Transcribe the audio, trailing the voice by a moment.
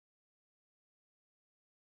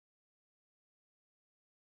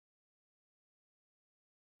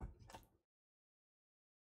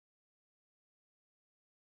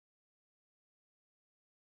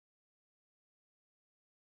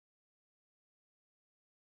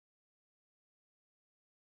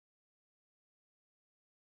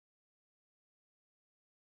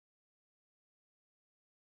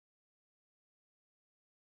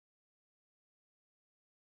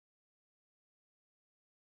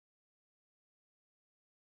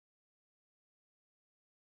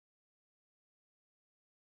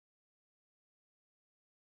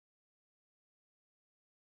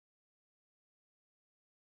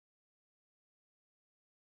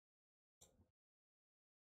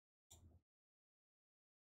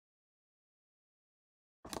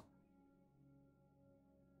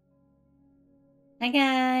Hi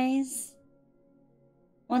guys.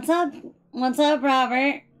 What's up? What's up,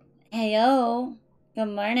 Robert? Hey yo. Good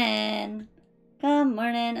morning. Good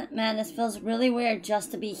morning. Man, this feels really weird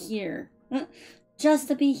just to be here. Just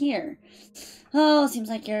to be here. Oh, seems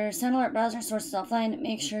like your SoundAlert browser source is offline.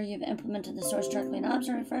 Make sure you've implemented the source directly in Ops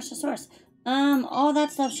or refresh the source. All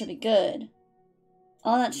that stuff should be good.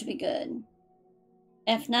 All that should be good.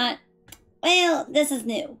 If not, well, this is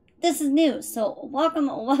new. This is new. So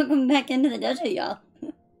welcome back into the dojo, y'all.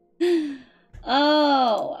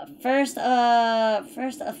 Oh, first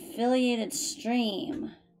affiliated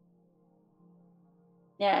stream.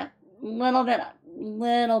 Yeah, little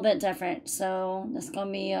bit different. So this is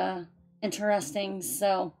gonna be interesting.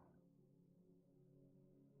 So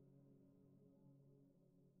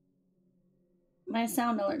my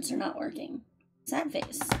sound alerts are not working. Sad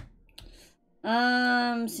face.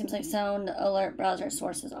 Seems like SoundAlert browser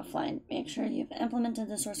source is offline. Make sure you've implemented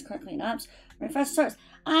the source correctly in Ops. Refresh source.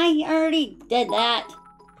 I already did that.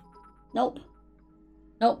 Nope.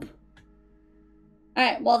 Alright,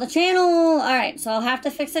 well the channel... Alright, so I'll have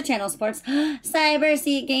to fix the channel sports. Cyber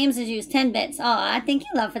Seat Games has used 10 bits. Aw, thank you,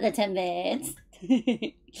 love, for the 10 bits.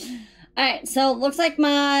 Alright, so looks like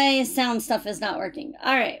my sound stuff is not working.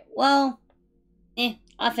 Alright, well...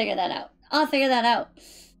 I'll figure that out.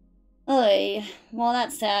 Oy, well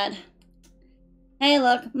that's sad. Hey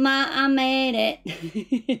look, I made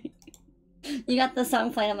it. You got the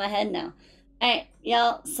song playing in my head now. Alright,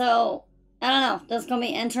 y'all, so... I don't know. This is going to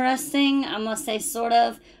be interesting. I must say, sort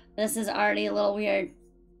of. This is already a little weird.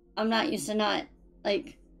 I'm not used to not,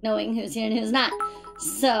 like, knowing who's here and who's not.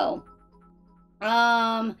 So,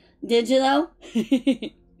 did you, though?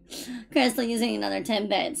 Crystal using another 10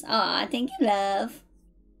 bits. Aw, thank you, love.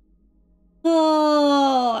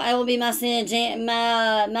 Oh, I will be messing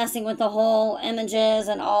with the whole images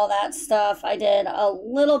and all that stuff. I did a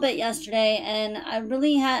little bit yesterday, and I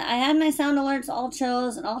had my sound alerts all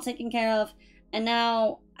chose and all taken care of, and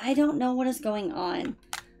now I don't know what is going on.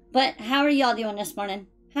 But how are y'all doing this morning?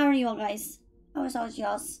 How are you all guys? How is all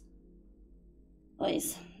y'all's?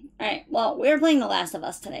 Please. Alright, well, we're playing The Last of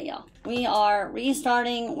Us today, y'all. We are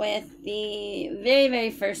restarting with the very, very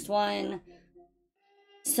first one,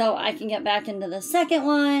 so I can get back into the second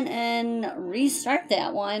one and restart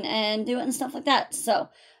that one and do it and stuff like that. So,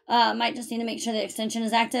 might just need to make sure the extension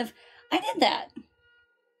is active. I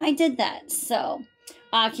did that. So,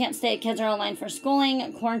 can't stay. Kids are online for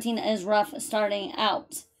schooling. Quarantine is rough starting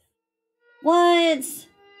out. What?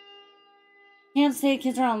 Can't stay.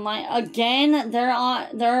 Kids are online again. They're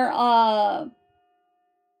at home.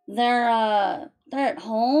 They're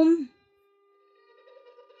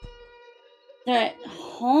at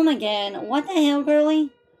home again. What the hell,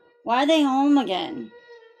 girly? Why are they home again?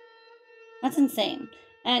 That's insane.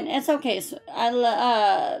 And it's okay. So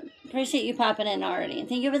I appreciate you popping in already. And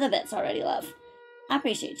thank you for the bits already, love. I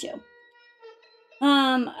appreciate you.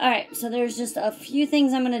 Alright. So there's just a few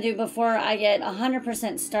things I'm going to do before I get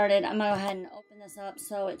 100% started. I'm going to go ahead and open this up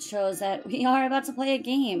so it shows that we are about to play a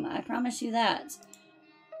game. I promise you that.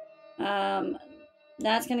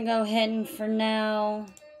 That's going to go hidden for now.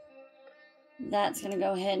 That's going to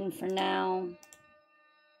go hidden for now.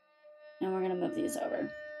 And we're going to move these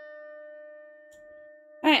over.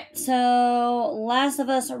 Alright, so Last of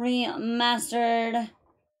Us Remastered.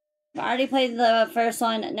 I've already played the first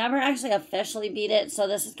one. Never actually officially beat it, so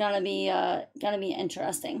this is going to be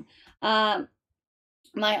interesting. My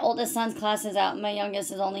oldest son's class is out. My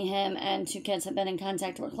youngest is only him, and 2 kids have been in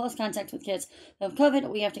contact or close contact with kids who have COVID.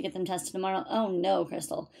 We have to get them tested tomorrow. Oh no,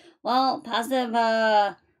 Crystal. Well, positive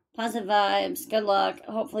vibes. Good luck.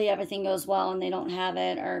 Hopefully everything goes well and they don't have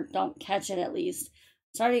it or don't catch it at least.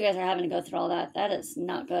 Sorry you guys are having to go through all that. That is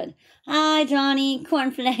not good. Hi, Johnny.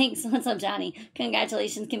 Cornflakes. What's up, Johnny?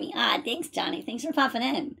 Congratulations, Kimmy. Thanks, Johnny. Thanks for popping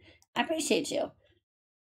in. I appreciate you.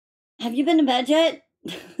 Have you been to bed yet?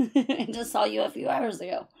 I just saw you a few hours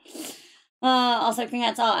ago. Also,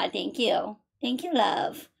 congrats. Thank you. Thank you,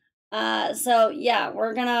 love. So, yeah,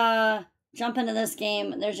 we're gonna jump into this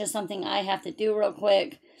game. There's just something I have to do real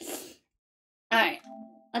quick. Alright,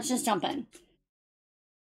 let's just jump in.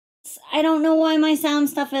 I don't know why my sound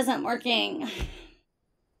stuff isn't working.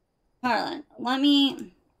 Carlin, let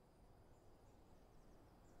me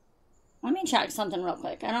check something real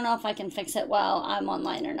quick. I don't know if I can fix it while I'm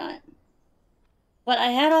online or not. But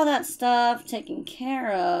I had all that stuff taken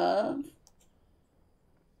care of.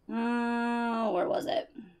 Where was it?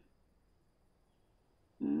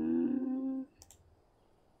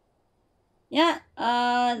 Yeah,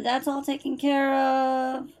 that's all taken care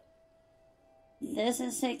of. This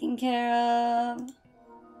is taken care of.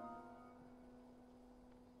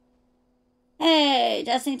 Hey,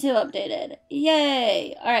 Destiny 2 updated.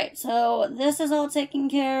 Yay! Alright, so this is all taken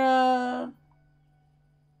care of.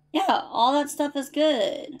 Yeah, all that stuff is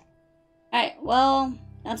good. Alright, well,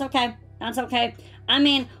 that's okay. That's okay. I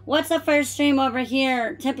mean, what's the first stream over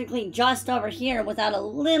here, typically just over here, without a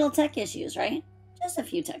little tech issues, right? Just a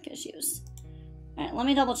few tech issues. Alright, let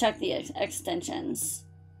me double check the extensions.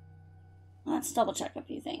 Let's double check a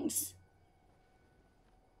few things.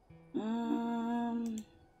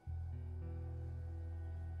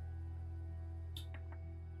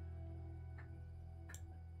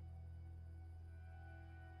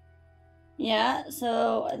 Yeah,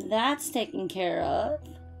 so that's taken care of.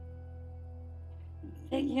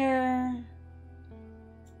 Figure.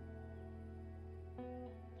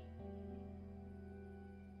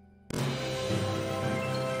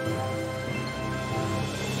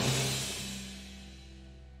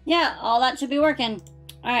 Yeah, all that should be working.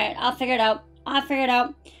 Alright, I'll figure it out. I'll figure it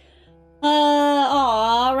out.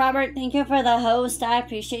 Aw, Robert, thank you for the host. I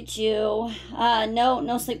appreciate you.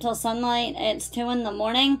 No sleep till sunlight. It's 2 in the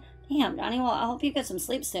morning. Damn, Johnny, well, I hope you get some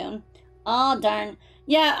sleep soon. Oh, darn.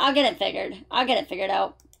 Yeah, I'll get it figured. I'll get it figured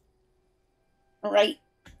out. Right.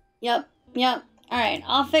 Yep. Alright,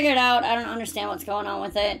 I'll figure it out. I don't understand what's going on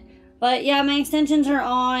with it. But yeah, my extensions are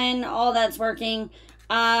on. All that's working.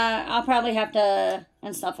 I'll probably have to,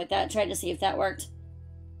 and stuff like that, try to see if that worked.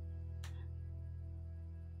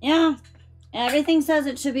 Yeah. Everything says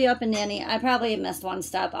it should be up and dandy. I probably missed one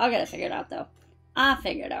step. I'll get it figured out, though. I'll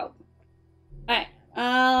figure it out. Alright.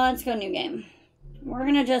 Let's go new game. We're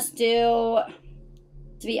gonna just do...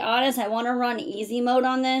 To be honest, I want to run easy mode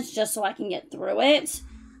on this just so I can get through it.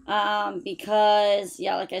 Because,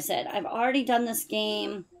 yeah, like I said, I've already done this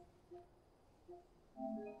game.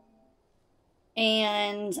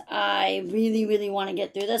 And I really, really want to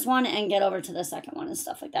get through this one and get over to the second one and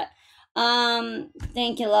stuff like that.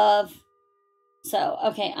 Thank you, love. So,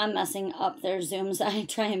 okay, I'm messing up their zooms. I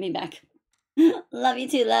try and be back. Love you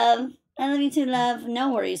too, love. I love you too, love.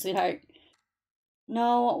 No worries, sweetheart.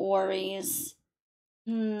 No worries.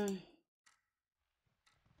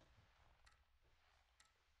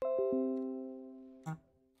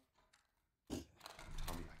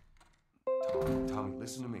 Tommy,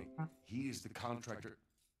 listen to me. He is the contractor.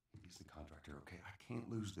 He's the contractor, okay? I can't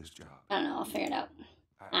lose this job. I don't know, I'll figure it out.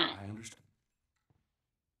 I understand.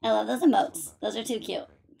 I love those emotes. Those are too cute.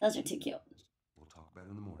 Those are too cute. We'll talk about it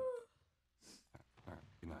in the morning. All right,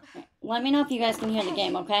 good night. Right, let me know if you guys can hear the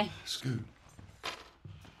game, okay? Scoot.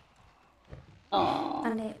 Oh,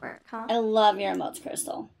 Fun day at work, huh? I love your emotes,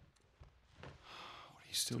 Crystal. What are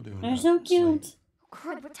you still doing? They're so cute. Oh,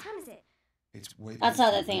 crud, what time is it? It's way That's the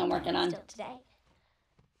other thing I'm working on. Still today.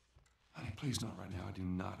 Honey, please not right now. I do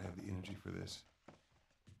not have the energy for this.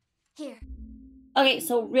 Here. Okay,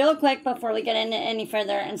 so real quick before we get into any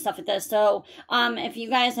further and stuff like this. So, if you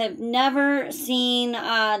guys have never seen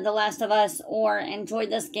The Last of Us or enjoyed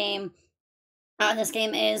this game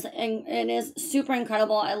is super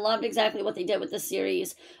incredible. I loved exactly what they did with the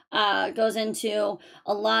series. It goes into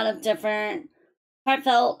a lot of different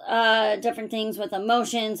heartfelt different things with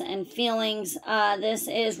emotions and feelings. This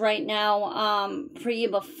is right now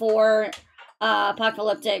before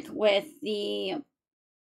apocalyptic with the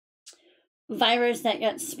virus that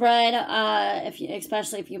gets spread,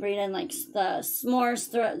 especially if you breathe in like the spores,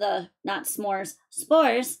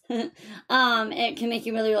 it can make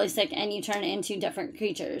you really, really sick, and you turn into different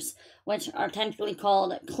creatures, which are technically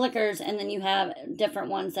called clickers, and then you have different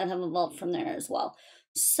ones that have evolved from there as well.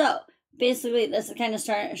 So basically, this is kind of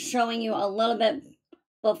start showing you a little bit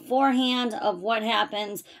beforehand of what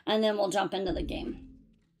happens, and then we'll jump into the game.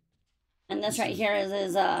 And this right here is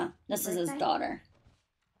his this is his daughter.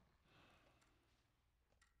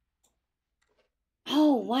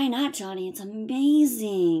 Oh, why not, Johnny? It's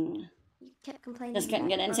amazing. You kept complaining. Just couldn't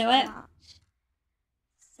that get it into broke it? my watch.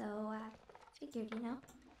 So I figured, you know.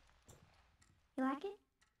 You like it?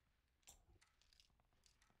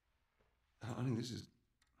 Honey, it's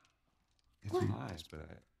What? nice, but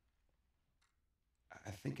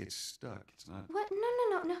I think it's stuck. It's not. What?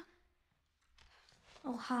 No.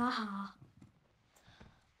 Oh, ha ha.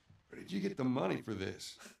 Where did you get the money for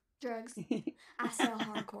this? Drugs. I sell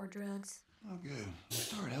hardcore drugs. Oh, good.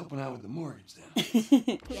 Start helping out with the mortgage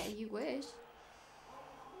then. Yeah, you wish.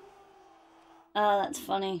 Oh, that's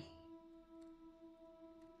funny.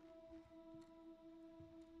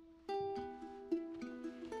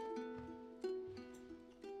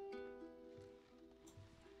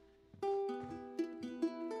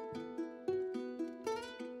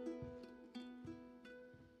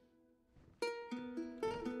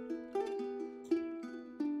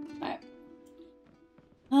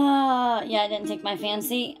 Yeah, I didn't take my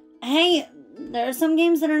fancy. Hey, there are some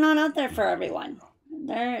games that are not out there for everyone.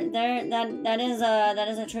 That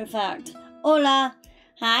is a true fact. Hola,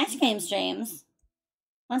 hi, Game Streams.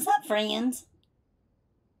 What's up, friends?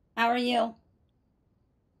 How are you?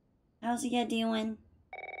 How's you doing?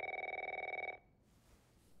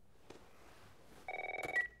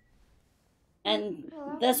 And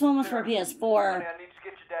this one was for PS4. Honey, I need to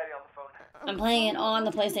get your daddy on the phone. I'm playing it on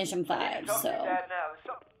the PlayStation 5, Talk to your so. dad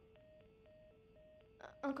now.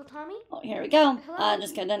 Uncle Tommy? Oh, here we go. Hello?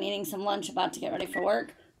 Just got done eating some lunch, about to get ready for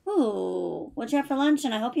work. Ooh, what'd you have for lunch?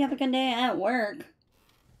 And I hope you have a good day at work.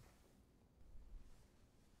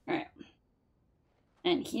 Alright.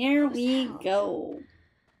 And here we go.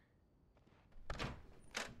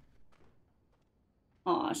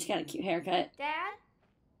 Aw, she got a cute haircut. Dad?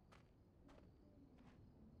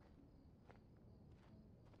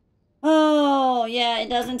 Oh, yeah, it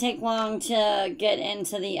doesn't take long to get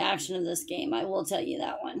into the action of this game. I will tell you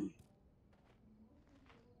that one.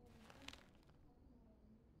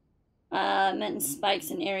 Mitten spikes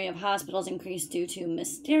in area of hospitals increase due to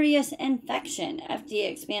mysterious infection.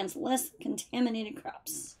 FDA expands list contaminated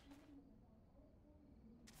crops.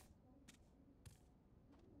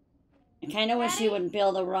 I kind of wish she would be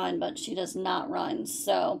able to run, but she does not run.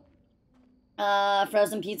 So,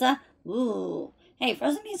 frozen pizza? Ooh. Hey,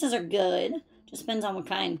 frozen pizzas are good. Just depends on what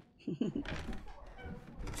kind.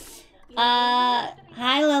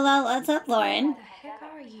 Hi Lila, what's up, Lauren? Where the heck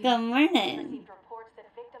are you? Good morning. Received reports that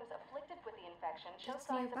victims afflicted with the infection show It's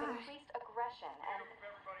signs of nearby. increased aggression, and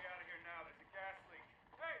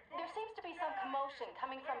there seems to be some commotion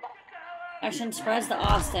coming from. Action spreads to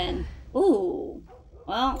Austin. Ooh.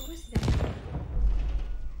 Well, What was that?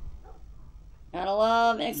 gotta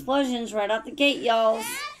love explosions right out the gate, y'all.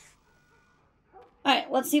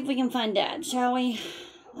 Alright, let's see if we can find Dad, shall we?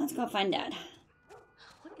 Let's go find Dad.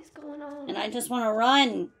 What is going on? And I just want to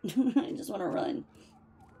run. I just want to run.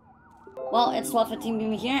 Well, it's 12:15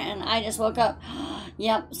 p.m. here, and I just woke up.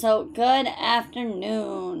 Yep, so good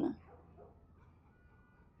afternoon.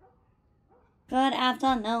 Good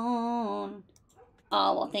afternoon.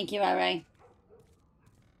 Oh, well, thank you, Ray Ray.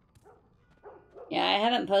 Yeah, I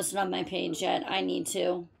haven't posted on my page yet. I need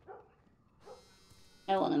to.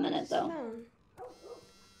 I will in a minute, though. Phone.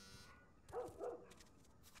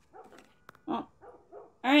 Oh.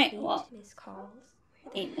 Alright, well. 8 missed calls.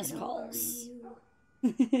 Where the 8 missed hell calls. are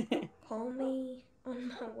you? Call me on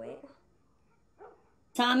my way.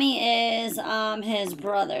 Tommy is his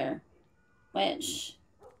brother, which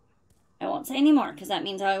I won't say anymore because that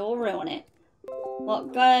means I will ruin it. Well,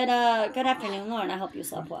 good afternoon, Lauren. I hope you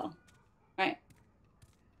slept well. All right.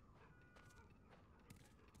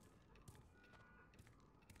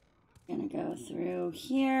 Gonna go through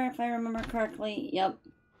here if I remember correctly. Yep.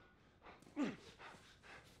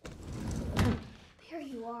 There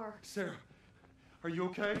you are. Sarah, are you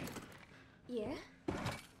okay? Yeah?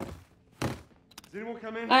 Does anyone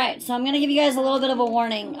come in? All right, so I'm gonna give you guys a little bit of a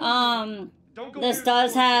warning. Don't go This near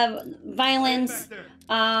does the door. have violence. Stay back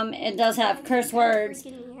there. It does have curse words.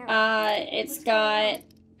 Freaking me out. It's got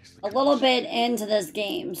a little bit into this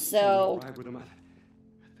game, so Ride with him.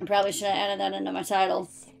 I probably should have added that into my title.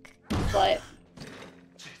 Sick. But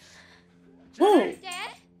ooh,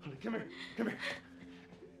 Dad? Honey, come here. Come here.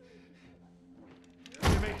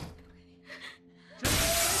 Jimmy.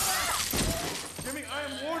 Jimmy, I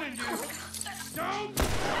am warning you. Don't.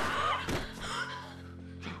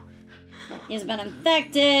 he's been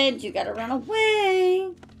infected. You gotta run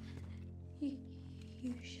away.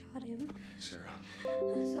 You shot him. Sarah. I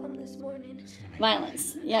saw him this morning.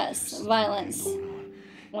 Violence, yes, violence.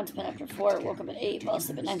 Went to bed after 4, woke up at 8, fell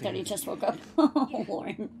asleep at 9:30, just woke up. Oh,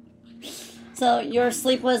 Lauren. So your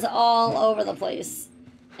sleep was all over the place.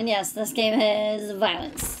 And yes, this game has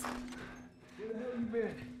violence. Where the hell you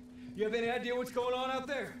been? You have any idea what's going on out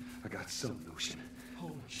there? I got some notion.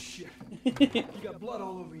 Holy shit. You got blood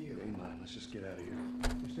all over you. Ain't mine. Let's just get out of here.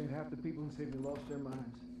 You're saying half the people in Sydney lost their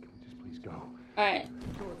minds. Can we just please go? Alright.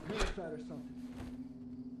 Or a parasite or something.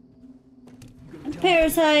 You gonna tell me?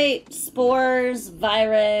 Parasite, spores,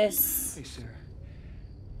 virus. Hey, Sarah.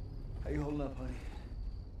 How you holding up, honey?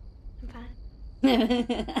 I'm fine.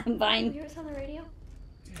 I'm You fine. hear us on the radio?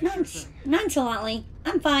 Nonchalantly,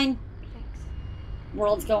 I'm fine. Thanks.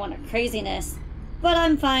 World's going to craziness. But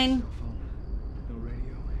I'm fine. Cell phone. No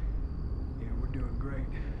radio. Yeah, we're doing great.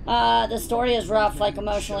 The story is rough, like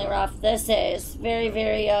emotionally rough. This is very,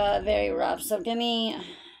 very rough. So give me,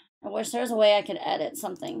 I wish there was a way I could edit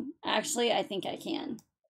something. Actually, I think I can.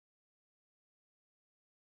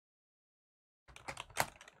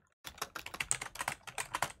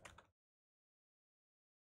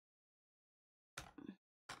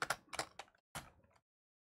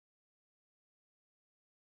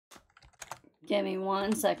 Give me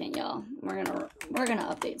 1 second, y'all. We're gonna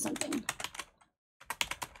update something.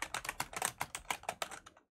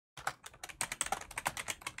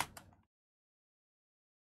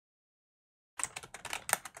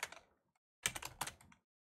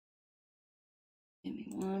 Give me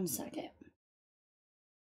 1 second.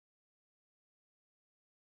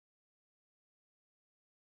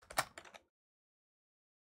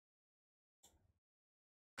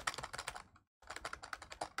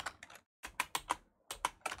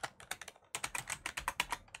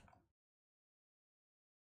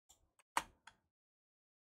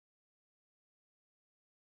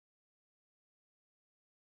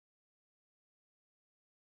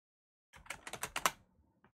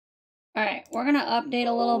 All right, we're gonna update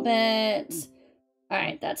a little bit. All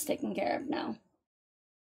right, that's taken care of now.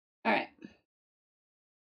 All right.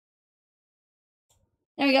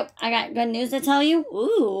 There we go. I got good news to tell you.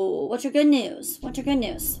 Ooh, what's your good news? What's your good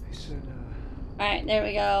news? They said, All right, there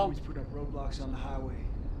we go. always put up roadblocks on the highway.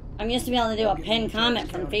 I'm used to be able to do a pinned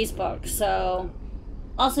comment from Facebook, so...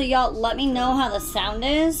 Also, y'all, let me know how the sound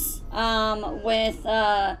is, with,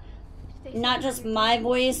 not just my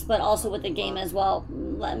voice, but also with the game as well.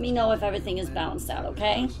 Let me know if everything is balanced out,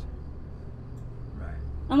 okay? Right.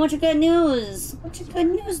 And what's your good news? What's your good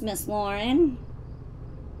news, Miss Lauren?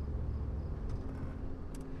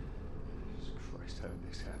 Jesus Christ, how did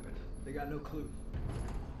this happen? They got no clue.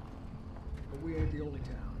 But we ain't the only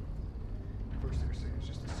town. First thing I say is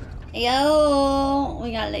just the sound. Yo,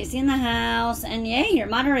 we got Lacey in the house, and yay, your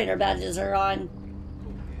moderator badges are on.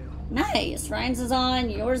 Holy hell. Nice. Ryan's is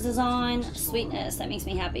on, yours is on. Sweetness, that makes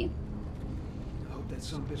me happy. I hope that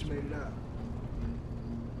son bitch made it out.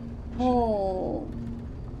 Oh.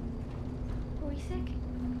 Were we sick?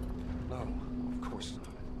 No, of course not.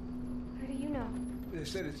 How do you know? They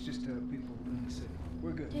said it's just people in the city.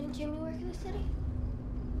 We're good. Didn't Jimmy work in the city?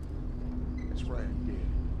 That's right, he did.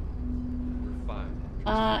 We're fine.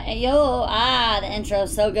 The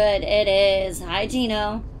intro's so good. It is. Hi,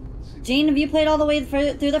 Gino. Gene, have you played all the way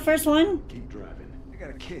through the first one? Keep driving. I got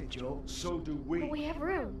a kid, Joel. So do we. But we have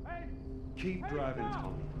room. Keep driving,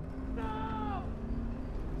 Tommy.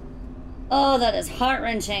 Oh, that is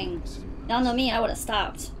heart-wrenching. Y'all know me, I would have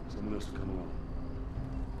stopped. Someone else will come along.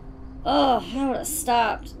 Oh, I would have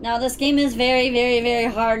stopped. Now, this game is very, very,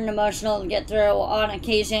 very hard and emotional to get through on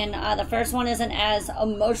occasion. The first one isn't as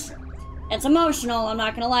emotional. It's emotional, I'm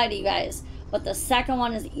not going to lie to you guys. But the second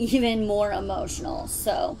one is even more emotional.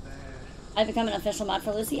 So, I've become an official mod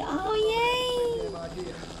for Lucy. Oh, yay!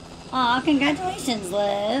 Aw, congratulations,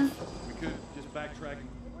 Liv. We could just backtrack.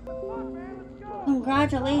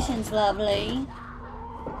 Congratulations, lovely.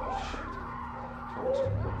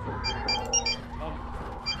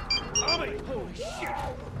 Tommy! Holy shit!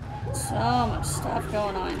 So much stuff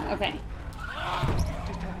going on. Okay.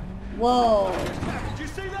 Whoa. Did you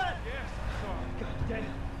see that? Yes, sorry. God damn.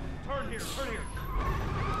 Turn here, turn here.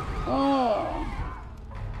 Oh.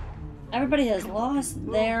 Everybody has lost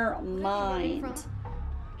their mind.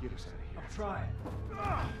 Get us out of here. I'm trying.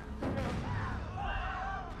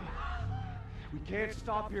 We can't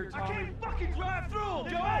stop here, Tommy. I can't fucking drive through them,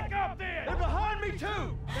 Joel! Back up there! They're behind me,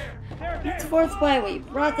 too! There. That's fourth why we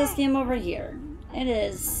brought this game over here. It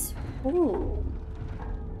is... Ooh.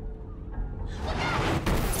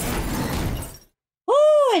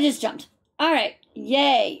 Ooh, I just jumped. Alright.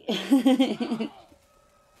 Yay.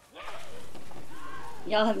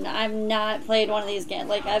 Y'all have not... I've not played one of these games.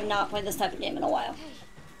 Like, I've not played this type of game in a while.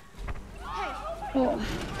 Oh.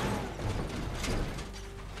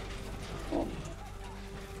 Oh.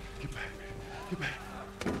 Get back, man. Get back.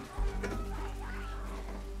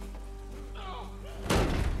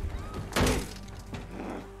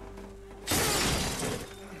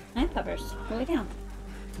 Hi, puppers. Go way down.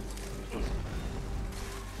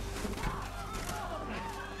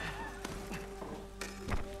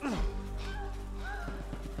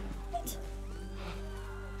 What?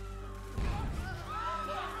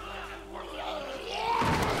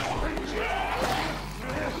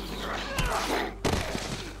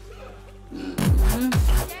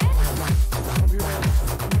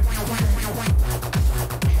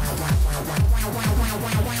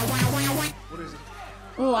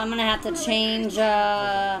 Ooh, I'm gonna have to change,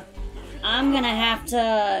 I'm gonna have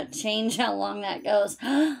to change how long that goes.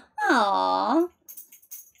 Aww.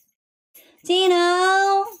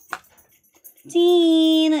 Tino!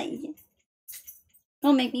 Tina!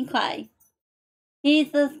 Don't make me cry. He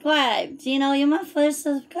subscribed. Gino, you're my first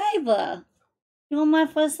subscriber. You're my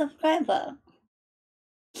first subscriber.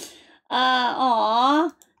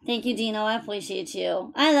 Aw. Thank you, Gino. I appreciate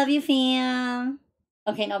you. I love you, fam.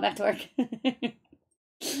 Okay, now back to work.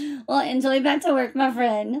 Well, enjoy back to work, my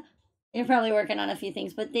friend. You're probably working on a few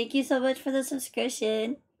things, but thank you so much for the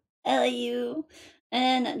subscription. I love you.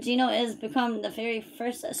 And Gino has become the very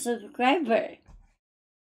first subscriber.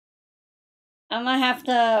 I'm gonna have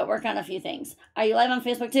to work on a few things. Are you live on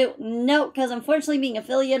Facebook too? No, because unfortunately being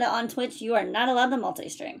affiliated on Twitch, you are not allowed to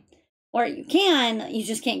multi-stream. Or you can, you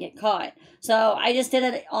just can't get caught. So I just did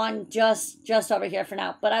it on just over here for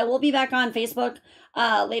now. But I will be back on Facebook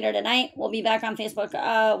later tonight. We'll be back on Facebook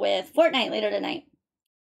with Fortnite later tonight.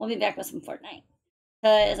 We'll be back with some Fortnite.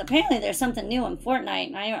 Because apparently there's something new in Fortnite,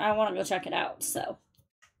 and I want to go check it out. So,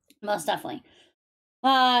 most definitely.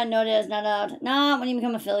 No, it is not allowed. No, when you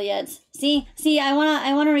become affiliates. See, I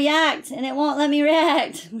wanna react, and it won't let me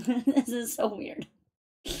react. This is so weird.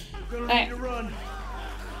 Gonna need to run.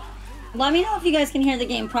 Let me know if you guys can hear the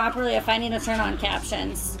game properly, if I need to turn on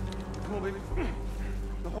captions. Come on, baby.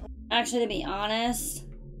 Actually, to be honest,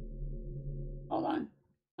 hold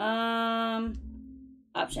on.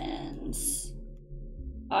 Options,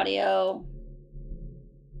 audio.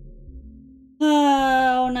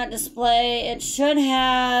 Oh, not display. It should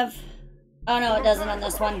have. Oh no, it doesn't on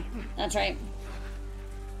this one. That's right.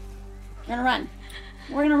 We're gonna run.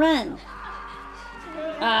 We're gonna run.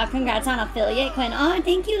 Congrats on affiliate, Quinn. Oh,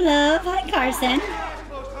 thank you, love. Hi, Carson.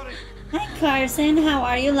 Hi, Carson. How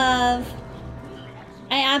are you, love?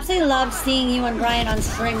 I absolutely loved seeing you and Brian on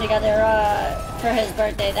stream together for his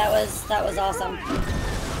birthday. That was awesome.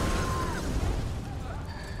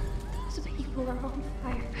 Those people are on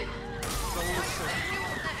fire.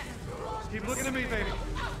 Keep looking at me, baby.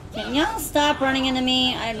 Can y'all stop running into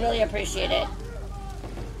me? I'd really appreciate it.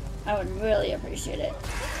 I would really appreciate it.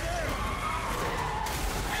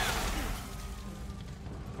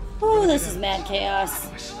 Ooh, this is mad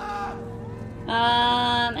chaos.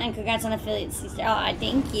 And congrats on affiliate sister. Oh,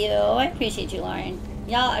 thank you. I appreciate you, Lauren.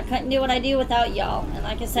 Y'all, I couldn't do what I do without y'all. And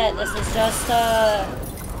like I said, this is just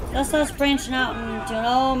us branching out and doing.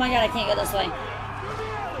 Oh my god, I can't go this way.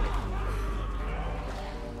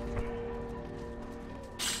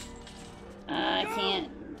 I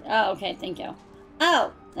can't. Oh, okay, thank you.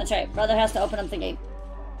 Oh, that's right. Brother has to open up the gate.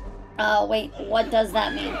 Oh, wait, what does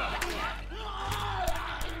that mean?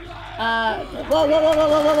 Whoa.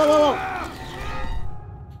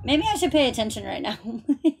 Maybe I should pay attention right now.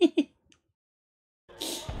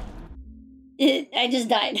 I just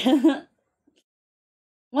died.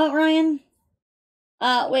 What, Ryan?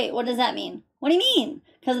 Wait, what does that mean? What do you mean?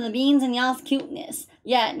 Because of the beans and y'all's cuteness.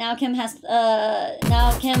 Yeah, now Kim has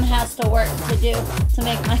to work to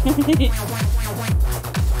make my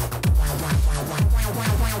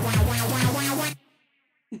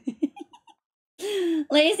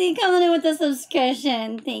Lacey coming in with the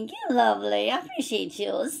subscription. Thank you, lovely. I appreciate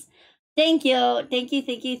you. Thank you. Thank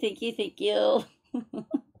you.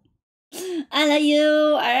 I love you.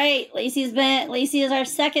 Alright, Lacey is our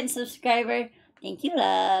second subscriber. Thank you,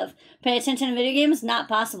 love. Pay attention to video games? Not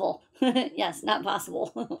possible. Yes, not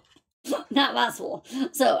possible. Not possible.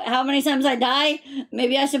 So, how many times I die?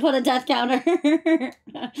 Maybe I should put a death counter.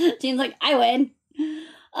 Seems like I win.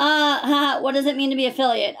 What does it mean to be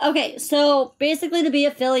affiliate? Okay, so basically to be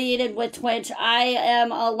affiliated with Twitch, I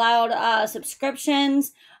am allowed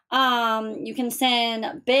subscriptions. You can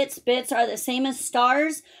send bits. Bits are the same as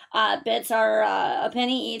stars. Bits are a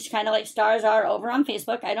penny each, kind of like stars are over on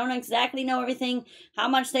Facebook. I don't exactly know everything, how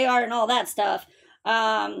much they are and all that stuff.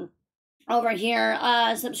 Over here,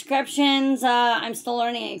 subscriptions, I'm still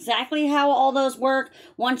learning exactly how all those work.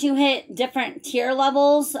 Once you hit different tier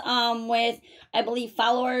levels, with, I believe,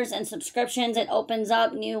 followers and subscriptions, it opens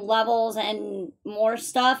up new levels and more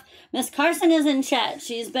stuff. Miss Carson is in chat.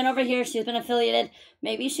 She's been over here. She's been affiliated.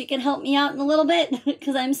 Maybe she can help me out in a little bit,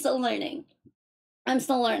 because I'm still learning.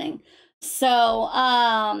 So,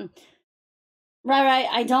 Right.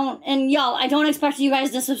 I don't expect you guys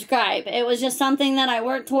to subscribe. It was just something that I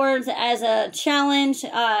worked towards as a challenge,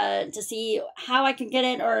 to see how I could get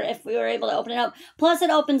it or if we were able to open it up. Plus, it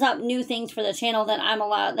opens up new things for the channel that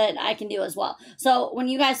I can do as well. So when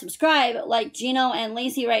you guys subscribe, like Gino and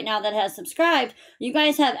Lacey right now that has subscribed, you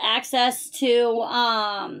guys have access to,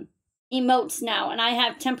 emotes now. And I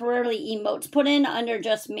have temporarily emotes put in under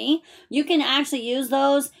just me. You can actually use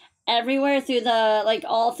those everywhere through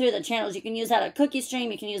all through the channels. You can use that at Cookie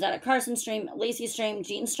Stream, you can use that at Carson Stream, Lacey Stream,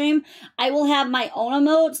 Gene Stream. I will have my own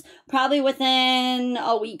emotes probably within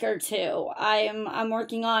a week or two. I'm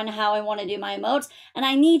working on how I want to do my emotes, and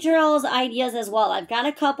I need your all's ideas as well. I've got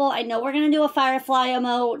a couple. I know we're gonna do a Firefly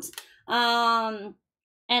emote, and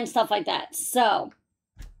stuff like that. So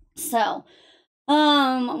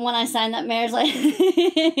when I signed that marriage, like,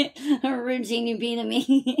 Regine, you beating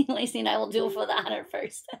me. Lacey and I will do it for the 100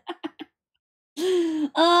 first.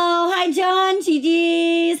 Oh, hi, John.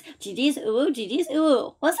 GG's. GG's. Ooh, GG's.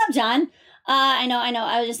 Ooh. What's up, John? I know.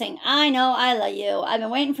 I was just saying, I know, I love you. I've been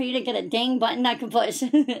waiting for you to get a dang button I can push.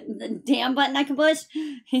 The damn button I can push.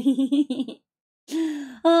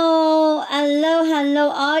 Oh,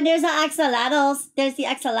 hello. Oh, there's the axolotls. There's the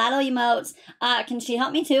axolotl emotes. Can she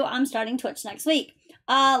help me too? I'm starting Twitch next week.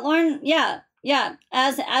 Lauren, yeah.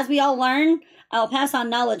 As we all learn, I'll pass on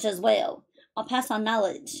knowledge as well. I'll pass on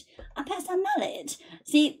knowledge.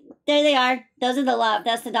 See, there they are. Those are the love.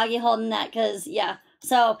 That's the doggy holding that, because, yeah.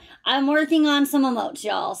 So, I'm working on some emotes,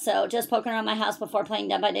 y'all. So, just poking around my house before playing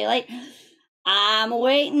Dead by Daylight. I'm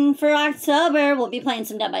waiting for October. We'll be playing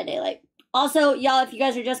some Dead by Daylight. Also, y'all, if you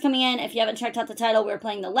guys are just coming in, if you haven't checked out the title, we're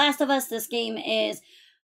playing The Last of Us. This game is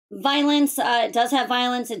violence. It does have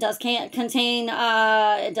violence. It does contain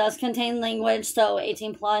language, so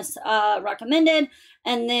 18 plus recommended.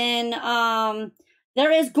 And then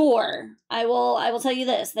there is gore. I will tell you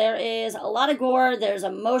this. There is a lot of gore. There's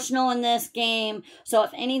emotional in this game. So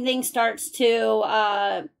if anything starts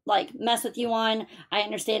to like mess with you I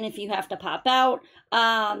understand if you have to pop out.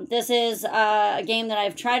 This is a game that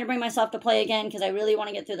I've tried to bring myself to play again because I really want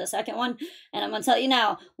to get through the second one. And I'm going to tell you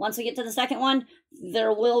now, once we get to the second one,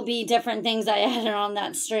 there will be different things I added on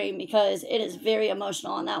that stream because it is very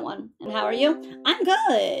emotional on that one. And how are you? I'm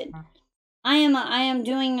good. I am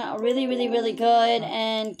doing really, really, really good.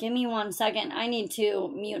 And give me 1 second. I need to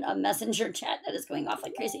mute a messenger chat that is going off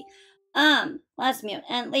like crazy. Let's mute.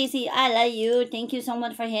 And Lacey, I love you. Thank you so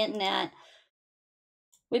much for hitting that.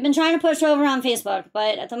 We've been trying to push over on Facebook,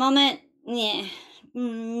 but at the moment,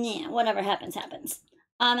 whatever happens, happens.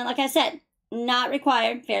 And like I said, not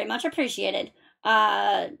required, very much appreciated.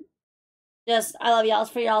 Just, I love y'all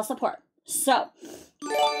for y'all support. So,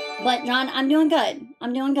 but John, I'm doing good.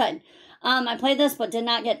 I played this, but did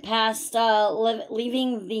not get past,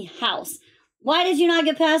 leaving the house. Why did you not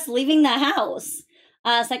get past leaving the house?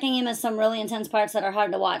 Second game has some really intense parts that are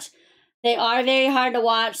hard to watch. They are very hard to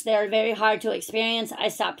watch. They are very hard to experience. I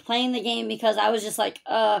stopped playing the game because I was just like,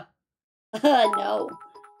 no.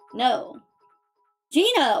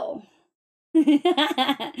 Gino.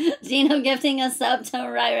 Gino gifting a sub to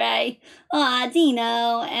Rai Rai. Aw,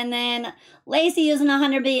 Dino. And then Lacey using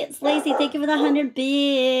 100 bits. Lacey, thank you for the 100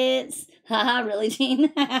 bits. Haha, really,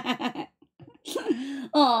 Gene?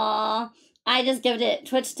 Aw, I just gifted it.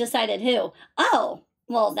 Twitch decided who. Oh,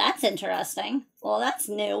 well, that's interesting. Well, that's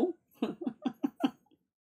new.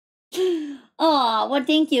 Oh, well,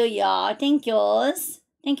 thank you, y'all. Thank yous.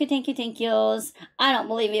 Thank yous. I don't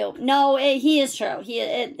believe you. No, he is true.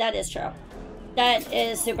 That is true. That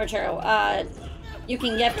is super true. You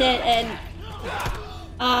can gift it and,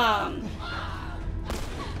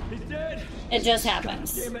 He's dead. It just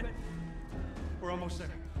happens. Damn it. We're almost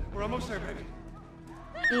there, baby.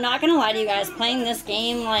 I'm not gonna lie to you guys, playing this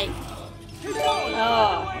game, like,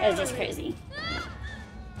 oh, it's just crazy.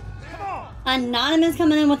 Anonymous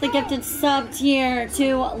coming in with a gifted sub tier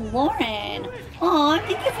to Lauren. Aw,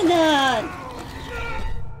 thank you for that.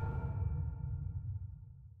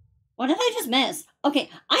 What did I just miss? Okay,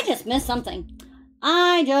 I just missed something.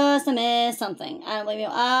 I don't believe you.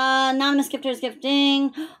 Anonymous gifter is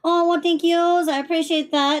gifting. Oh, well, thank yous. I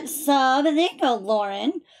appreciate that sub. There you go,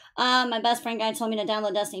 Lauren. My best friend guy told me to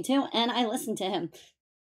download Destiny 2, and I listened to him.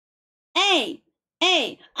 Hey,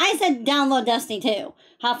 I said download Destiny 2.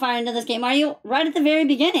 How far into this game are you? Right at the very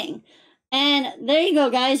beginning. And there you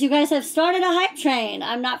go, guys. You guys have started a hype train.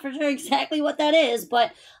 I'm not for sure exactly what that is,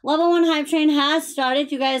 but level 1 hype train has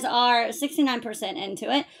started. You guys are 69% into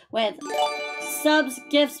it with subs,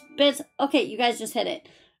 gifts, bits. Okay, you guys just hit it.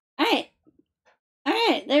 All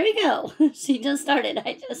right, there we go. She just started.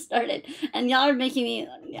 I just started. And y'all are making me,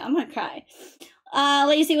 I'm gonna cry.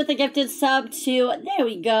 Lacey with the gifted sub to, there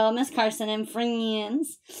we go, Miss Carson and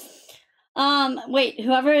friends. Wait,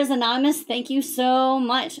 whoever is anonymous, thank you so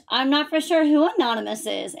much. I'm not for sure who anonymous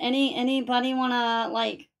is. Anybody wanna,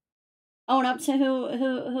 like, own up to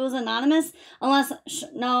who's anonymous? Unless,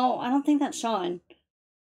 no, I don't think that's Sean.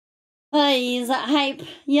 He's a hype.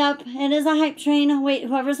 Yep, it is a hype train. Wait,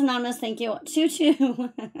 whoever's anonymous, thank you. Choo-choo.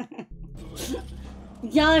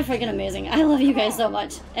 Y'all are freaking amazing. I love you guys so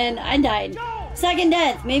much. And I died. Second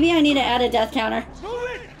death. Maybe I need to add a death counter.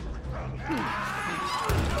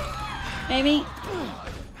 Maybe.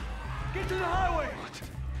 Get to the highway.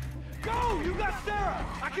 Go! You got Sarah.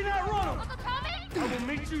 I cannot run him. Uncle Tommy? I will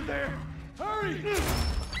meet you there. Hurry!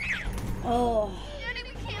 Oh. Daddy,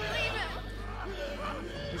 we can't leave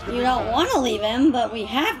him. You don't want to leave him, but we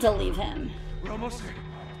have to leave him. We're almost there.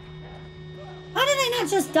 How did I not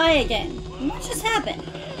just die again? What just happened?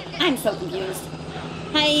 I'm so confused.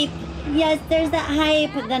 Hype, Yes, there's that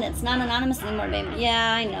hype, but then it's not anonymous anymore, baby.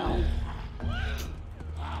 Yeah, I know.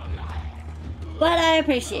 But I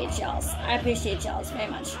appreciate y'all's. I appreciate y'all's very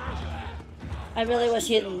much. I really wish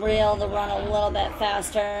you'd reel the run a little bit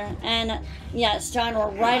faster. And yes, John, we're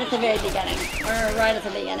right at the very beginning. We're right at the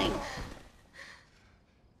beginning.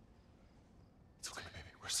 It's okay, baby.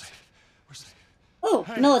 We're safe. We're safe. Ooh,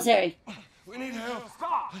 military. We need help.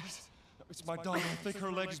 Stop! Please. It's my daughter. I think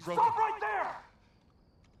her leg's broken. Stop right there!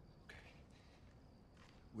 Okay.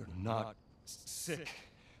 We're not sick.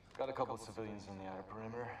 Got a couple of civilians on the outer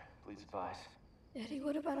perimeter. Please advise. Daddy,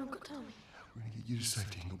 what about Uncle Tommy? We're gonna get you to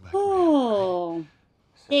safety and go back. Oh,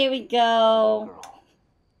 here we go. Girl.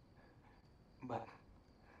 But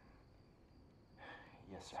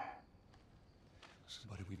yes, sir. Listen,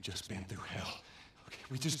 buddy, we've just been through hell. Okay,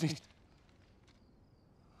 we just need.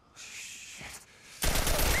 Shit.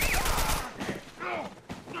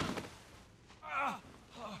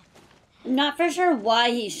 Not for sure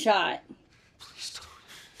why he shot. Please don't.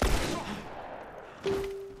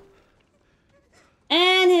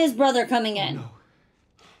 And his brother coming in. No.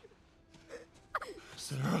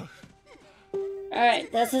 Sarah.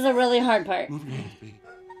 Alright, this is a really hard part. Move your hands, baby.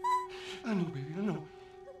 I know, baby, I know.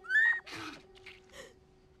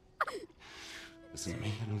 Listen to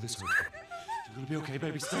me, I know this hurts. You're gonna be okay,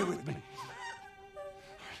 baby. Stay with me.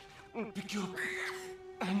 I'm gonna pick you up.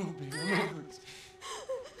 I know, baby, I know it hurts.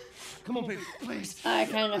 Come on, baby, please. I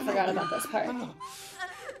kind of forgot about this I part. know.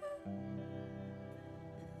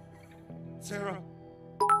 Sarah.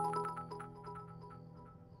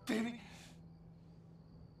 Baby.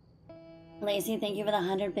 Lacey, thank you for the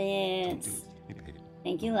 100 bits. Hey, baby.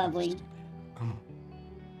 Thank you, lovely. Come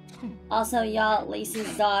on. Also, y'all,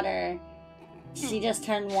 Lacey's daughter, she just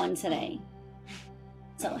turned 1 today.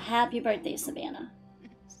 So happy birthday, Savannah.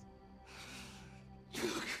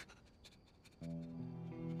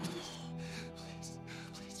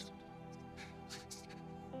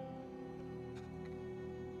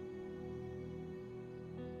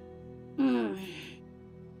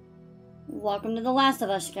 Welcome to The Last of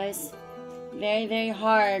Us, guys. Very, very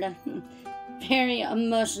hard. Very The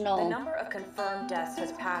emotional. number of confirmed deaths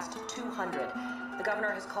has passed 200. The governor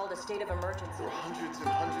has called a state of emergency. There are hundreds and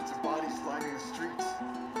hundreds of bodies lining the streets.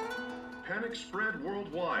 Panic spread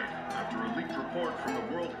worldwide after a leaked report from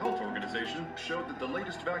the World Health Organization showed that the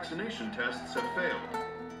latest vaccination tests have failed.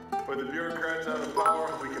 With the bureaucrats out of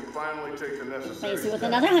power, we can finally take the necessary Lacey with steps.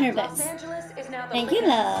 another 100 Los bits. Angeles is now the Thank you,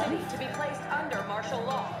 latest love. city to be placed under martial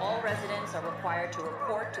law. All residents are required to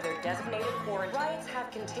report to their designated quarantine. Riots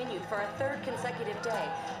have continued for a third consecutive day,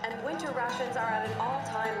 and winter rations are at an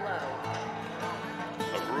all-time low.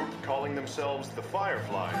 A group calling themselves the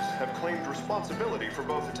Fireflies have claimed responsibility for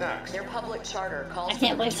both attacks. Their public charter calls I can't for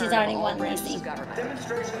the believe she's return of already all won, branches Lacey. of government.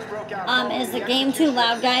 Demonstrations broke out. Is the following game too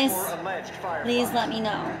loud, guys? for alleged fireflies. Please let me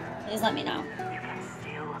know. Please let me know. You can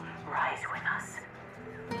still rise with us.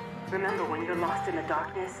 Remember, when you're lost in the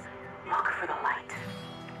darkness, look for the light.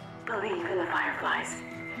 Believe in the Fireflies.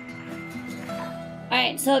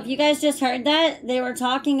 Alright, so if you guys just heard that, they were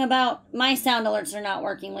talking about my sound alerts are not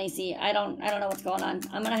working, Lacey. I don't know what's going on.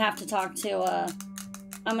 I'm gonna have to talk to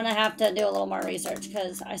I'm gonna have to do a little more research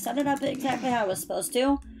because I set it up exactly how I was supposed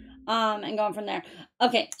to. And going from there.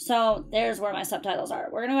 Okay, so there's where my subtitles are.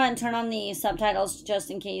 We're gonna go ahead and turn on the subtitles just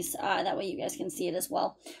in case, that way you guys can see it as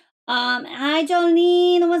well. Hi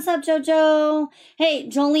Jolene, what's up, Jojo? Hey,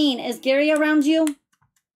 Jolene, is Gary around you?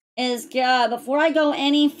 Before I go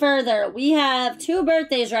any further, we have 2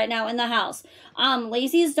 birthdays right now in the house.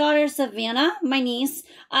 Lacey's daughter, Savannah, my niece,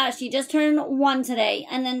 she just turned 1 today.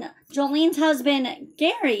 And then Jolene's husband,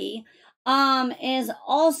 Gary, is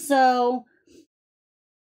also,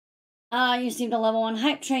 you received a level 1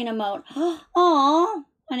 hype train emote. Aw,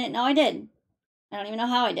 I didn't know I did. I don't even know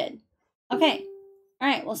how I did. Okay.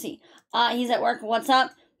 Alright, we'll see. He's at work. What's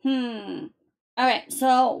up? Alright,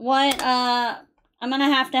 so what, I'm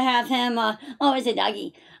gonna have to have him, oh, it's a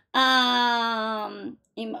doggy. Oh,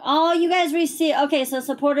 you guys receive, okay, so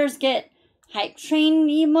supporters get hype train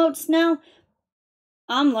emotes now.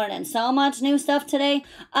 I'm learning so much new stuff today.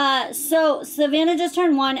 So Savannah just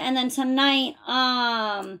turned 1, and then tonight,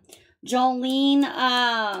 Jolene,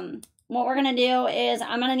 what we're gonna do is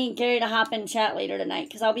I'm gonna need Gary to hop in chat later tonight,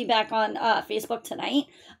 because I'll be back on, Facebook tonight,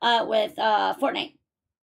 with, Fortnite.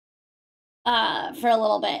 For a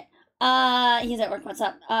little bit. He's at work. What's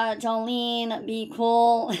up? Jolene, be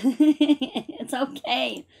cool. It's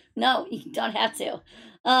okay. No, you don't have to.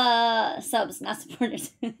 Subs, not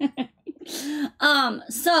supporters.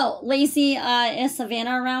 So, Lacey, is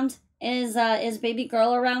Savannah around? Is baby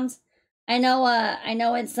girl around? I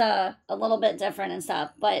know it's, a little bit different and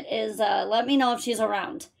stuff, but let me know if she's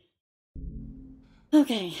around.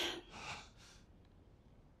 Okay.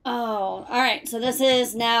 Oh, alright. So this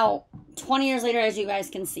is now 20 years later, as you guys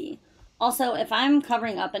can see. Also, if I'm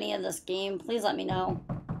covering up any of this game, please let me know.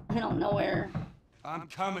 I don't know where I'm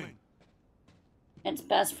coming. it's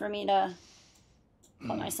best for me to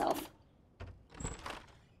put myself.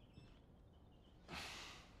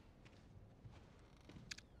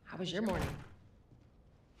 How was your morning?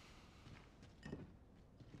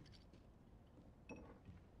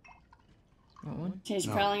 Want one? She's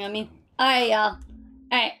crawling on me. Alright, y'all.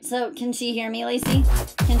 Alright, so can she hear me, Lacey?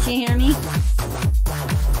 Can she hear me?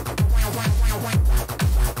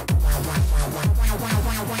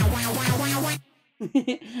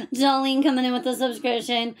 Jolene coming in with the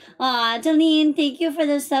subscription. Aw, Jolene, thank you for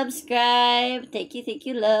the subscribe. Thank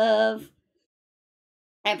you, love.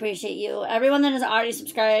 I appreciate you. Everyone that has already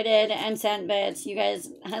subscribed and sent bits, you guys,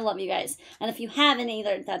 I love you guys. And if you haven't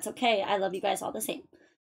either, that's okay. I love you guys all the same.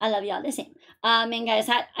 I love you all the same. And guys,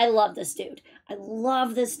 I love this dude. I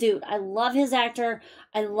love this dude. I love his actor.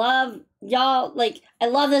 I love y'all. Like, I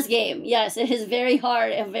love this game. Yes, it is very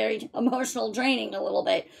hard and very emotional draining a little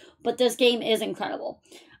bit. But this game is incredible.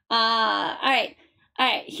 Alright.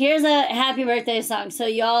 Alright, here's a happy birthday song. So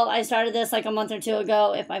y'all, I started this like a month or two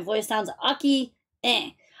ago. If my voice sounds ucky,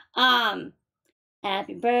 happy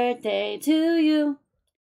birthday to you.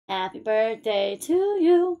 Happy birthday to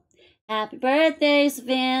you. Happy birthday,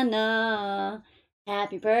 Savannah.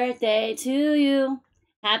 Happy birthday to you.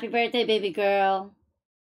 Happy birthday, baby girl.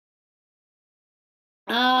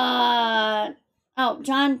 Oh,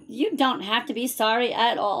 John, you don't have to be sorry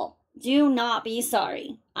at all. Do not be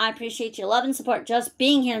sorry. I appreciate your love and support. Just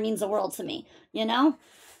being here means the world to me, you know?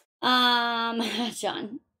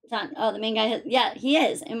 John, oh, the main guy, yeah, he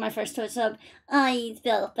is in my first Twitch sub. Oh, he's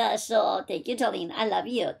so special. Thank you, Jolene. I love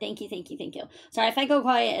you. Thank you. Sorry if I go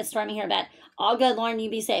quiet, it's storming here bad. All good, Lauren,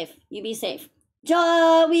 you be safe. You be safe.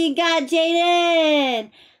 Joe, we got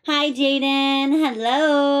Jaden. Hi, Jaden.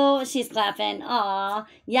 Hello. She's clapping. Aw,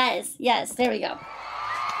 yes, there we go.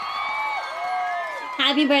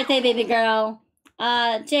 Happy birthday, baby girl.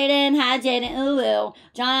 Jaden, hi, Jaden. Ooh.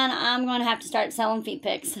 John, I'm going to have to start selling feet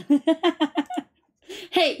pics.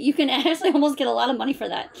 Hey, you can actually almost get a lot of money for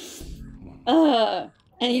that.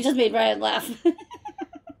 And you just made Ryan laugh.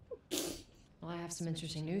 Well, I have some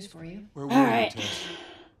interesting news for you. Where were you, Tess?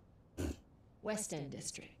 West End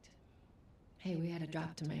District. Hey, we had a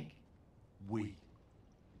drop to make. We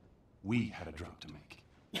had a drop to make.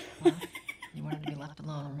 Well, you wanted to be left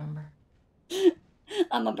alone, remember?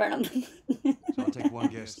 I'm gonna burn them. So I'll take one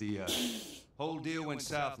guess. The whole deal went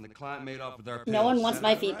south and the client made off with our pills. No one wants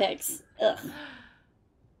my feet pics. Ugh.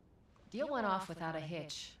 Deal went off without a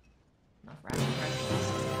hitch. Enough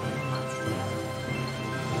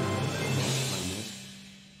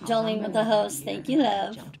Jolene with the host. Thank you,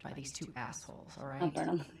 love. Jumped by these two assholes, all right? I'll burn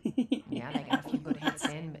them. Yeah, they got a few good hits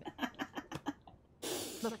in, but...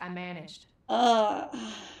 Look, I managed. Give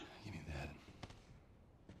me that.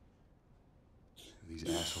 Are these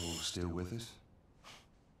assholes still with us?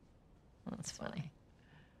 Well, that's funny.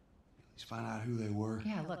 Let's find out who they were.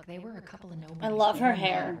 Yeah, look, they were a couple of nobodies. I love her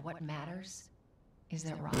hair. What matters is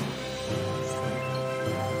that Ron...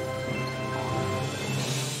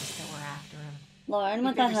 Lauren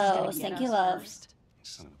with the host. Thank you, love.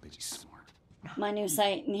 Son of a bitch, he's smart. My new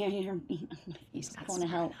site near your he's going to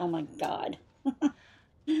hell. Oh my god.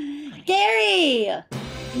 Gary!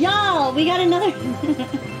 Y'all, we got another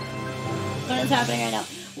what is happening right now?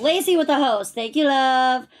 Lacey with the host. Thank you,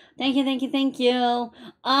 love. Thank you.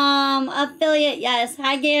 Affiliate, yes.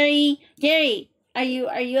 Hi, Gary. Gary, are you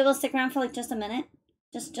able to stick around for like just a minute?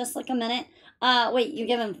 Just like a minute. Wait, you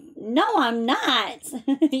give him... No, I'm not.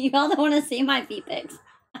 Y'all don't want to see my feet pics.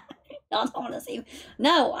 Y'all don't want to see...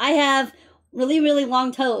 No, I have really, really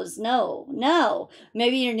long toes. No.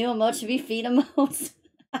 Maybe your new emote should be feet emotes.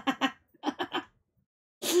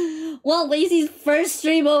 Well, Lacey's first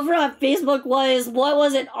stream over on Facebook was, what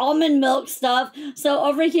was it, almond milk stuff. So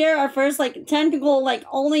over here, our first, like, technical, like,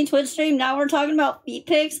 only Twitch stream, now we're talking about feet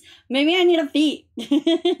pics. Maybe I need a feet.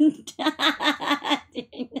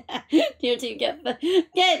 Here to get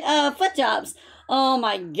foot jobs. Oh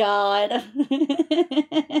my god.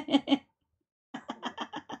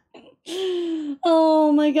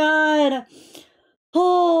 Oh my god.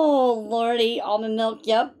 Oh, lordy, almond milk,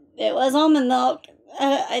 yep. It was almond milk.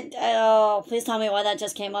 Oh, please tell me why that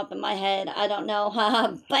just came up in my head. I don't know.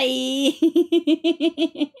 Bye.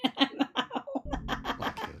 I'm out.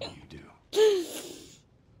 Like hell you do.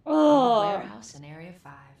 Oh. Warehouse in Area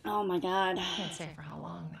 5. Oh my god. Can't say for how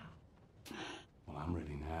long, though. Well, I'm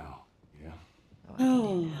ready now. Yeah?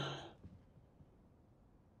 Oh.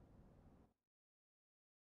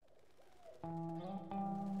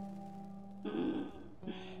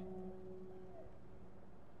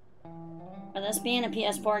 this being a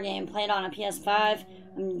PS4 game played on a PS5,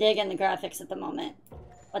 I'm digging the graphics at the moment.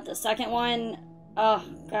 But the second one, oh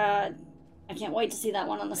god, I can't wait to see that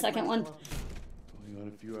one on the second one. Only got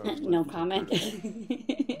a few hours No left. comment. Better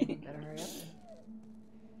hurry up.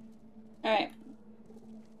 Alright.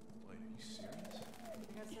 Wait, are you serious?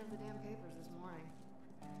 I got served the damn papers this morning.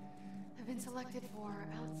 I've been selected for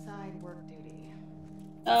outside work duty.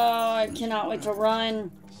 Oh, I cannot wait to run.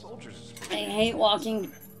 Soldiers is I hate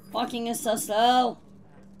walking. Walking is so slow.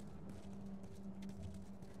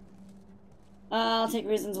 I'll take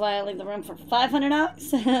reasons why I leave the room for 500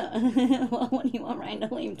 ox. Well, what do you want, Ryan,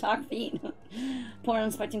 to leave? Talk feet. Poor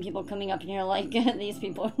unsuspecting people coming up in here like these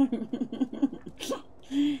people.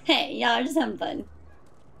 Hey, y'all are just having fun.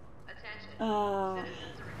 Attention. Oh.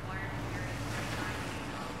 Citizens are required to carry a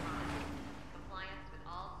compliance with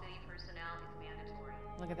all city personnel is mandatory.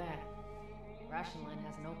 Look at that. Ration line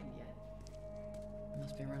hasn't opened yet.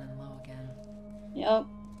 Must be running low again. Yep.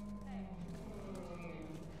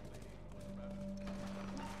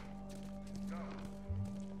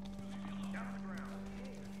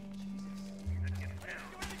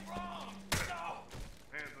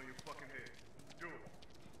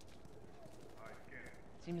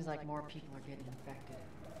 Seems like more people are getting infected.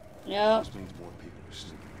 Yep. This means more people are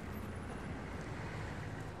sneaking.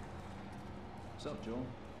 What's up, Joel?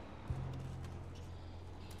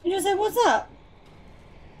 You just said, what's up?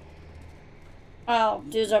 Oh,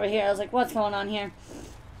 dude's over here. I was like, what's going on here?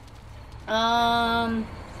 I'll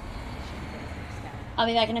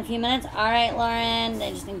be back in a few minutes. Alright, Lauren.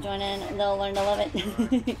 They just need to join in. They'll learn to love it.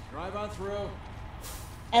 Drive on through.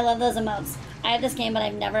 I love those emotes. I have this game, but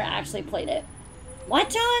I've never actually played it. What,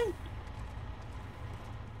 John?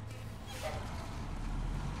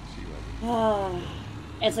 Oh,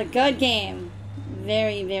 it's a good game.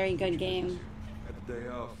 Very, very good game. Had the day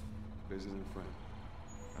off. Visiting a friend.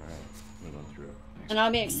 Alright, move on through. And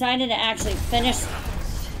I'll be excited to actually finish.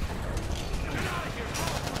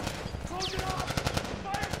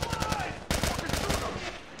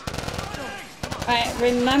 Alright,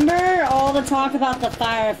 remember all the talk about the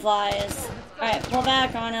fireflies. Alright, pull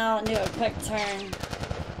back on out and do a quick turn.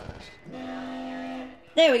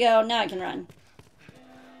 There we go, now I can run.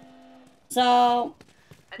 So,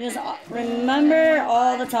 just remember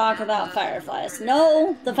all the talk about fireflies.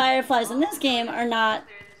 No, the fireflies in this game are not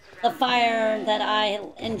the fire that I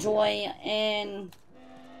enjoy in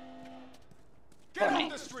Get Fortnite.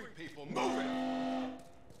 off the street, people! Move it!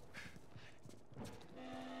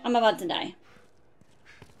 I'm about to die.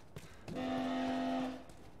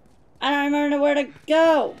 I don't remember where to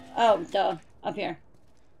go. Oh, duh. Up here.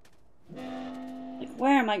 Like,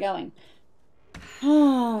 where am I going?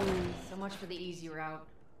 Oh. So much for the easy route.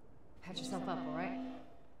 Patch yourself up, alright?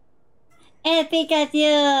 Hey,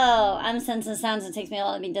 Pikachu! I'm sensing sounds. It takes me a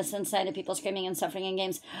while to be desensitized to people screaming and suffering in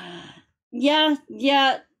games. Yeah.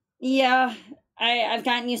 I've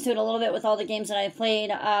gotten used to it a little bit with all the games that I've played.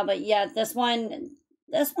 But yeah, this one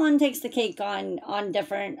takes the cake on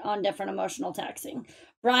different emotional taxing.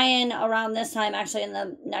 Brian, around this time, actually in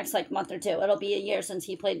the next like month or two, it'll be a year since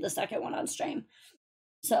he played the second one on stream.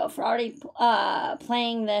 So for already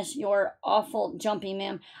playing this, you're awful jumpy,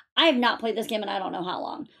 ma'am. I have not played this game in I don't know how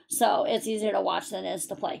long. So it's easier to watch than it is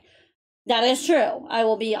to play. That is true. I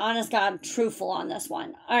will be honest, God, truthful on this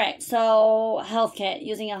one. All right, so health kit.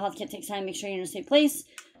 Using a health kit takes time. Make sure you're in a safe place.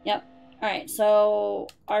 Yep. All right, so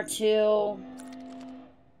R2.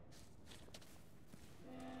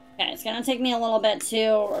 Okay, it's going to take me a little bit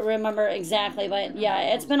to remember exactly, but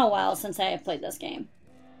yeah, it's been a while since I have played this game.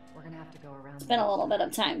 We're gonna have to go around. It's been a little bit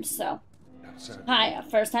of time, so. Outside. Hi,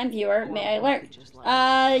 first time viewer, may I alert?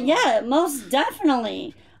 Yeah, most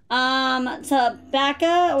definitely.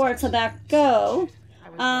 Tobacco or Tobacco.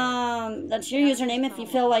 That's your username if you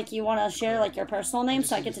feel like you want to share like your personal name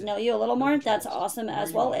so I get to know you a little more. That's awesome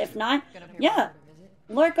as well. If not, yeah,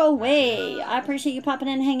 lurk away. I appreciate you popping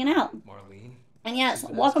in and hanging out. Marlene? And yes,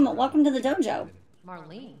 welcome to the dojo.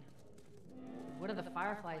 Marlene, what do the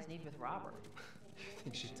Fireflies need with Robert? You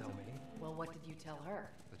think she'd tell me? Well, what did you tell her?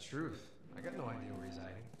 The truth. I got no idea where he's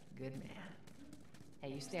hiding. Good man.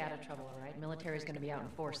 Hey, you stay out of trouble, all right? Military's gonna be out in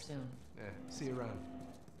force soon. Yeah, see you around.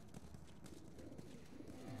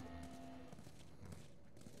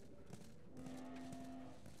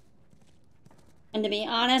 And to be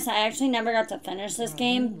honest, I actually never got to finish this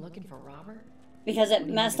game Looking for Robert? because it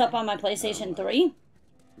messed up on my PlayStation 3.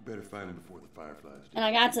 We better find him before the fireflies do. And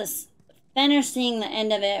I got to finish seeing the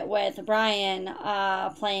end of it with Brian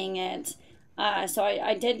playing it. So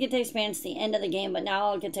I did get to experience the end of the game, but now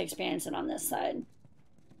I'll get to experience it on this side.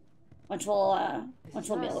 Which will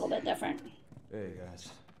be a little bit different. Hey guys,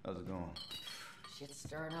 how's it going? Shit's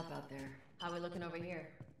stirring up out there. How we looking over here?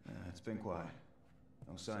 It's been quiet.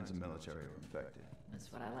 No signs of military or infected.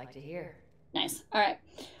 That's what I like to hear. Nice. All right.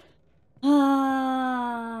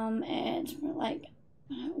 It's like,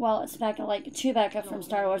 well, it's back like Chewbacca from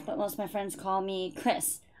Star Wars, but most of my friends call me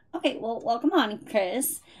Chris. Okay, well, welcome on,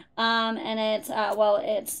 Chris. And it's well,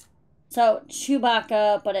 it's so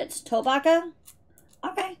Chewbacca, but it's Tobacca.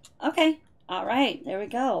 Okay, okay, all right, there we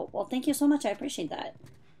go. Well, thank you so much. I appreciate that.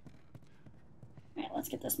 All right, let's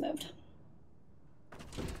get this moved.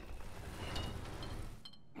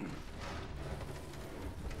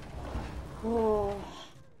 Oh.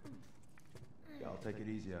 Y'all take it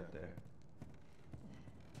easy out there.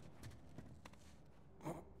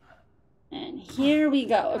 And here we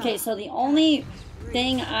go. Okay, so the only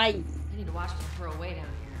thing You need to watch them throw away down here.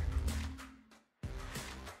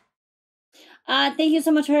 Thank you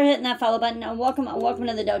so much for hitting that follow button. Welcome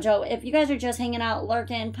to the dojo. If you guys are just hanging out,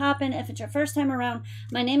 lurking, popping, if it's your first time around,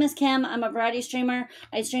 my name is Kim. I'm a variety streamer.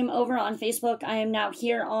 I stream over on Facebook. I am now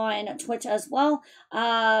here on Twitch as well.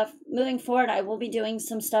 Moving forward, I will be doing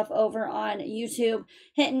some stuff over on YouTube,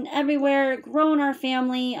 hitting everywhere, growing our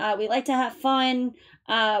family. We like to have fun.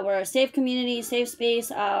 We're a safe community, safe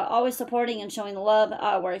space, always supporting and showing the love.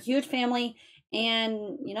 We're a huge family.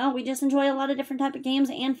 And, you know, we just enjoy a lot of different type of games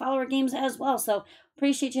and follower games as well. So,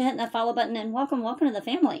 appreciate you hitting that follow button and welcome to the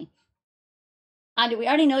family. Do we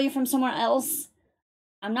already know you from somewhere else?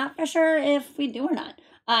 I'm not for sure if we do or not.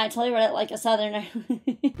 I totally read it like a southerner.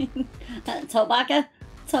 Tobacca?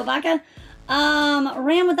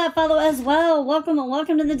 Ran with that follow as well.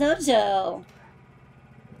 Welcome to the dojo.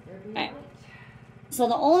 Alright. So,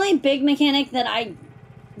 the only big mechanic that I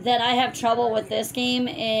have trouble with this game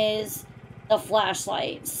is the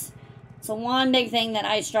flashlights. So one big thing that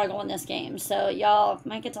I struggle in this game. So y'all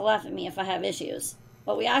might get to laugh at me if I have issues.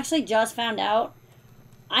 But we actually just found out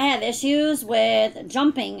I have issues with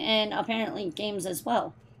jumping in apparently games as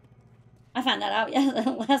well. I found that out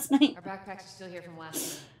last night. Our backpacks are still here from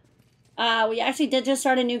last night. We actually did just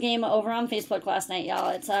start a new game over on Facebook last night, y'all.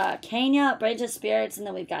 It's Kenya, Bridge of Spirits, and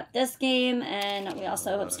then we've got this game, and we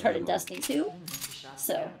also have started Destiny 2.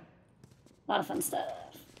 So, a lot of fun stuff.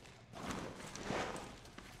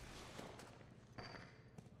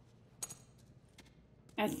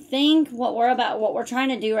 I think what we're trying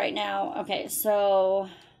to do right now. Okay, so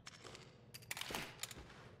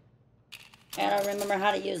I gotta remember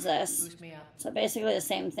how to use this. Boost me up. So basically the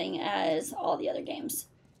same thing as all the other games.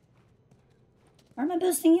 Where am I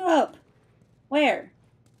boosting you up? Where?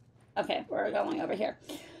 Okay, we're going over here.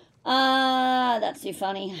 That's too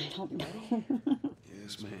funny. I don't know.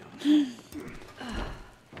 Yes, ma'am.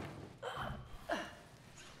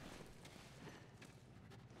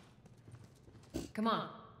 Come on.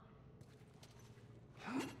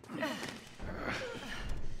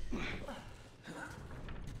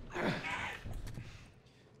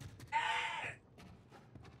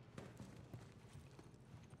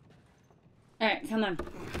 Alright, come on.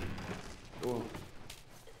 Cool.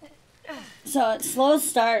 So it slow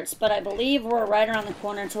starts, but I believe we're right around the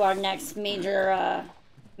corner to our next major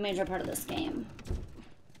part of this game.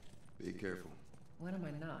 Be careful. When am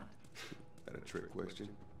I not? That a trick question?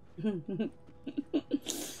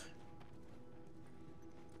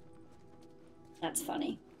 That's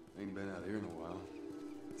funny. Ain't been out here in a while.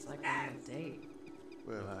 It's like we're on a date.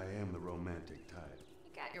 Well, I am the romantic type.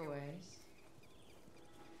 You got your ways.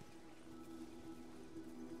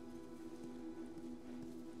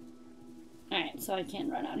 Alright, so I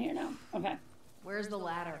can run out here now. Okay. Where's the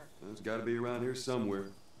ladder? Well, it's got to be around here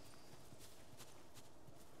somewhere.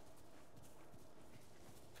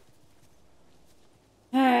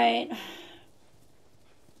 Alright.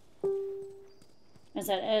 As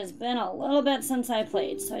I said, it has been a little bit since I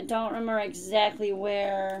played, so I don't remember exactly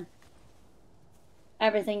where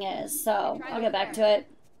everything is. So, I'll get back to it.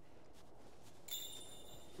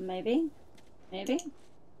 Maybe? Maybe?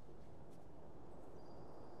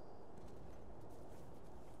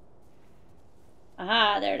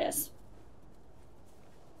 Aha, there it is.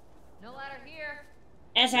 No ladder here.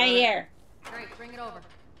 It's right here. Great, bring it over.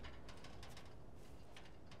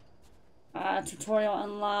 Tutorial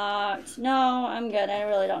unlocked. No, I'm good. I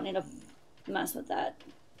really don't need to mess with that.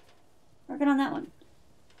 Working on that one.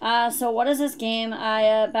 So what is this game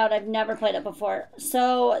I've never played it before.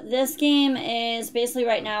 So this game is basically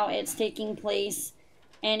right now it's taking place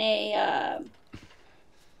in a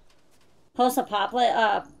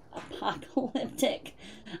post-apocalyptic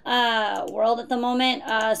world at the moment.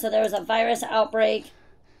 So there was a virus outbreak.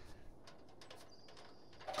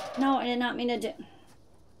 No, I did not mean to do...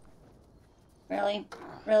 Really?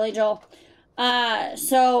 Really, Joel?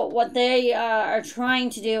 So what they are trying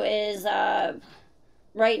to do is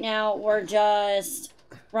right now we're just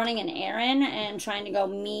running an errand and trying to go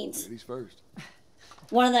meet Ladies first.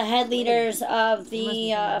 one of the head leaders of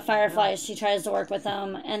the Fireflies. She tries to work with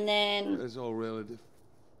them, and then That's all relative.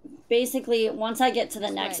 basically once I get to the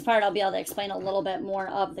next part, I'll be able to explain a little bit more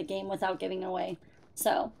of the game without giving it away.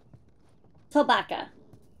 So, Tobacco.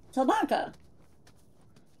 So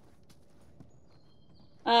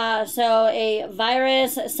a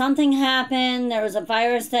virus, something happened. There was a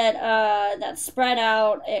virus that that spread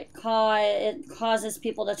out. It causes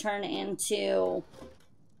people to turn into,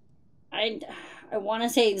 I want to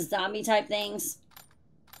say zombie type things.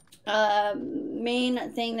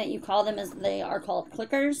 Main thing that you call them is they are called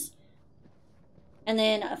clickers. And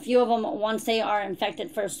then a few of them, once they are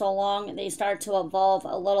infected for so long, they start to evolve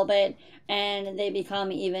a little bit, and they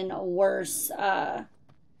become even worse,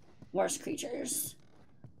 worse creatures.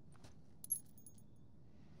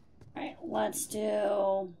 Alright, let's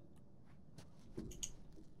do...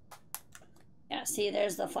 Yeah, see,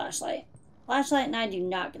 there's the flashlight. Flashlight and I do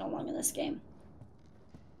not get along in this game.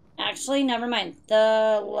 Actually, never mind.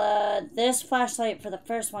 This flashlight for the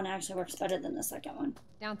first one actually works better than the second one.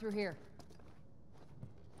 Down through here.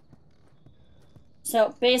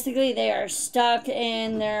 So basically they are stuck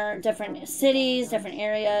in their different cities, different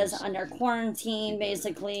areas, under quarantine,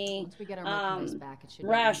 basically. Once we get our merchandise back, it should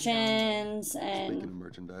rations, and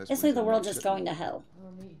basically the world just going to hell.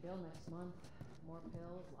 We'll meet Bill next month. More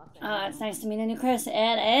pills, lots of It's nice to meet a new Chris.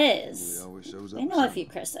 It is. We know a few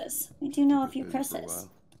Chris's. We do know a few Chris's.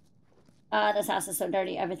 This house is so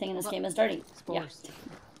dirty. Everything in this game is dirty. Yeah.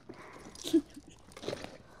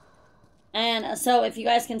 And so if you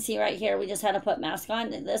guys can see right here, we just had to put mask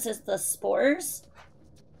on. This is the spores.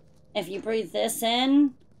 If you breathe this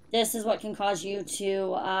in, this is what can cause you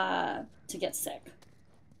to get sick.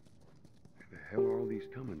 Where the hell are all these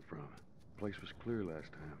coming from? The place was clear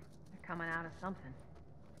last time. They're coming out of something.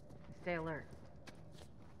 Stay alert.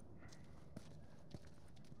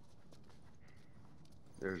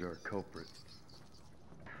 There's our culprit.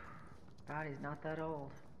 Body's not that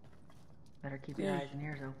old. Better keep your eyes and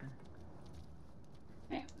ears open.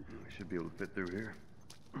 We should be able to fit through here.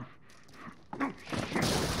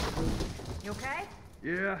 You okay?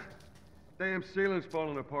 Yeah. Damn ceiling's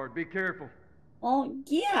falling apart. Be careful. Oh,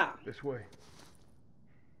 yeah. This way.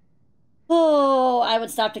 Oh, I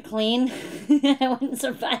would stop to clean. I wouldn't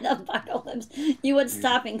survive the apocalypse. You would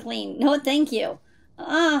stop and clean. No, thank you.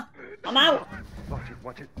 I'm out.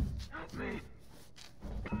 Watch it. Help me.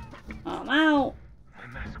 I'm out. My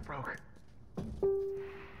mask broke.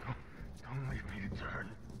 Don't leave me to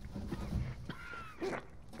turn.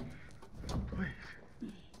 Please.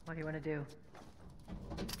 What do you want to do?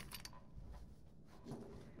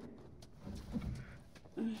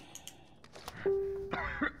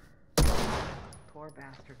 Poor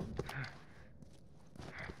bastard.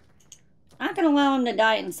 I'm not gonna allow him to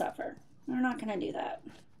die and suffer. We're not gonna do that.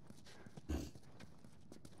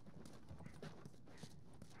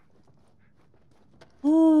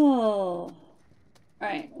 Oh.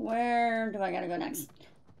 Alright, where do I gotta go next?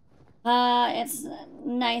 It's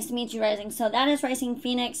nice to meet you, Rising. So that is Rising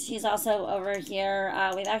Phoenix. She's also over here.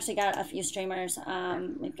 We've actually got a few streamers.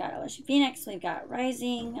 We've got OSU Phoenix. We've got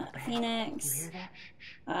Rising Phoenix.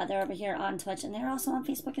 They're over here on Twitch, and they're also on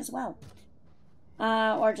Facebook as well.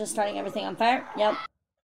 Or just starting everything on fire. Yep.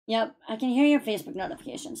 I can hear your Facebook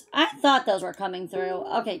notifications. I thought those were coming through.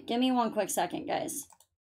 Okay, give me one quick second, guys.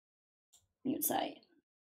 Mute site.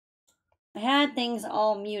 I had things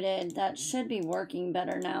all muted. That should be working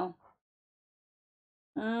better now.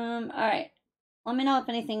 Alright. Let me know if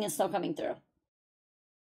anything is still coming through.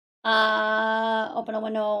 Open a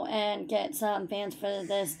window and get some fans for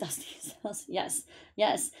this Dusty Cells.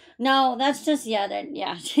 Yes. No, that's just, yeah.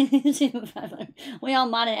 We all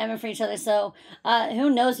mod and Emma for each other, so, who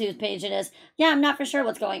knows whose page it is. Yeah, I'm not for sure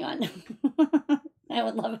what's going on.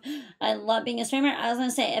 I love being a streamer. I was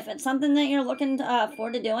gonna say, if it's something that you're looking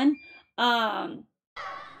forward to doing,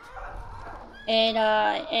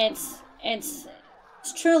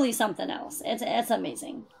 it's truly something else. It's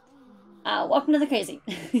amazing. Welcome to the crazy.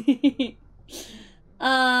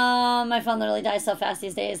 My phone literally dies so fast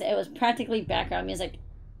these days. It was practically background music.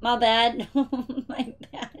 My bad. My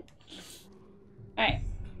bad. Alright.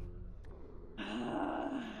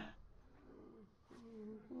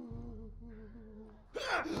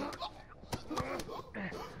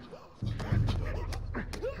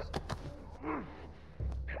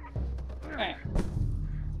 Alright.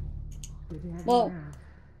 Whoa.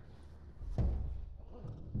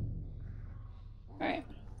 Alright.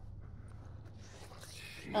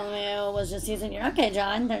 LMAO was just using your... Okay,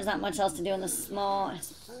 John. There's not much else to do in this small...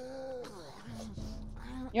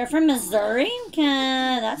 You're from Missouri?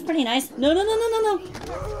 That's pretty nice. No, no, no, no, no, no.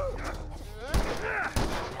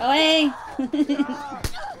 Oh, hey.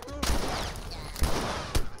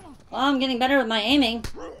 Well, I'm getting better with my aiming.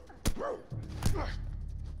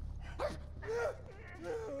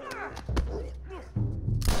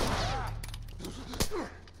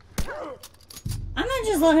 I'm gonna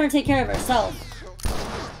just let her take care of herself.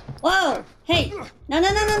 Whoa! Hey! No, no,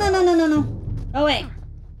 no, no, no, no, no, no, no. Oh, wait.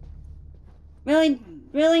 Really?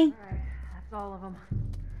 Really? Alright, that's all of them.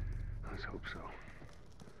 Let's hope so.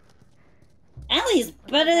 Ellie's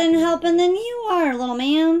better than helping than you are, little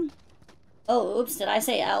man. Oh, oops, did I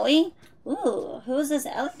say Ellie? Ooh, who is this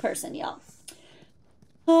Ellie person, y'all?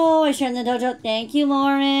 Oh, I shared in the dojo. Thank you,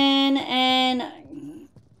 Lauren. And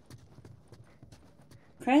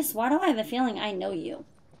Chris, why do I have a feeling I know you?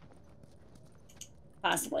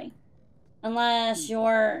 Possibly. Unless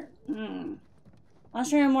you're...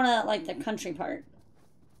 Unless you're in one of, like, the country part.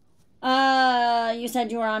 You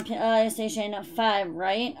said you were on Station 5,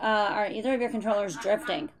 right? Are either of your controllers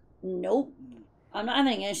drifting? Nope. I'm not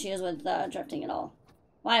having issues with drifting at all.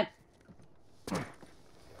 Why?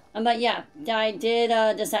 But yeah, I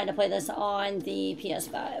did decide to play this on the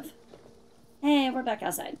PS5. Hey, we're back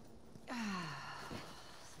outside. Some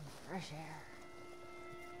fresh air.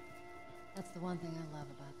 That's the one thing I love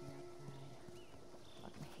about the outside.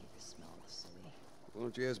 Fucking hate the smell of the city. Why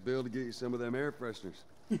don't you ask Bill to get you some of them air fresheners?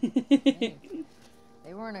 Hey,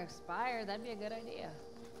 they weren't expired, that'd be a good idea.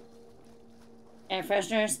 Air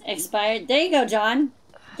fresheners expired. There you go, John.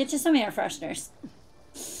 Get you some air fresheners.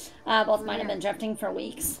 Both mine have been drifting for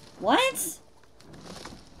weeks. What?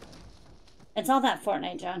 It's all that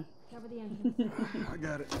Fortnite, John. Cover the engine. I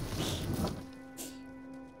got it.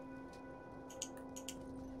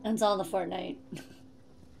 It's all the Fortnite.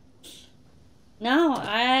 No,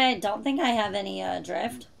 I don't think I have any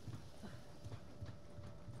drift.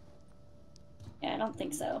 Yeah, I don't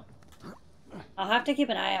think so. I'll have to keep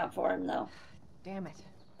an eye out for him, though. Damn it.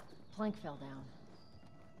 Plank fell down.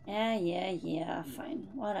 Yeah, fine.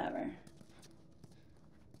 Whatever.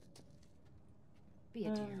 Be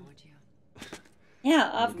a dear, would you? Yeah,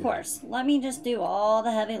 of course. Let me just do all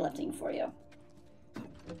the heavy lifting for you.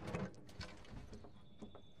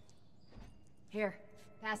 Here,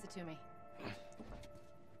 pass it to me.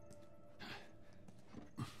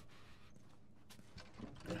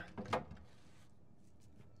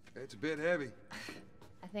 It's a bit heavy.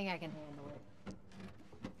 I think I can handle it.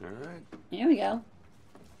 All right. Here we go.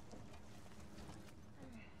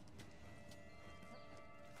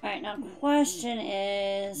 Alright, now question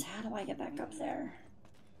is, how do I get back up there?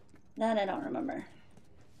 That I don't remember.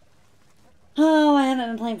 Oh, I haven't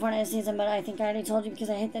been playing Fortnite this season, but I think I already told you because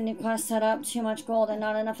I hate the new quest setup. Too much gold and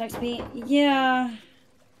not enough XP. Yeah.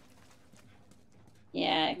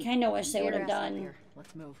 Yeah, I kind of wish they would have done.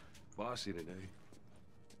 Let's move. Bossy today.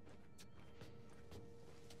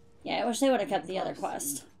 Yeah, I wish they would have kept the other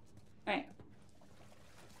quest. Alright.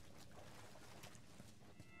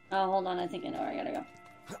 Oh, hold on. I think I know where I gotta go.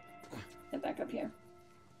 Get back up here.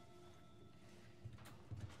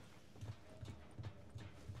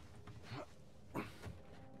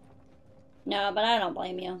 No, but I don't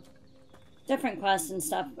blame you. Different quests and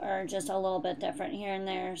stuff are just a little bit different here and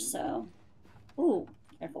there, so... Ooh,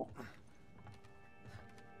 careful.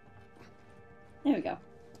 There we go.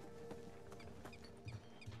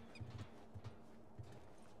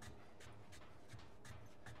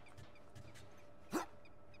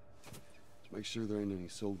 Make sure there ain't any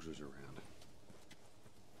soldiers around.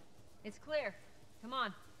 It's clear. Come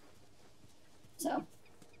on. So,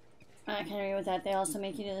 I can agree with that. They also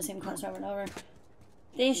make you do the same quest over and over.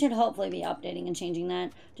 They should hopefully be updating and changing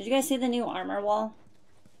that. Did you guys see the new armor wall?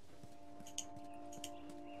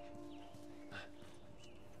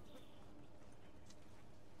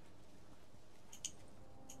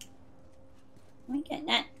 Let me get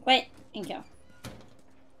that. Wait, thank you.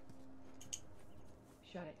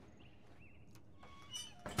 Shut it.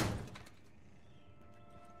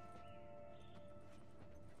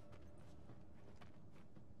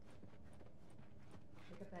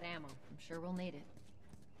 Pick up that ammo. I'm sure we'll need it.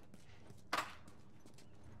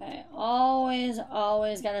 Okay, always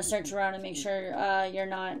gotta search around and make sure you're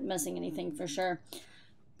not missing anything for sure.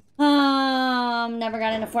 Never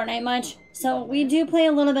got into Fortnite much, so we do play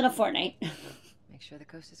a little bit of Fortnite. Make sure the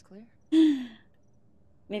coast is clear.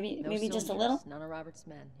 maybe No just a soldiers, little. None of Robert's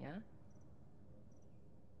men, yeah?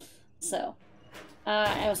 So,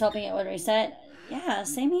 I was hoping it would reset. Yeah,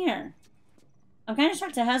 same here. I'm kind of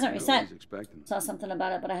shocked it hasn't reset. Saw something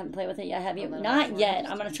about it, but I haven't played with it yet. Have you? Not yet.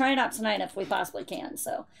 I'm gonna try it out tonight if we possibly can.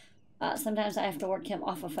 So, Sometimes I have to work him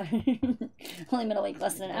off of fire. Only been awake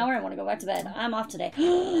less than an hour. I want to go back to bed. I'm off today.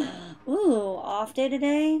 Ooh, off day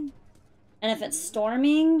today. And if it's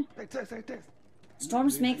storming,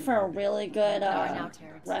 storms make for a really good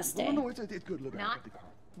rest day. No, it's good. Look, Not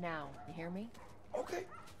now. You hear me? Okay.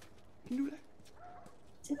 You can do that.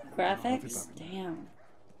 See the graphics? Damn.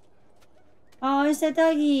 Oh, it's the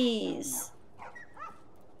doggies.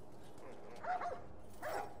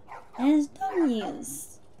 It's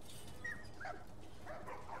doggies.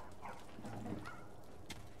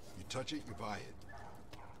 You touch it, you buy it.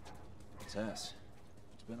 Tess,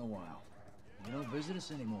 it's been a while. You don't visit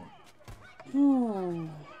us anymore.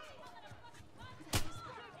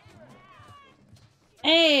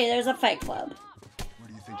 Hey, there's a fight club. Where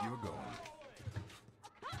do you think you were going?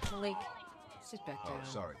 Malik, sit back down. Oh,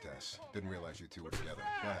 sorry, Tess. Didn't realize you two were together.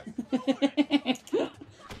 Go ahead.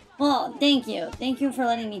 Well, thank you. Thank you for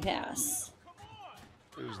letting me pass.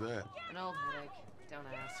 Who's that? An old headache. Don't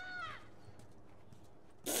ask.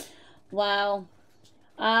 Wow.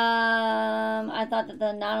 I thought that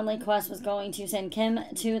the not only quest was going to send Kim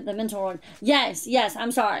to the mental ward. Yes,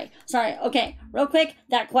 I'm sorry. Sorry. Okay, real quick,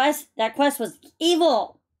 that quest was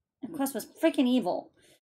evil. That quest was freaking evil.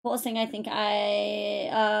 Coolest thing I think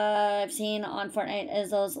I've seen on Fortnite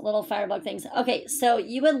is those little firebug things. Okay, so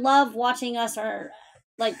you would love watching us, or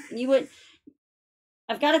like you would.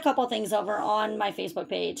 I've got a couple things over on my Facebook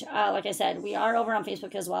page. Like I said, we are over on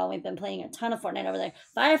Facebook as well. We've been playing a ton of Fortnite over there.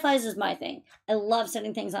 Fireflies is my thing. I love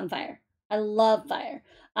setting things on fire. I love fire.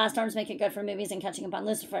 Storms make it good for movies and catching up on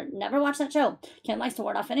Lucifer. Never watched that show. Kim likes to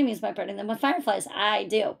ward off enemies by burning them with fireflies. I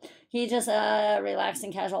do. He just relaxed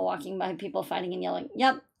and casual walking by people fighting and yelling.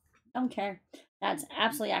 Yep. Don't care. That's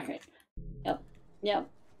absolutely accurate. Yep.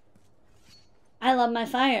 I love my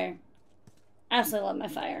fire. Absolutely love my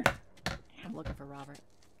fire. I'm looking for Robert.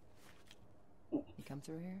 You come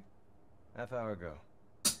through here? Half hour ago.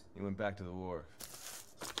 He went back to the wharf.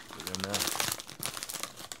 We're there now.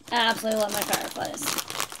 I absolutely love my fireflies.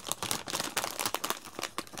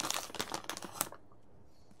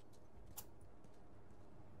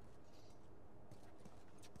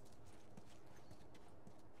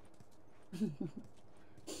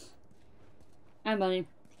 Hi, buddy.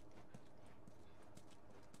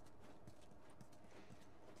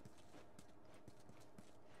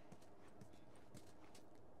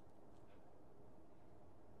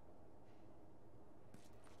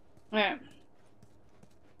 Alright.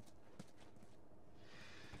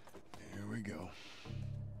 Here we go.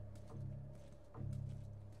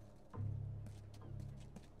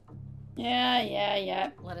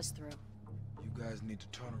 Yeah. Let us through. You guys need to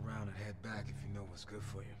turn around and head back if you know what's good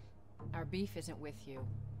for you. Our beef isn't with you.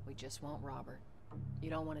 We just want Robert. You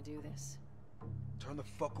don't want to do this. Turn the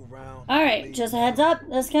fuck around. Alright, just a heads up.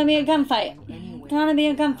 This is gonna be a gunfight. Gonna be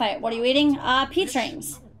a gunfight. What are you eating? Peach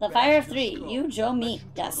rings. The fire of 3. You, Joe, me.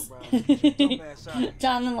 Yes.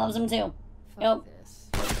 Jonathan loves them too. Yep.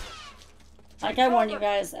 Like I warned you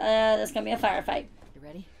guys, this is gonna be a firefight. You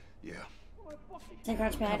ready? Yeah. Stay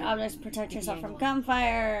crouched behind objects, protect yourself from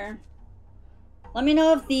gunfire. Let me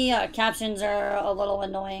know if the captions are a little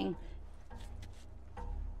annoying.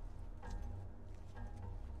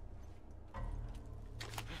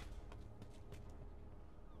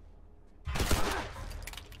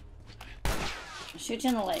 Shoot you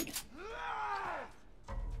in the leg.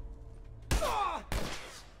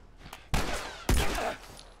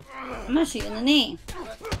 I'm gonna shoot you in the knee.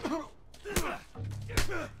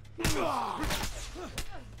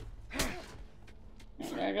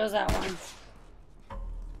 There goes that one.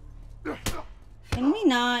 Can we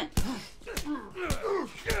not?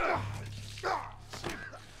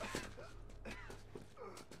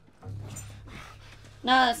 No,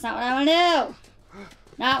 that's not what I want to do.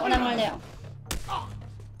 Not what I want to do.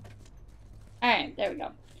 Alright, there we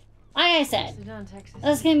go. Like I said,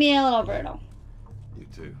 this is gonna be a little brutal. You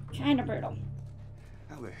too. Kinda brutal.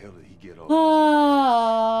 How the hell did he get all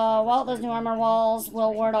Oh, well, those new armor walls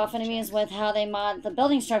will ward off enemies with how they mod the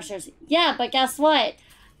building structures. Yeah, but guess what?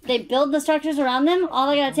 They build the structures around them. All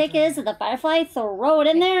they gotta take is the firefly, throw it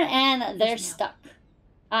in there, and they're stuck.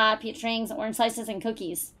 Peach rings, orange slices, and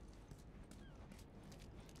cookies.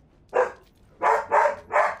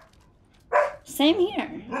 Same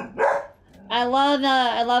here. I love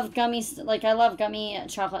gummies. Like I love gummy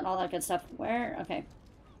chocolate and all that good stuff. Where? Okay.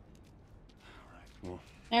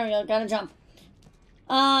 There we go. Gotta jump.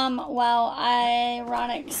 Well,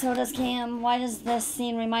 ironic. So does Cam. Why does this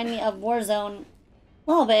scene remind me of Warzone? A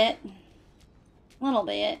little bit. A little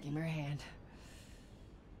bit. Give me your hand.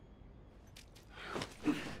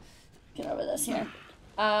 Get over this here.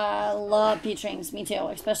 Love peach rings. Me too.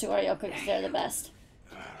 Especially Oreo cookies. They're the best.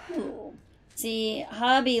 Ooh. See,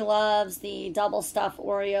 hubby loves the double stuffed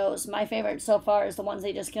Oreos. My favorite so far is the ones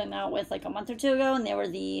they just came out with like a month or two ago, and they were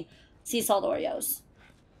the sea salt Oreos.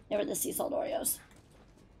 They were the sea salt Oreos.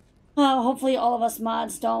 Hopefully all of us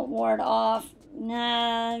mods don't ward off.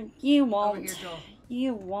 Nah, you won't. Here, Joel.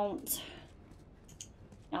 You won't.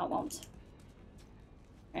 No, it won't.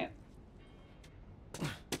 Right.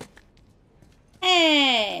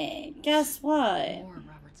 Hey, guess what? More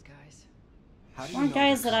Robert's guys. How do More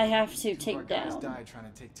guys that I have to take down. Died trying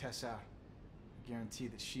to take Tess out. I guarantee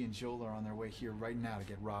that she and Joel are on their way here right now to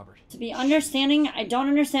get Robert. To be understanding, I don't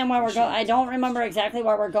understand why we're going. I don't remember exactly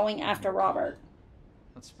why we're going after Robert.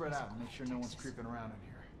 Let's spread out and make sure no one's creeping around in here.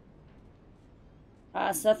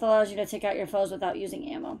 Stealth allows you to take out your foes without using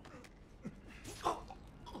ammo.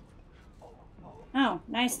 Oh,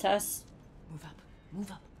 nice, Tess. Move up.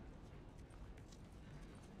 Move up.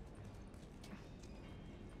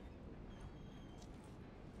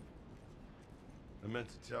 I meant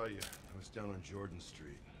to tell you, I was down on Jordan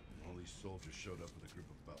Street. All these soldiers showed up with a group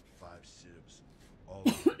of about 5 civs. All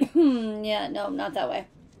Yeah, no, not that way.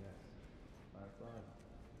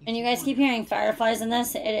 And you guys keep hearing fireflies in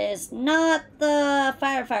this. It is not the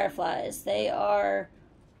fireflies. They are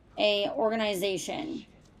a organization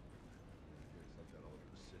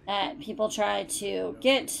that people try to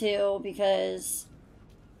get to because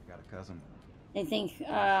Got a cousin. they think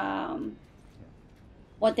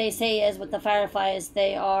what they say is with the fireflies,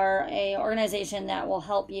 they are a organization that will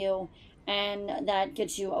help you and that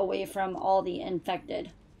gets you away from all the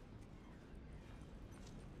infected.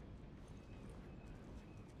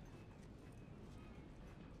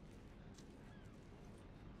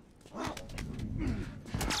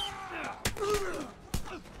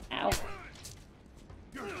 Ow.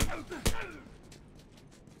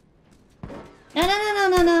 No, no, no, no,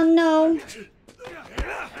 no, no, no.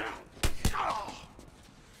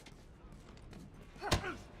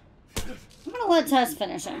 I'm gonna let Tess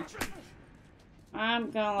finish him.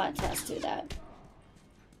 I'm gonna let Tess do that.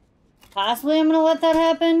 Possibly I'm gonna let that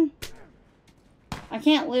happen. I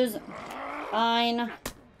can't lose. Fine.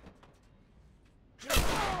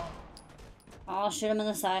 I'll shoot him in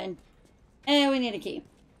the side. Hey, we need a key.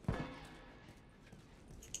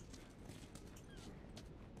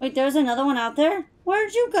 Wait, there's another one out there?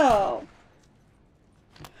 Where'd you go?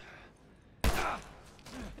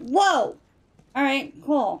 Whoa! Alright,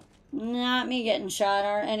 cool. Not me getting shot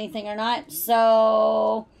or anything or not.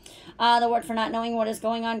 So, the award for not knowing what is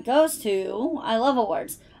going on goes to... I love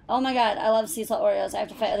awards. Oh my god, I love sea salt Oreos. I have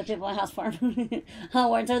to fight other people in my house for them.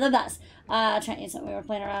 Awards are the best. Trying to use something. We were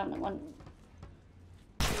playing around one...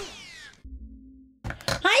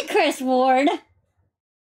 Hi, Chris Ward.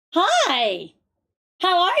 Hi.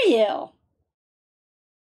 How are you?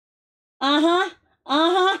 Uh-huh.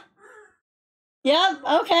 Uh-huh. Yep,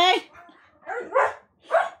 okay.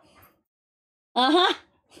 Uh-huh.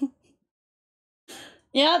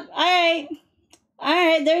 Yep, alright.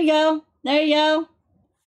 Alright, there you go. There you go.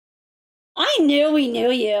 I knew we knew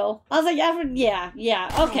you. I was like,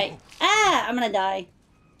 yeah, okay. Ah, I'm gonna die.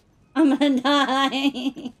 I'm gonna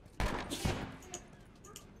die.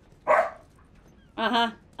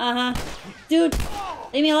 Uh-huh, uh-huh. Dude,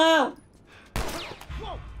 leave me alone.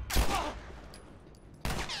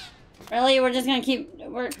 Really? We're just gonna keep...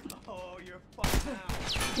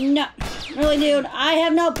 No. Really, dude, I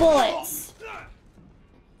have no bullets.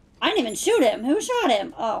 I didn't even shoot him. Who shot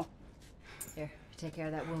him? Oh. Here, take care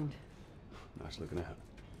of that wound. Nice looking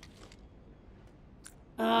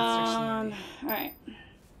out. Alright.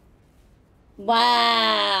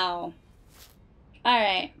 Wow.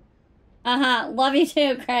 Alright. Love you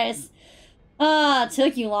too, Chris. Oh, it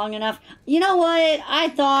took you long enough. You know what? I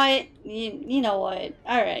thought... You know what?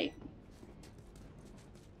 Alright.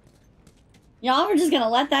 Y'all were just gonna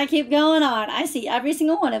let that keep going on. I see every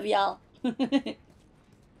single one of y'all.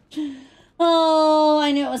 Oh,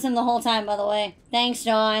 I knew it was him the whole time, by the way. Thanks,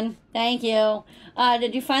 John. Thank you.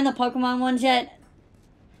 Did you find the Pokemon ones yet?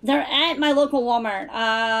 They're at my local Walmart.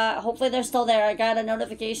 Hopefully they're still there. I got a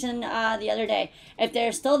notification the other day. If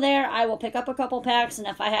they're still there, I will pick up a couple packs, and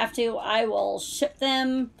if I have to, I will ship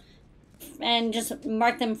them and just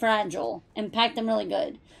mark them fragile and pack them really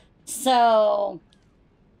good. So,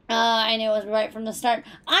 I knew it was right from the start.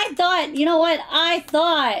 I thought, you know what? I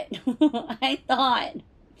thought.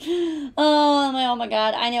 Oh my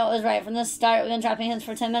god, I knew it was right from the start. We've been dropping hints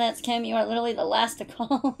for 10 minutes. Kim, you are literally the last to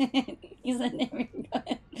call in. You said never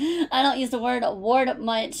good. I don't use the word award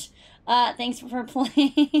much. Thanks for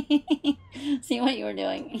playing. See what you were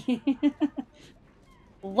doing.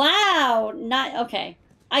 Wow, not okay.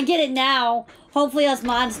 I get it now. Hopefully us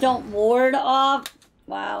mods don't ward off.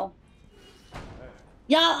 Wow.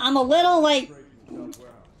 Yeah, I'm a little like. Supplies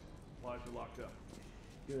are locked up.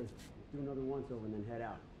 Good. Do another once over and then head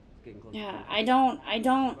out. It's getting close. Yeah, I don't. Who's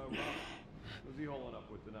he holding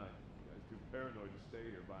up with tonight? The guy's too paranoid to stay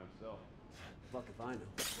here by himself. Fuck if I know.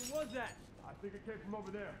 Who was that? I think it came from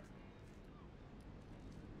over there.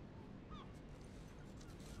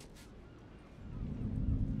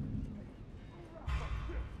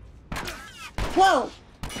 Whoa!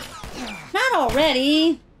 Not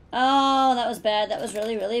already! Oh, that was bad. That was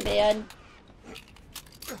really, really bad.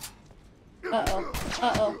 Uh-oh.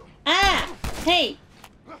 Uh-oh. Ah! Hey!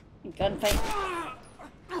 Gunfight.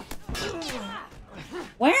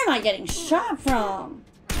 Where am I getting shot from?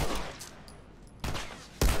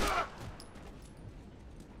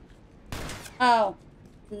 Oh.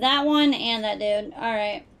 That one and that dude.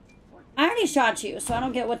 Alright. I already shot you, so I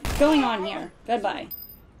don't get what's going on here. Goodbye.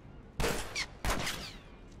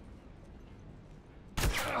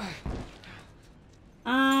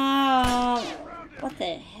 What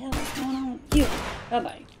the hell is going on with you?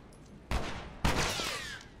 Bye-bye.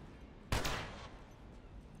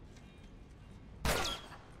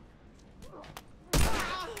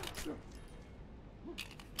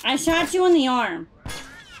 I shot you in the arm.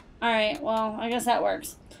 Alright, well, I guess that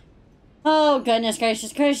works. Oh, goodness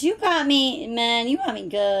gracious. Chris, you got me, man, you got me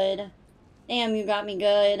good. Damn, you got me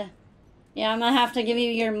good. Yeah, I'm gonna have to give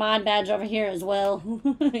you your mod badge over here as well.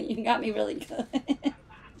 You got me really good.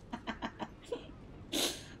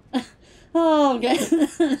 Oh,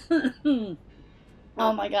 good.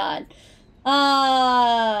 Oh my god.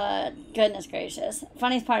 Goodness gracious.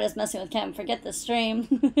 Funniest part is messing with Kim. Forget the stream.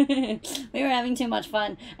 We were having too much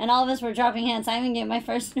fun. And all of us were dropping hands. I even gave my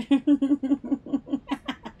first... As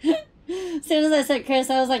soon as I said Chris,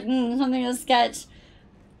 I was like, something was sketch.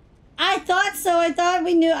 I thought so. I thought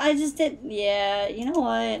we knew. I just did. Yeah, you know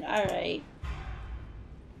what? Alright.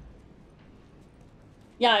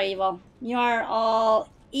 Y'all are evil. You are all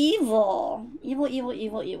evil. Evil, evil,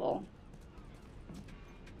 evil, evil.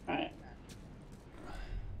 Alright.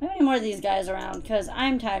 How many more of these guys around? Because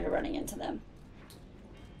I'm tired of running into them.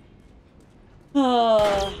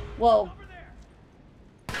 Oh, whoa.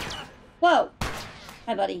 Whoa.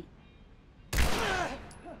 Hi, buddy.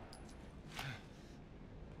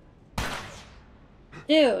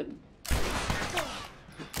 Dude.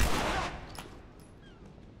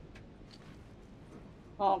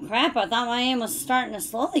 Oh crap, I thought my aim was starting to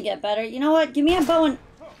slowly get better. You know what? Give me a bow and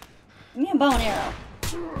arrow.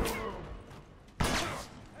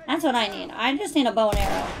 That's what I need. I just need a bow and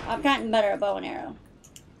arrow. I've gotten better at bow and arrow.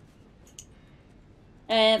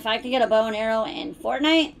 If I could get a bow and arrow in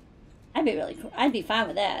Fortnite, I'd be really cool. I'd be fine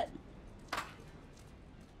with that.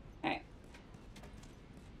 Alright.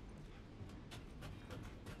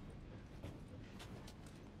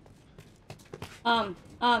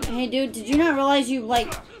 Hey dude, did you not realize you,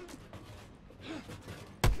 like...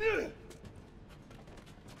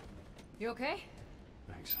 You okay?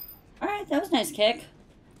 Thanks. Alright, that was a nice kick.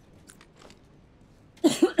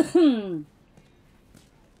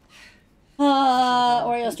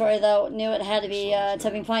 Oreo story though, knew it had to be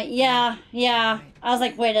tipping point. Yeah. I was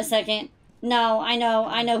like, wait a second. No, I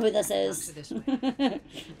know who this is.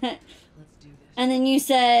 And then you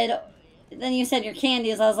said your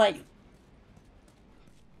candies. I was like,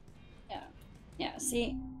 yeah.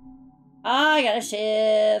 See, I got a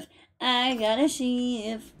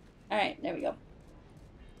shiv. All right, there we go.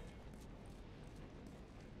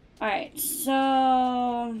 All right,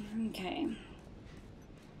 so okay.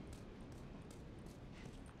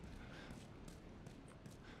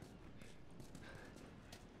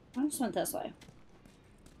 I just went this way.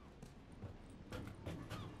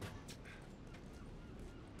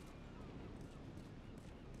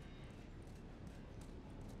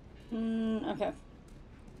 Okay.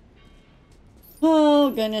 Oh,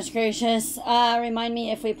 goodness gracious. Remind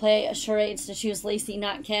me if we play charades to choose Lacey,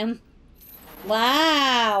 not Kim.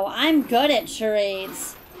 Wow, I'm good at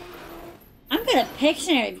charades. I'm good at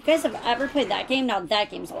Pictionary. If you guys have ever played that game, now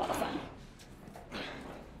that game's a lot of fun.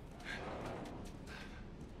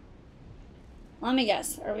 Let me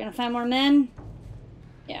guess. Are we gonna find more men?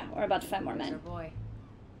 Yeah, we're about to find more men. Boy.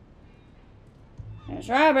 There's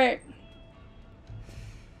Robert.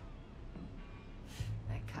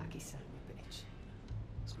 That cocky son of a bitch.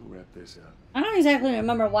 Let's go wrap this up. I don't exactly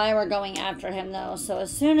remember why we're going after him though, so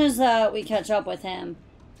as soon as we catch up with him,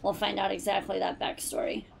 we'll find out exactly that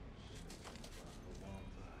backstory.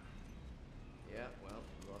 Yeah, well,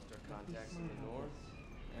 we lost our contacts in the north.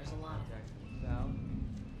 There's a lot. Contacts in the south.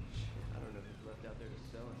 I don't know who's left out there to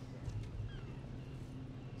sell us.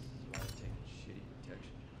 This is why we're taking shitty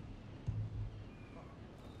protection.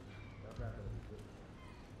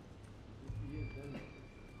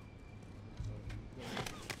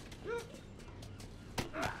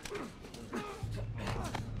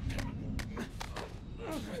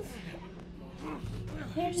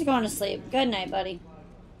 He's going to sleep. Good night, buddy.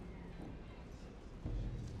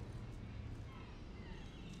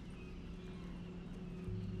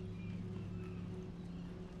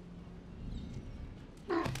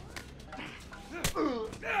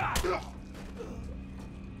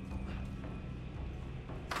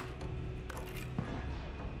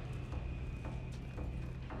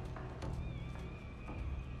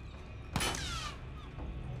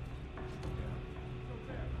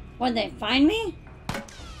 What'd they find me?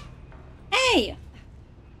 Hey!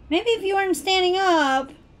 Maybe if you weren't standing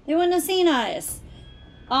up, they wouldn't have seen us.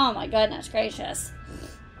 Oh my goodness gracious.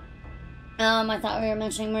 I thought we were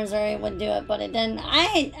mentioning Missouri would do it, but it didn't.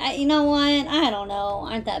 You know what? I don't know.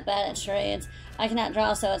 Aren't that bad at charades. I cannot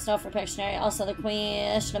draw, so it's no for Pictionary. Also, the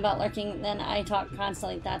question about lurking, then I talk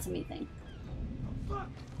constantly. That's a me thing.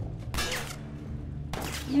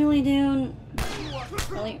 Really, dude?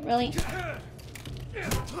 Really? Really?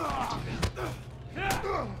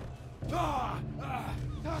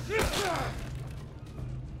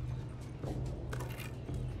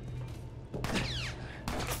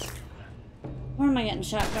 Where am I getting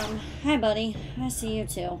shot from? Hi, buddy. I see you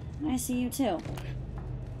too. I see you too.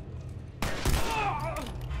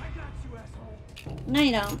 No,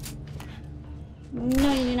 you don't.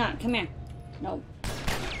 No, you do not. Come here. Nope.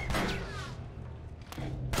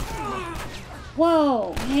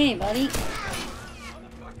 Whoa! Hey, buddy.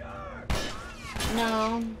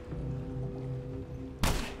 No.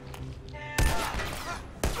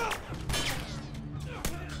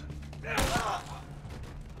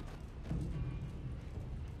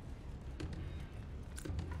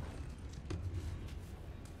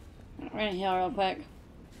 We're gonna heal real quick.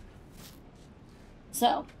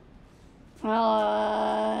 So,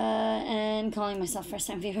 and calling myself first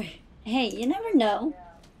time viewer. Hey, you never know.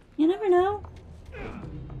 You never know.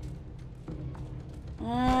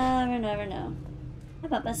 Never know. How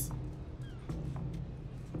about this?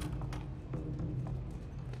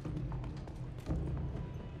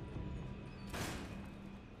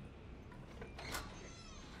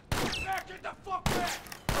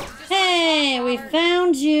 Hey, we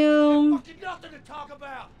found you. Nothing to talk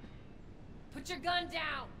about. Put your gun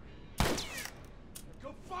down.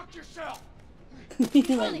 Go fuck yourself. He's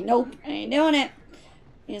like, nope, I ain't doing it.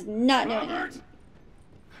 He's not doing it.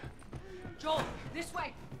 Joel, this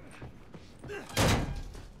way. We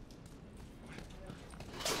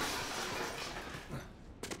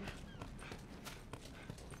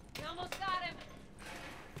almost got him.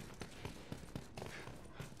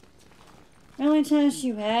 Really, Tess?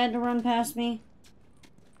 You had to run past me?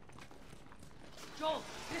 Joel,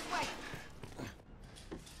 this way.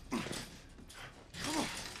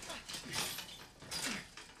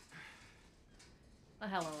 Oh,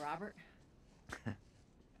 hello, Robert.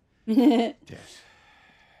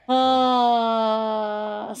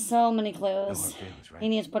 Oh, so many clues. feelings, right? He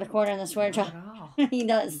needs to put a quarter in the swear jar. He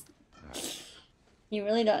does. He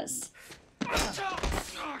really does.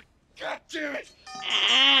 God damn it!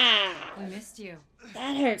 Ah! We missed you.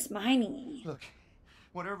 That hurts my knee. Look,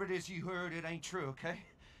 whatever it is you heard, it ain't true, okay?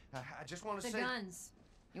 I just want to The say... guns.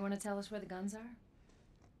 You want to tell us where the guns are?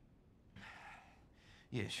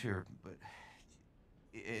 Yeah, sure, but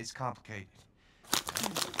it's complicated.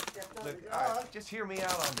 Look, just hear me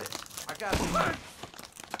out on this. I got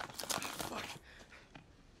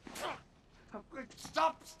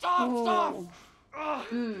Stop!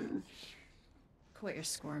 Quit your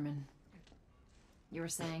squirming. You were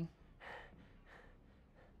saying?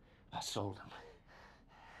 I sold him.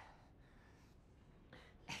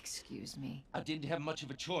 Excuse me. I didn't have much of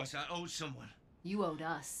a choice. I owed someone. You owed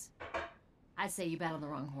us. I'd say you bet on the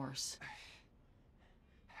wrong horse.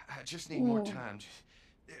 I just need more time. Just,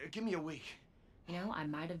 give me a week. You know, I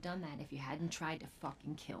might have done that if you hadn't tried to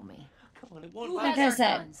fucking kill me. Come on, it won't. Like I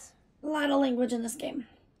said, a lot of language in this game.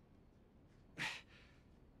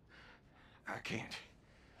 I can't.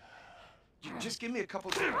 Just give me a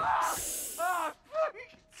couple days.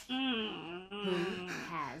 Who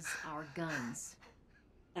has our guns?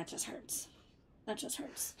 That just hurts. That just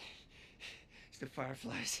hurts. It's the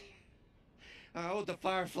Fireflies. I owed the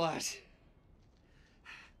Fireflies.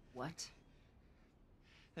 What?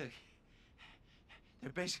 Look,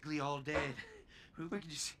 they're basically all dead. We could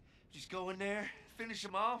just go in there, finish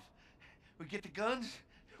them off. We get the guns.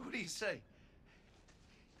 What do you say?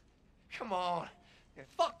 Come on. Yeah,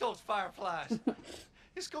 fuck those Fireflies.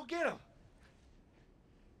 Just go get them.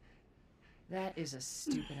 That is a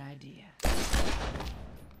stupid idea.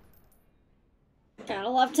 Gotta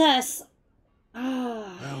love Tess.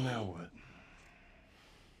 Well, now what?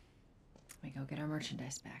 We go get our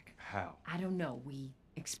merchandise back. How? I don't know. We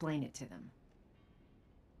explain it to them.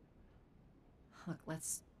 Look,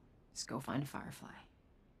 let's Just go find Firefly.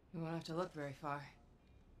 We won't have to look very far.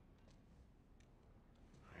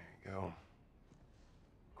 There you go.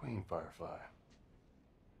 Queen Firefly.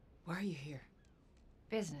 Why are you here?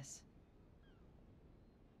 Business.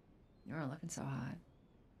 You weren't looking so hot.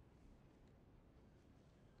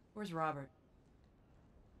 Where's Robert?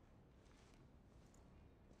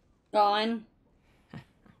 Gone.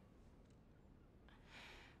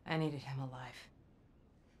 I needed him alive.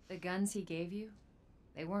 The guns he gave you,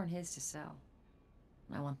 they weren't his to sell.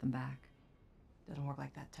 I want them back. Doesn't work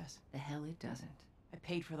like that, Tess. The hell it doesn't. I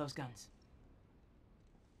paid for those guns.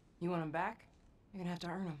 You want them back? You're gonna have to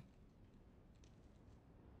earn them.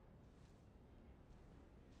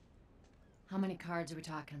 How many cards are we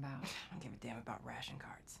talking about? I don't give a damn about ration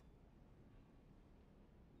cards.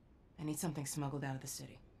 I need something smuggled out of the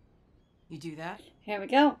city. You do that? Here we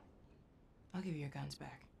go. I'll give you your guns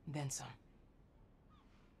back, and then some.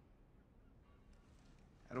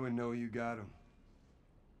 How do we know you got them?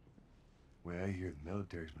 Well, I hear the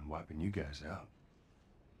military's been wiping you guys out.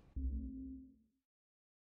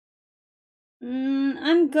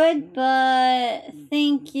 I'm good, but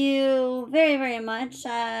thank you very, very much.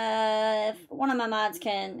 If one of my mods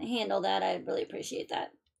can handle that, I'd really appreciate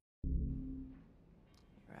that.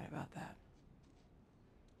 You're right about that.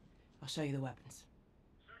 I'll show you the weapons.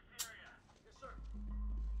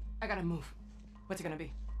 I gotta move. What's it gonna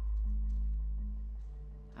be?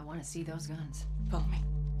 I want to see those guns. Follow me.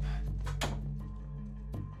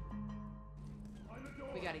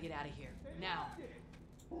 We gotta get out of here. Now.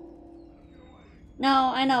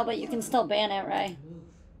 No, I know, but you can still ban it, right?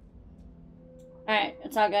 Alright,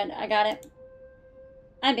 it's all good. I got it.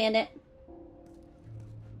 I banned it.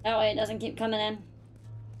 That way it doesn't keep coming in.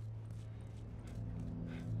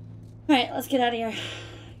 Alright, let's get out of here.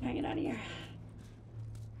 Gotta get out of here.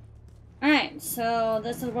 Alright, so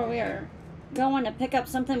this is where we are going to pick up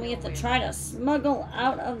something we have to try to smuggle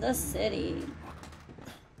out of the city.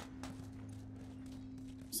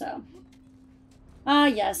 So. Ah,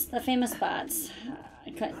 yes, the famous bots.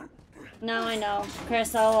 I could. No, I know.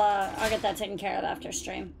 Chris, I'll get that taken care of after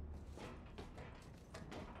stream.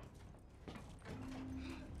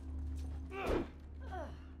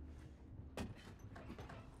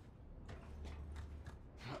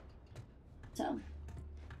 So,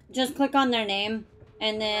 just click on their name,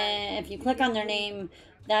 and then if you click on their name,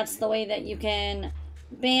 that's the way that you can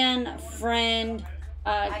ban, friend,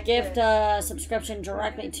 gift a subscription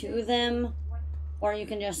directly to them, or you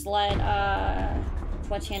can just let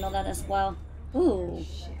Twitch handle that as well. Ooh.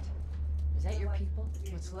 Shit. Is that your people?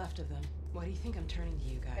 What's left of them? Why do you think I'm turning to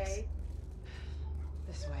you guys? Hey.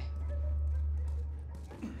 This way.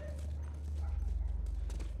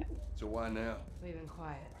 So why now? We've been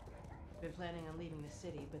quiet. Been planning on leaving the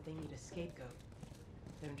city, but they need a scapegoat.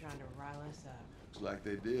 They've been trying to rile us up. Looks like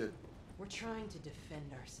they did. We're trying to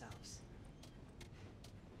defend ourselves.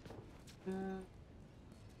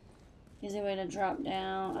 Easy way to drop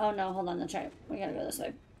down. Oh no, hold on, that's right. We gotta go this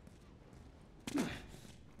way.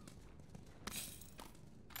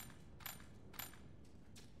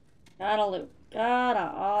 Gotta loot.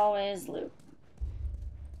 Gotta always loot.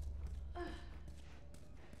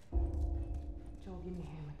 Joel, give me a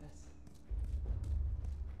hand with this.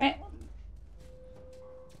 Right.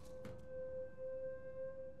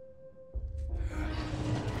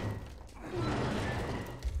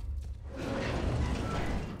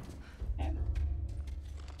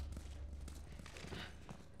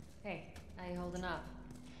 Hey, how you holding up?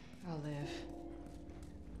 I'll live.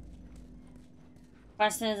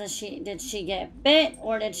 Question is, did she get bit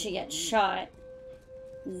or did she get shot?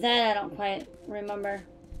 That I don't quite remember.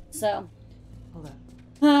 So, hold up.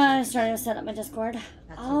 I started to set up my Discord.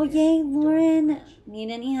 Oh yay, Lauren!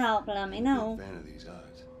 Need any help? Let me know. Fan of these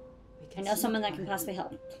odds. I know someone that can possibly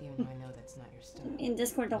help. Even though I know that's not your stuff. In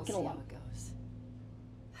Discord, don't get We'll see along. how it goes.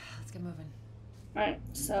 Let's get moving. Alright,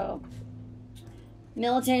 so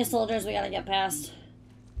military soldiers we gotta get past.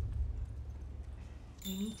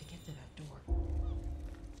 We need to get to that door.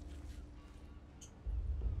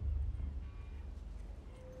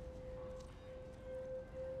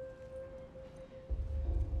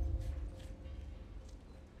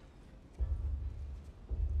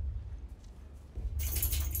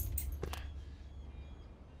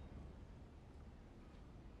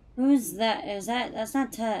 Who's that? That's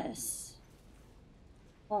not Tess.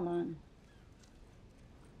 Hold on.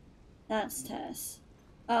 That's Tess.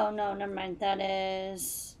 Oh no, never mind. That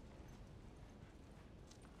is...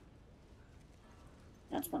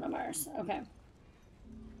 That's one of ours. Okay.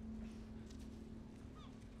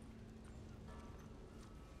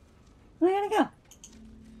 We gotta go.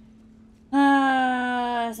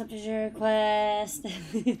 accepted your request. We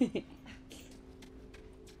picked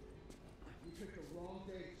the wrong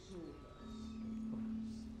day to school.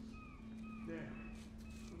 Damn.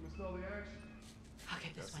 We missed all the action. I'll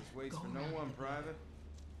get this one. Justice waits Go for no around one, it. Private.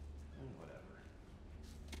 Whatever.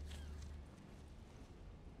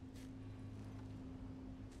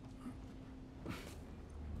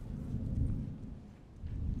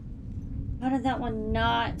 How did that one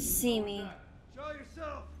not see me? Show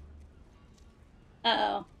yourself.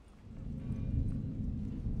 Uh-oh.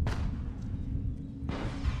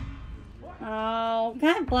 Oh,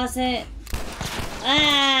 God bless it.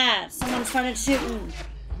 Ah! Someone started shooting.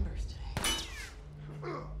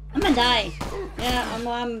 I'm gonna die. Yeah, I'm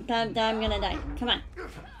gonna die. Come on.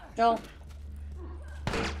 Joel.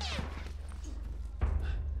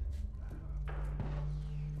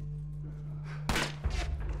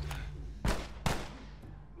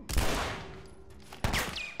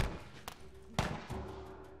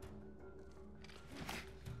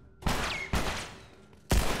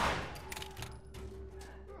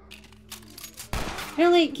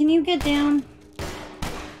 Really? Can you get down?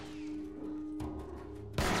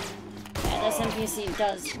 Yeah, this NPC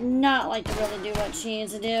does not like to really do what she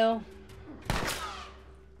needs to do.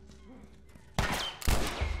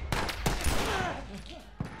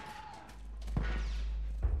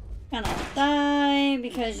 Gonna die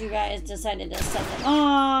because you guys decided to set them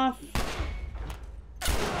off.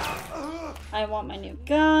 I want my new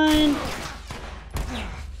gun.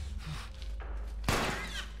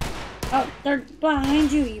 Oh, they're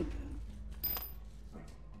behind you, you.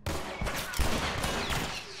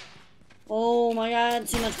 Oh my god,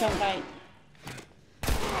 too much gunfight.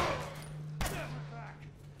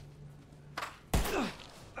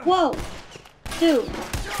 Whoa! Dude.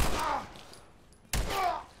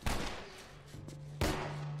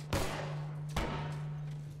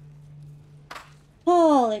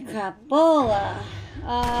 Holy crap, Bola.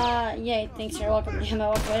 Yay, thanks, you're welcome. Damn, I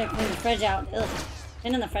walked away to clean the fridge out. Ugh.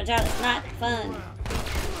 Cleaning the fridge out is not fun.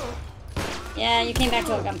 Yeah, you came back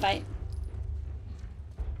to a gunfight.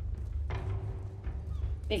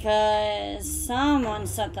 Because someone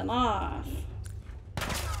set them off.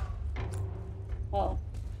 Whoa.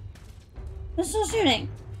 They're still shooting.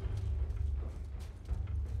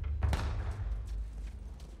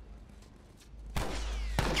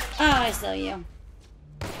 Oh, I steal you.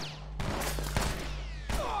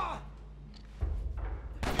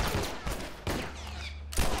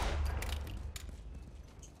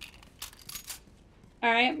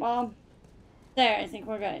 Alright, well, there, I think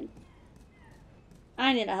we're good.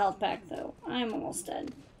 I need a health pack, though. I'm almost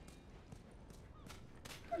dead.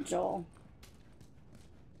 Joel.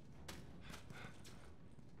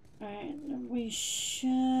 Alright, we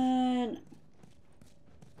should...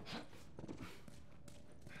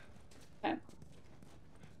 Okay.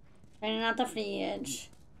 Cleaning out the fridge.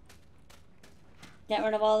 Get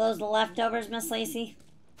rid of all those leftovers, Miss Lacey.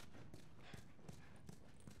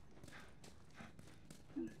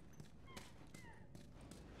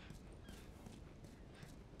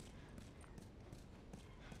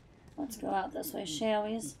 Let's go out this way, shall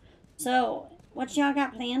we? So, what y'all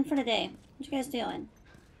got planned for today? What you guys doing?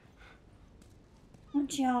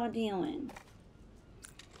 What y'all doing?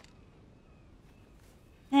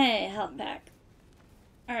 Hey, health pack.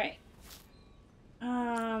 Alright.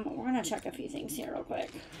 We're gonna check a few things here real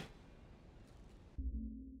quick.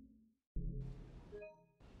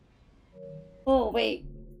 Oh, wait.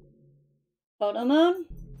 Photo mode?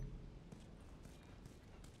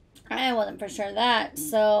 I wasn't for sure of that,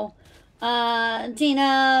 so...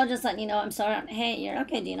 Dino, just letting you know I'm sorry. Hey, you're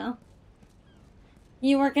okay, Dino.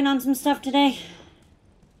 You working on some stuff today?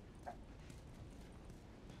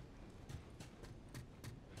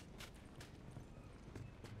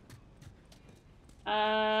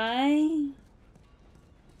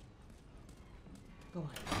 Go on.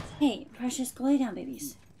 Hey, Precious, go lay down,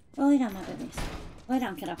 babies. Go lay down, my babies. Go lay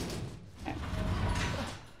down, kiddo. Right.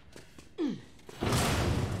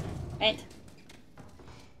 Right.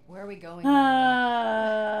 Where are we going?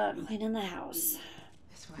 Cleaning the house.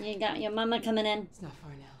 This way. You got your mama coming in. It's not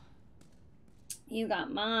far now. You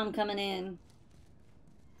got mom coming in.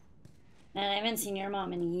 And I haven't seen your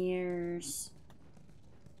mom in years.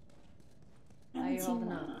 How you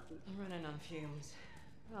holding up? I'm running on fumes.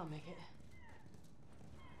 But I'll make it.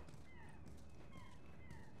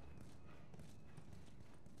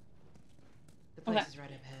 The place is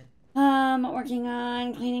right up ahead. Working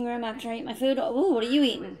on cleaning room after I eat my food. Ooh, what are you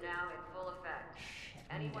eating? Now in full effect.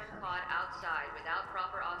 Anyone caught outside without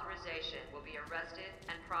proper authorization will be arrested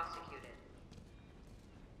and prosecuted.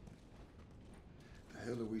 The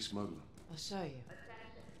hell are we smuggling? I'll show you.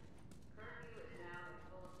 Attention. Curfew is now in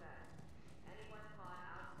full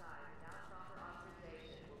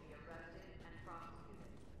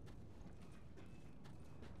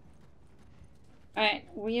Alright,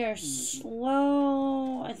 we are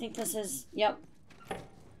slow. I think this is... Yep.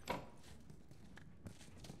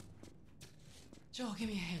 Joel, give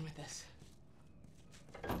me a hand with this.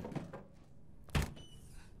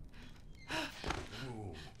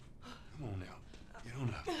 Whoa. Come on now. Get on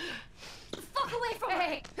up. Fuck away from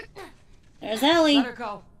Hey! There's Ellie. Let her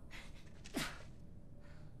go.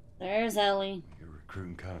 There's Ellie. You're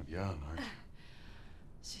recruiting kind of young, aren't you?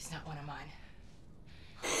 She's not one of mine.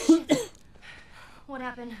 What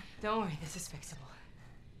happened? Don't worry, this is fixable.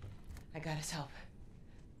 I got his help.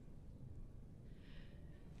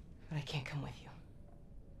 But I can't come with you.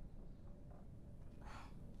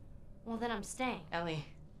 Well, then I'm staying. Ellie,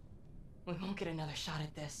 we won't get another shot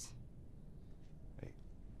at this.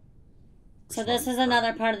 So this is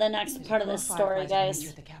another part of the next part of this story, guys.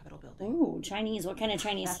 At the Capitol building. Ooh, Chinese. What kind of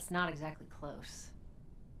Chinese? That's not exactly close.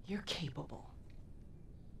 You're capable.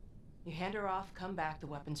 You hand her off, come back, the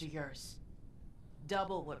weapons are yours.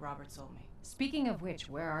 Double what Robert sold me. Speaking of which,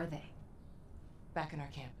 where are they? Back in our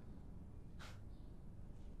camp.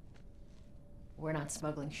 We're not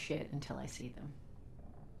smuggling shit until I see them.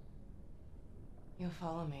 You'll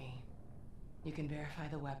follow me. You can verify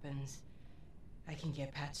the weapons. I can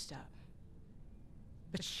get patched up.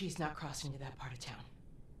 But she's not crossing to that part of town.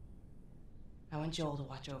 I want Joel to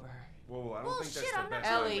watch over her. Whoa, I don't think that's Shit, the I'm not best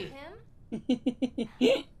going idea. with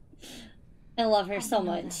him. I love her so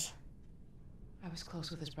know much. that. I was close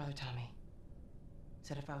with his brother Tommy.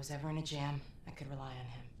 Said if I was ever in a jam, I could rely on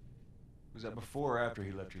him. Was that before or after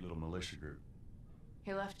he left your little militia group?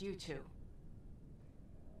 He left you too.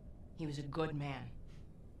 He was a good man.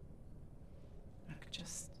 I could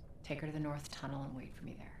just take her to the North Tunnel and wait for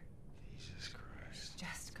me there. Jesus Christ.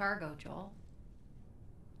 Just cargo, Joel.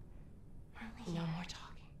 No more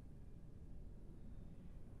talking.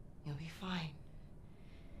 You'll be fine.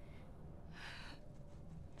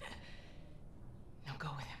 Now go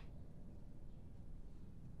with him.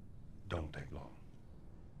 Don't take long.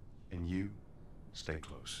 And you, stay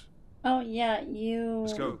close. Oh, yeah, you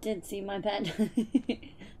Let's go. did see my pet.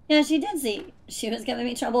 Yeah, she did see. She was giving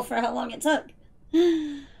me trouble for how long it took.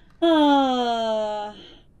 Alright.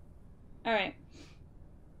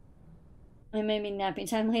 It may be nappy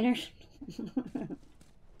time later.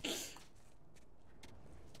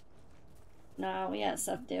 No, we got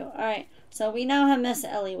stuff to do. Alright, so we now have Miss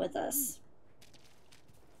Ellie with us.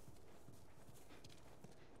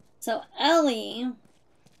 So Ellie,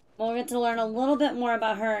 we'll get to learn a little bit more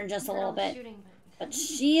about her in just a little bit. But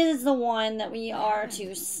she is the one that we are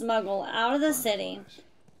to smuggle out of the city,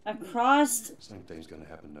 across Same thing's gonna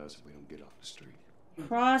happen to us if we don't get off the street.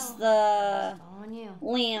 across the Following you.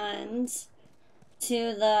 land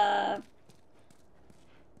to the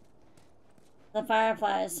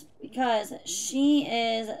Fireflies, because she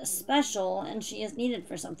is special and she is needed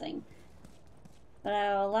for something. But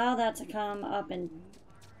I'll allow that to come up in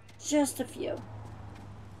just a few.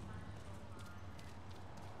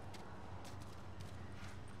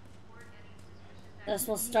 This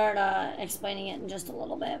will start explaining it in just a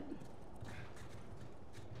little bit.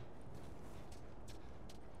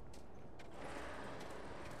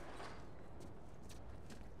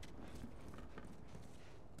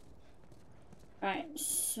 Alright,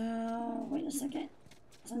 so wait a second.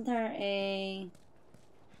 Isn't there a...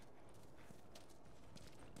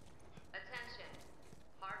 Attention.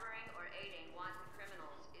 Harboring or aiding wanted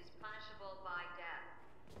criminals is punishable by death.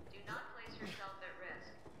 Do not place yourself at risk.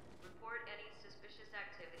 Report any suspicious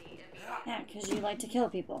activity immediately. Yeah, because you like to kill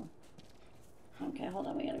people. Okay, hold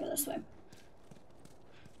on, we gotta go this way.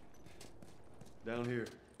 Down here.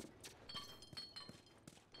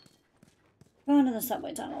 Go into the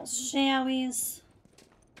subway tunnels, shall we?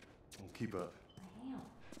 We'll keep up.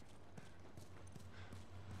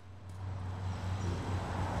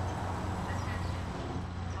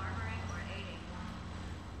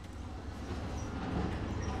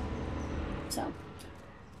 So,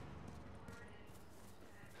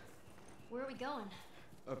 Where are we going?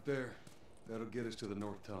 Up there. That'll get us to the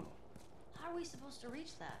North Tunnel. How are we supposed to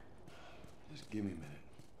reach that? Just give me a minute.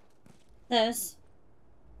 this.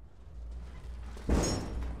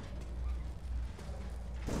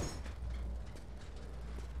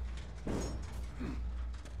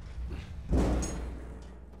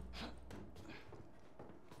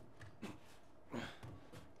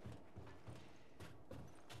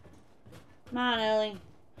 Come on, Ellie.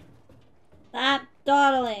 Stop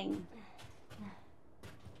dawdling.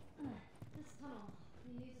 This tunnel,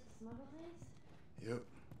 you use it to smuggle things? Yep.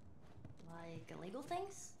 Like illegal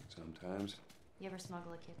things? Sometimes. You ever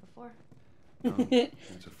smuggle a kid before? No,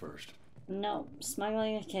 that's a first. No,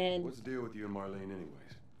 smuggling a kid. What's the deal with you and Marlene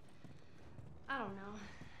anyways? I don't know.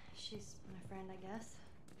 She's my friend, I guess.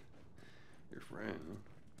 Your friend, huh?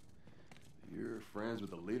 You're friends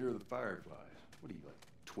with the leader of the Fireflies. What are you, like,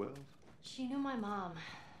 12? She knew my mom,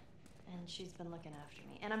 and she's been looking after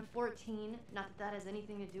me. And I'm 14. Not that that has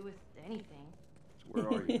anything to do with anything. So where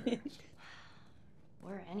are your parents?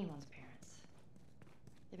 Where are anyone's parents?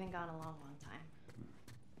 They've been gone a long, long time.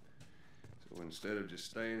 So instead of just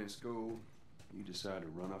staying in school, you decide to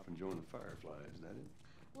run off and join the Fireflies, is that it?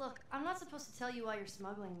 Look, I'm not supposed to tell you why you're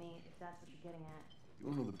smuggling me, if that's what you're getting at. You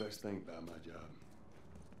wanna know the best thing about my job?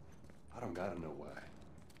 I don't gotta know why.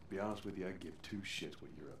 To be honest with you, I give two shits what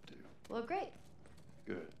you're up to. Well, great.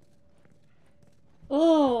 Good.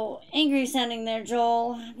 Oh, angry sounding there,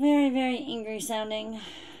 Joel. Very, very angry sounding.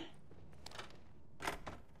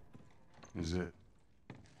 Is it?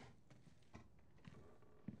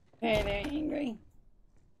 Very, very angry.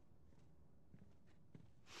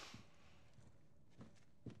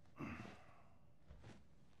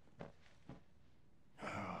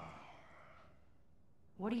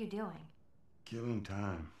 What are you doing? Killing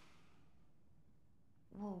time.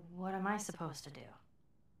 Well, what am I supposed to do?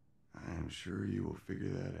 I am sure you will figure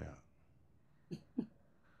that out.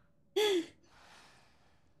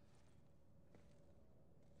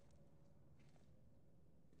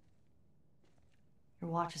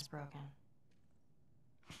 Your watch is broken.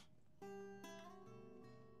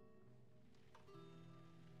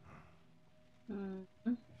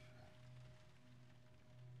 Mm-hmm.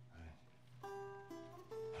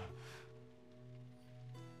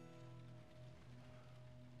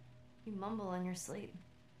 You mumble in your sleep.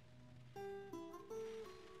 I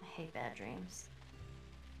hate bad dreams.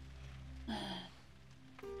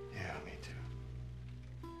 Yeah, me too.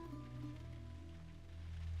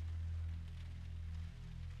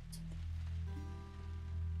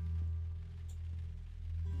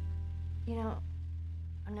 You know,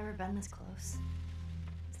 I've never been this close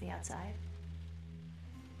to the outside.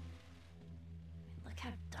 Look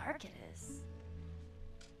how dark it is.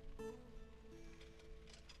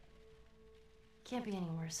 Can't be any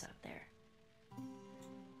worse out there.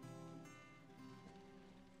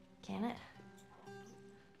 Can it?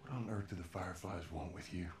 What on earth do the Fireflies want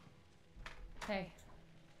with you? Hey.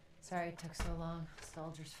 Sorry it took so long.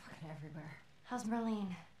 Soldiers fucking everywhere. How's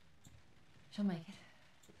Marlene? She'll make it.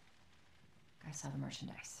 I saw the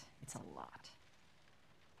merchandise. It's a lot.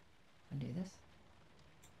 Wanna do this?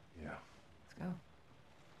 Yeah. Let's go.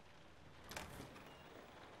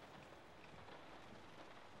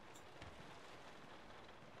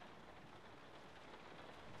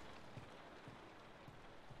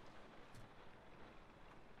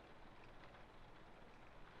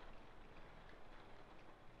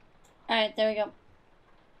 Alright, there we go.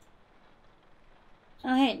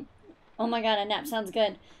 Oh, hey. Oh my god, a nap sounds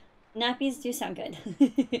good. Nappies do sound good.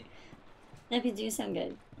 Nappies do sound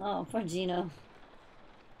good. Oh, poor Gino.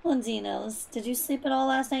 Poor Genos. Did you sleep at all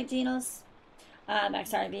last night, Genos? Back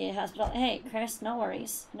to RVA Hospital. Hey, Chris, no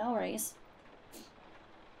worries. No worries.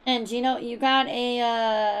 And Gino, you got a,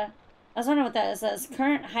 I was wondering what that is. It says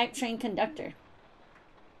current hype train conductor.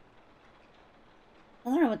 I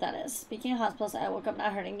don't know what that is. Speaking of hospitals, I woke up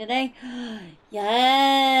not hurting today.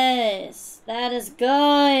 Yes! That is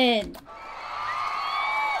good!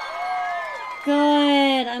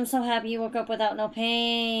 Good! I'm so happy you woke up without no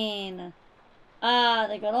pain. Ah,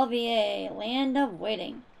 the good old VA. Land of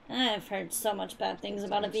waiting. I've heard so much bad things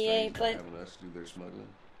about a VA, but Having us do their smuggling?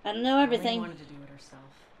 I don't know everything. Marlene wanted to do it herself.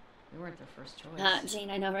 We weren't their first choice. Gene,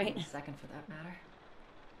 I know, right? Second for that matter.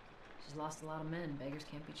 She's lost a lot of men. Beggars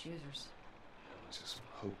can't be choosers. I just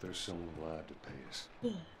hope there's someone alive to pay us.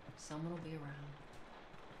 Someone will be around.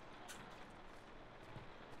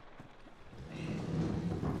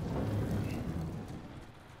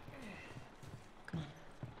 Come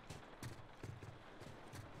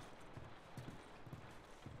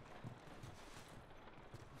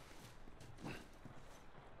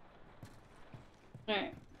on.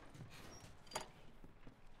 Alright.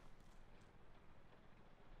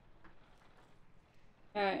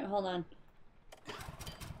 Alright, hold on.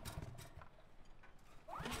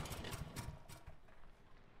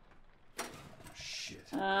 Shit.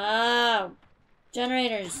 Oh,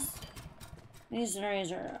 generators. These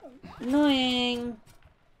generators are annoying.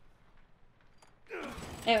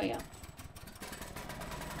 There we go.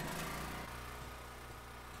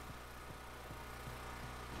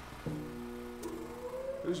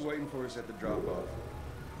 Who's waiting for us at the drop-off?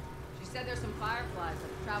 She said there's some fireflies that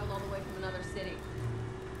have traveled all the way from another city.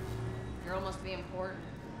 Girl must be important.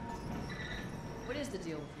 What is the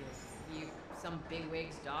deal with you? You some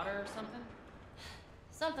bigwig's daughter or something?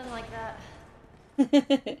 Something like that.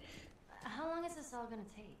 How long is this all gonna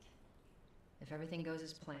take? If everything goes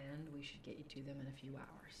as planned, we should get you to them in a few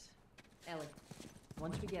hours. Ellie,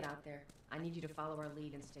 once we get out there, I need you to follow our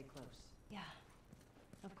lead and stay close. Yeah,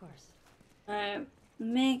 of course. Alright,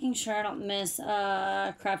 making sure I don't miss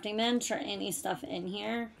crafting bench or any stuff in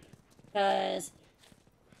here. Because,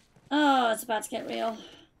 oh, it's about to get real.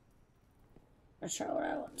 Patrol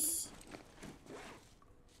routes.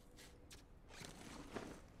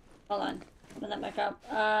 Hold on, open that back up.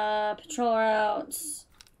 Patrol routes.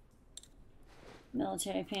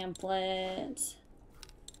 Military pamphlet.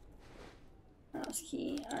 Mouse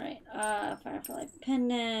key. Alright. Firefly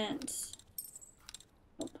pendant.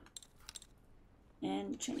 Nope.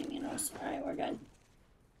 And training manuals. Alright, we're good.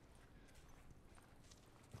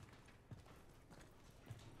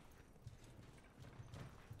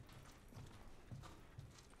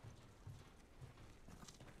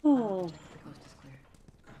 Oh. The coast is clear.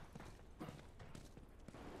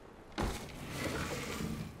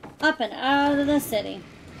 Up and out of the city.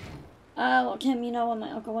 Well, Kim, you know when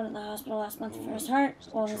my uncle went in the hospital last month for his heart?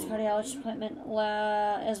 Well, his cardiologist appointment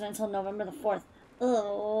isn't until November the 4th.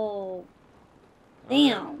 Oh.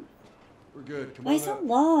 Damn. We're good. Come Why on so up.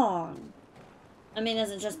 long? I mean,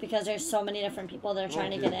 is it just because there's so many different people that are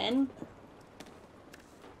trying to get in?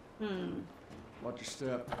 Watch your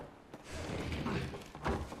step.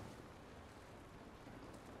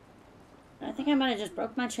 I think I might have just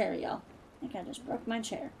broke my chair, y'all. I think I just broke my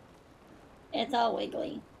chair. It's all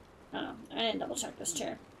wiggly. Oh, I didn't double check this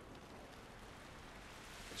chair.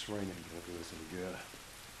 It's raining. Don't do this any good.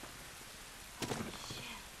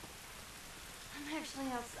 Shit. I'm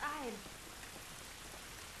actually outside.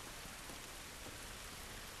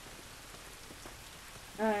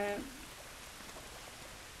 Alright.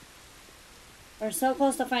 We're so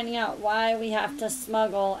close to finding out why we have to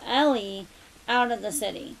smuggle Ellie out of the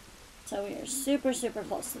city. So we are super, super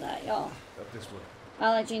close to that, y'all. Up this way.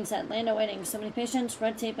 Like Jean said, land awaiting. So many patients,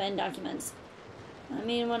 red tape, and documents. I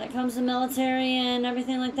mean, when it comes to military and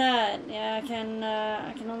everything like that, yeah, I can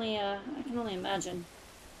only imagine.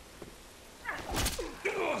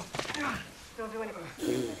 Don't do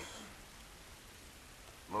anything.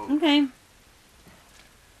 Move. Okay.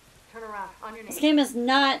 Turn around. On your knees. This game is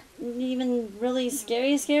not even really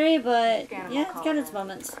scary, but yeah, it's got its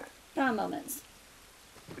moments. Got moments.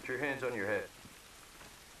 Put your hands on your head.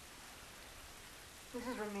 This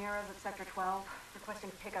is Ramirez at Sector 12,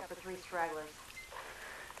 requesting pickup for 3 stragglers.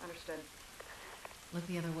 Understood. Look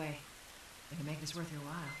the other way. We can make this worth your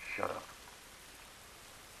while. Shut up.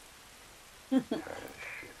 Tired of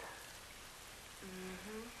shit.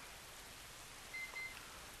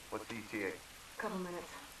 What's the ETA? Couple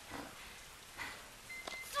minutes.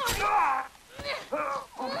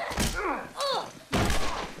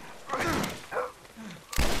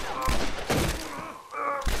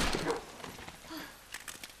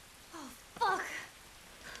 Fuck!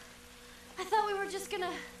 I thought we were just gonna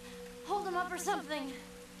hold him up or something.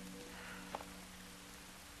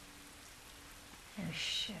 Oh,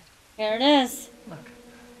 shit. Here it is. Look.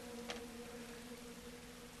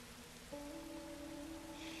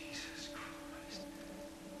 Jesus Christ.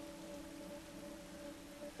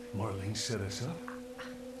 Marlene set us up?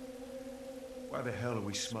 Why the hell are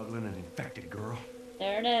we smuggling an infected girl?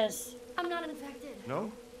 There it is. I'm not infected.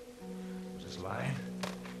 No? Just lying?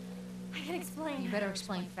 I can explain. You better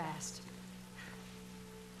explain fast.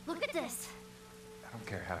 Look at this. I don't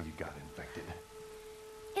care how you got infected.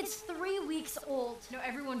 It's 3 weeks old. No,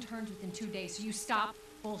 everyone turns within 2 days, so you stop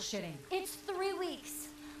bullshitting. It's 3 weeks.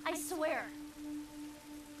 I swear.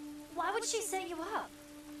 Why would she set you up?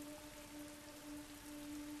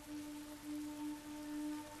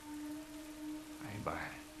 I ain't buying it.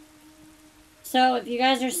 So if you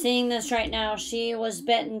guys are seeing this right now, she was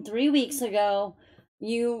bitten 3 weeks ago.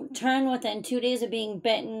 You turn within 2 days of being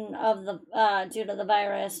bitten of the due to the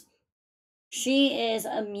virus. She is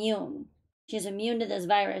immune. She's immune to this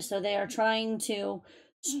virus, so they are trying to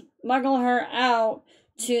smuggle her out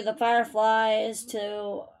to the Fireflies,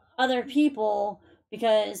 to other people,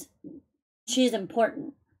 because she's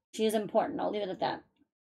important. She is important. I'll leave it at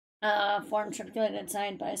that. Form circulated,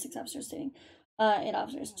 signed by 6 officers stating 8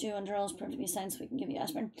 officers, 2 under rules proved to be signed, so we can give you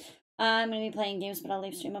aspirin. I'm going to be playing games, but I'll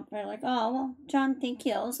leave stream up for like, oh, well, John, thank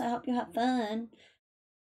you. So I hope you have fun.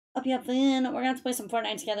 Hope you have fun. We're going to have to play some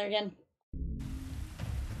Fortnite together again.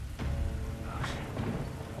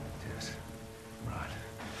 Tess, run.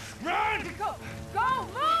 Run! Go! Go!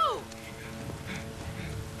 Move!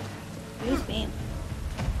 Who's being?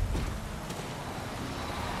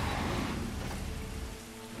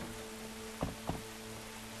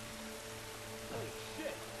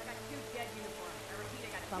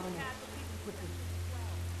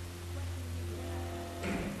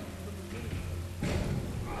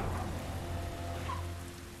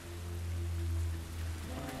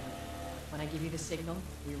 give you the signal,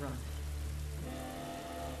 we run.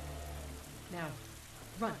 Now,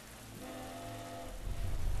 run.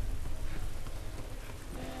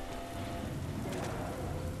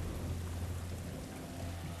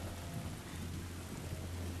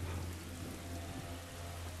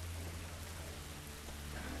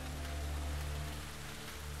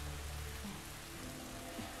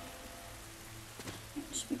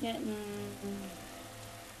 Should be getting...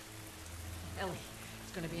 Ellie,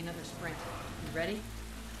 it's gonna be another sprint. You ready?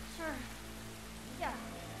 Sure. Yeah.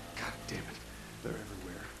 God damn it. They're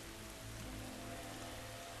everywhere.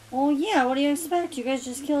 Well, yeah, what do you expect? You guys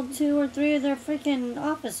just killed 2 or 3 of their freaking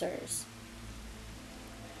officers.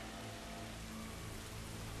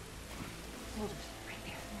 Soldiers, right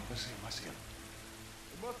there. I see him, I see him.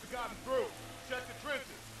 They must have gotten through. Check the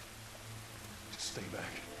trenches. Just stay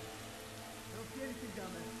back. I don't see anything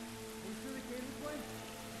down there. Are we sure they came this way?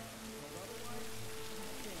 Well, otherwise,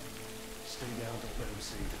 Stay down, don't let him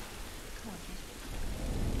see you. Come on, kid.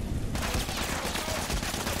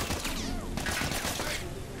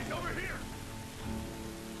 He's over here!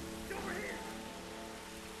 He's over here!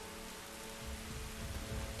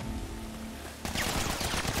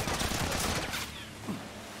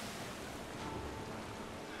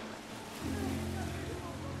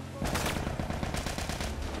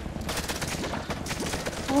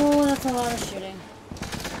 Oh, that's a lot of shooting.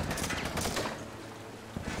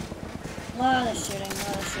 Lot of shooting.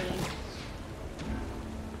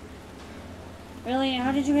 Really?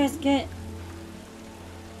 How did you guys get...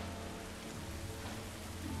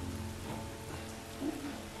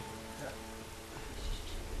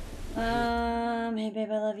 Hey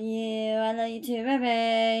babe, I love you. I love you too,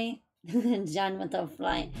 baby. John with the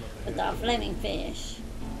flaming fish.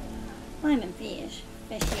 Flaming fish.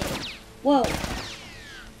 Fish here. Whoa.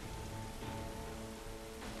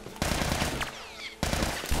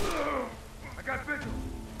 I got vigil.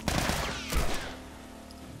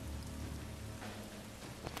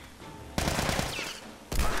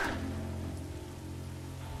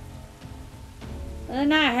 Doesn't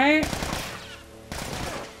that hurt?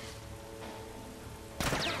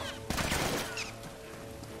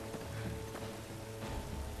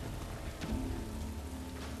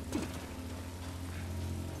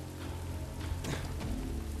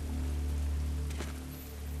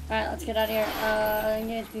 Alright, let's get out of here. I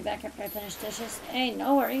need to be back after I finish dishes. Hey,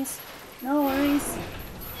 no worries. No worries.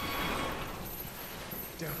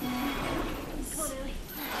 Down. Come on, Ellie.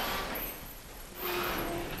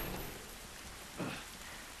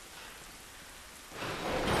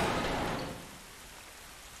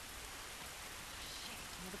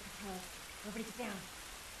 Another patrol. Everybody get down.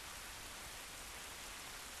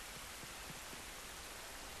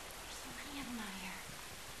 There's so many of them out here.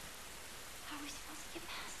 How are we supposed to get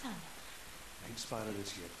past them? I ain't spotted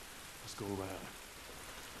us yet. Let's go around.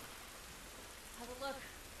 Have a look.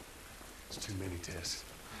 It's too many, Tess.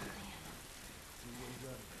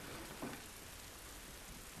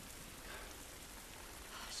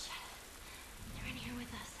 Oh shit. They're in here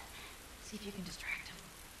with us. See if you can distract them.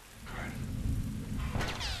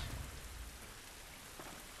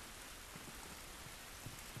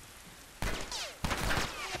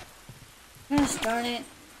 Gosh darn it.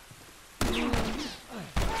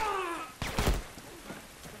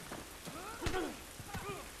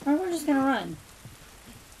 Or we're just gonna run.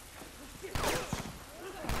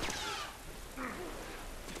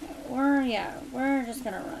 We're just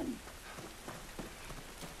gonna run.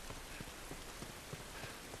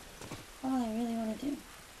 All I really want to do.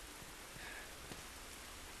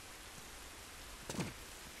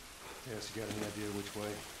 Tess, you got any idea which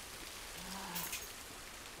way?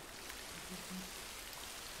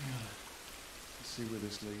 Let's see where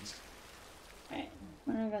this leads. Alright,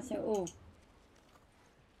 we're gonna go through. Ooh.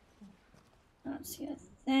 Not see a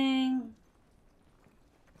thing.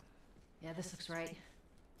 Yeah, this looks right.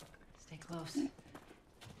 Stay close. At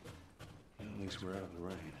least we're out of the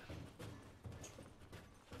rain.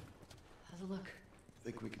 How's it look?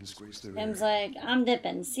 Think we can squeeze through Tim's here. like, I'm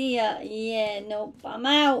dipping. See ya. Yeah, nope, I'm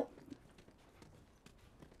out.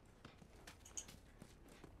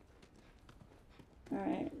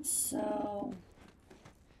 Alright, so...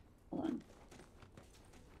 Hold on.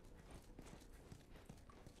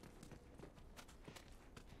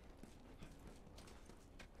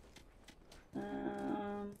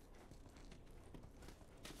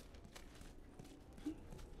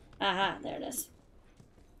 Aha, there it is.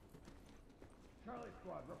 Charlie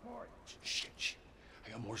Squad, report. Shit. I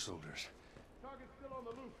got more soldiers. Target's still on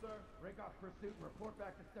the loose, sir. Break off pursuit and report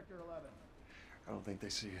back to Sector 11. I don't think they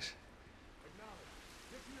see us. Acknowledge.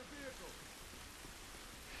 Get to your vehicle.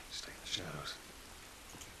 Stay in the shadows.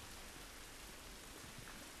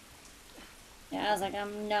 Yeah, I was like,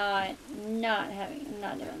 I'm not doing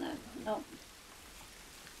that. Nope.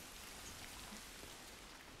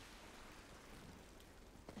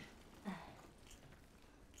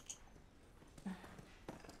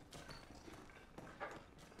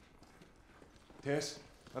 Tess,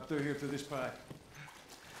 up through here through this pipe.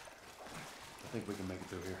 I think we can make it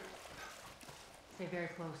through here. Stay very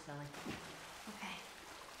close, Sally. Okay.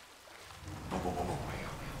 Whoa, whoa, whoa, whoa, wait.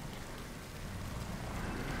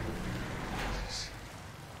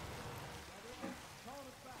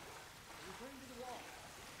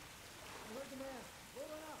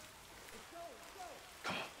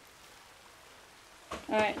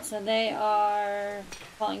 Alright, so they are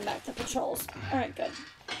calling back the patrols. Alright, good.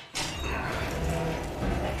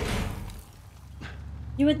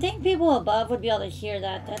 You would think people above would be able to hear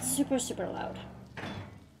that. That's super, super loud.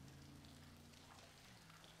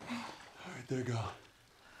 Alright, there you go.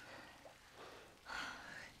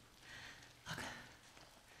 Look,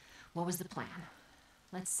 what was the plan?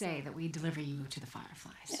 Let's say that we deliver you to the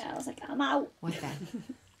Fireflies. Yeah, I was like, I'm out. What then?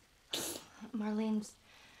 Marlene,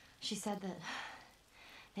 she said that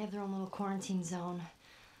they have their own little quarantine zone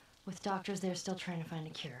with doctors there still trying to find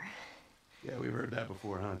a cure. Yeah, we've heard that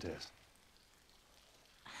before, huh, Tess?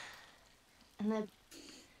 And that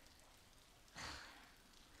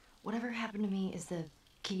whatever happened to me is the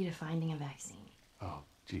key to finding a vaccine. Oh,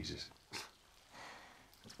 Jesus.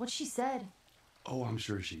 That's what she said. Oh, I'm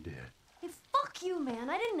sure she did. Hey, fuck you, man.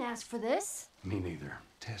 I didn't ask for this. Me neither.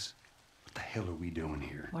 Tess, what the hell are we doing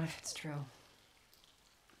here? What if it's true?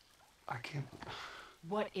 I can't...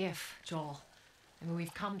 What if, Joel? I mean,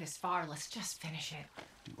 we've come this far. Let's just finish it.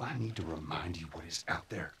 Do I need to remind you what is out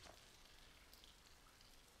there?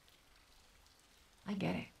 I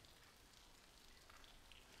get it.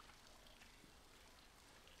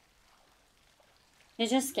 He's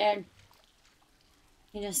just scared.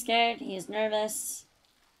 He's just scared. He's nervous.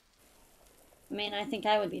 I mean, I think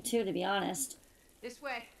I would be too, to be honest. This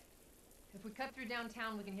way. If we cut through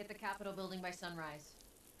downtown, we can hit the Capitol building by sunrise.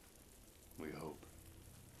 We hope.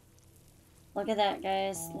 Look at that,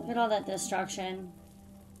 guys. Look at all that destruction.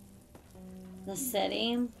 The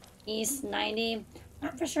city. East 90.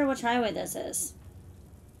 Not for sure which highway this is.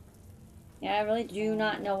 Yeah, I really do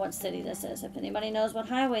not know what city this is. If anybody knows what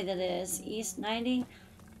highway that is, East 90,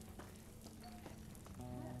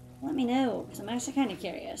 let me know, because I'm actually kind of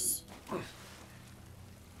curious.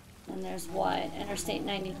 And there's what? Interstate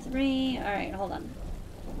 93. Alright, hold on.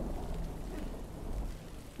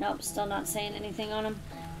 Nope, still not saying anything on them.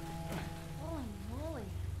 Holy moly.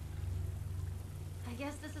 I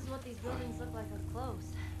guess this is what these buildings look like up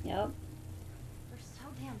close. Yep. They're so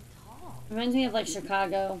damn tall. Reminds me of like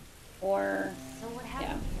Chicago or... So what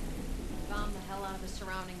happened? We bombed the hell out of the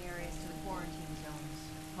surrounding areas to the quarantine zones,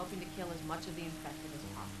 hoping to kill as much of the infected as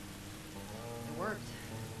possible. It worked.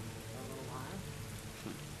 For a little while.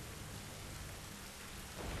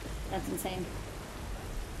 That's insane.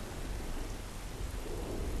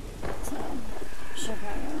 So,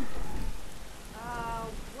 Chicago.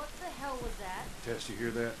 What the hell was that? Tess, you hear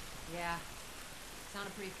that? Yeah.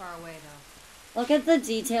 Sounded pretty far away, though. Look at the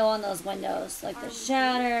detail on those windows. Like the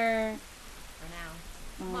shatter. For now.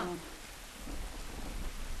 Come on.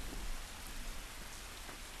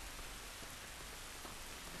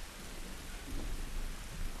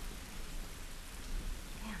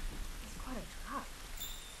 Damn, it's quite a drop.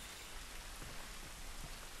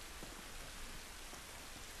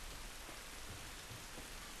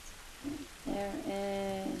 There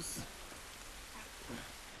is...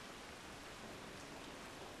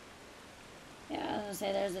 Yeah, I was gonna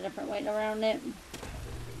say there's a different way around it.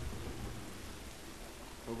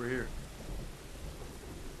 Over here.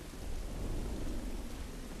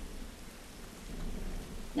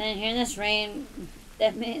 Man, hearing this rain,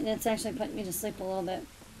 that's actually putting me to sleep a little bit.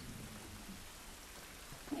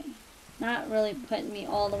 Okay. Not really putting me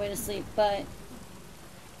all the way to sleep, but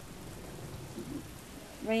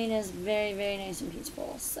rain is very, very nice and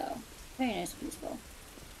peaceful, so very nice and peaceful.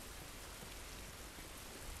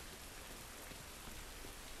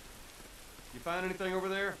 You find anything over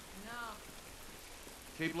there? No.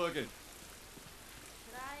 Keep looking.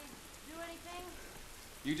 Should I do anything?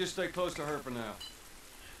 You just stay close to her for now.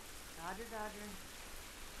 Dodger,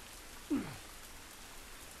 Dodger.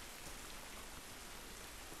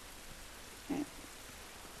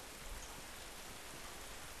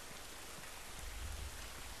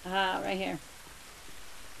 Ah, right here.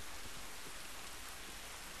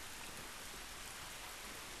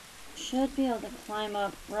 Should be able to climb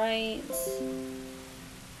up right.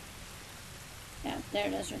 Yeah, there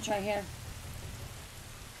it is. It's right here.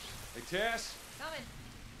 Hey, Tess. Coming.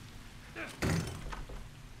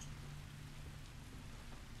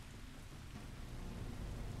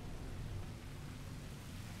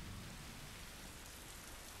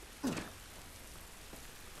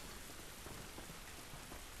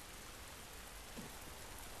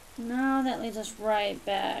 Oh, that leads us right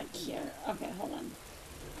back here. Okay, hold on.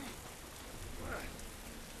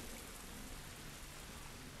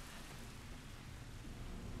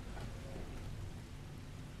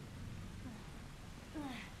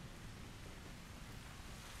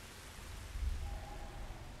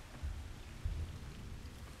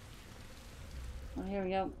 Oh, here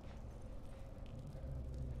we go.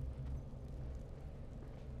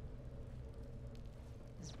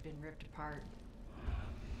 This has been ripped apart.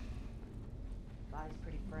 Body's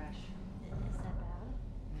pretty fresh. Is that bad?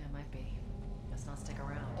 Yeah, it might be. Let's not stick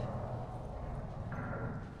around.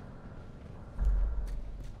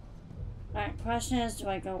 Alright, question is, do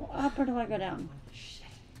I go up or do I go down? Shit.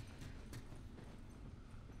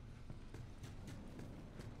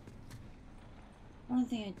 One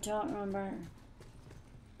thing I don't remember.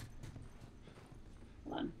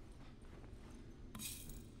 Hold on.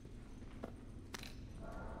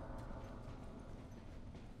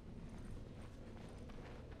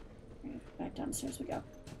 Back downstairs we go.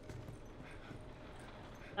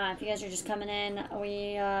 If you guys are just coming in,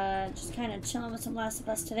 we just kind of chilling with some Last of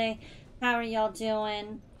Us today. How are y'all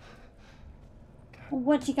doing?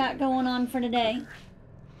 What you got going on for today?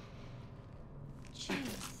 Jeez.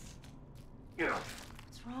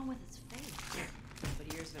 What's wrong with his face?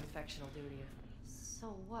 But years of infection will do to you.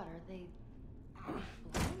 So what, are they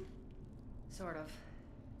blind? Sort of.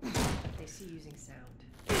 They see using sound.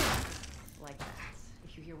 Like that.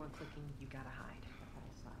 If you hear one clicking, you gotta hide.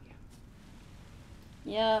 That'll stop you.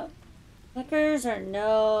 Yep. Clickers are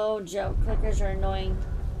no joke. Clickers are annoying.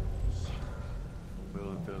 The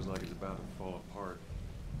building feels like it's about to fall apart.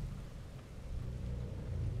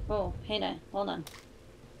 Oh, hey now. Hold on.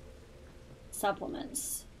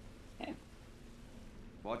 Supplements. Okay.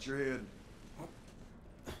 Watch your head.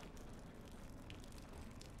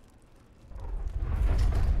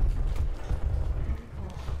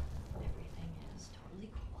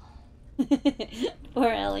 Poor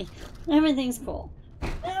Ellie. Everything's cool.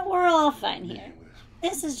 We're all fine here.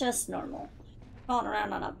 This is just normal. Falling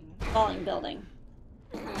around on a falling building.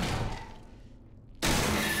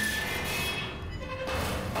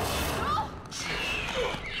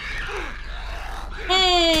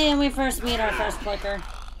 Hey, and we first meet our first clicker.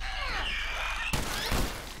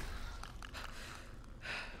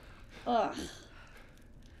 Ugh.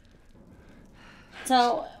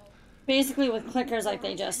 So, basically with clickers, like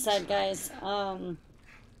they just said, guys,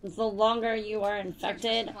 the longer you are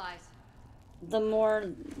infected, the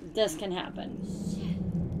more this can happen.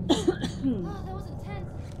 Oh, that was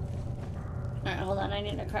intense. Alright, hold on, I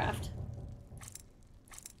need a craft.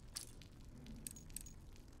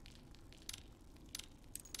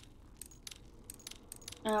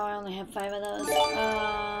 Oh, I only have 5 of those.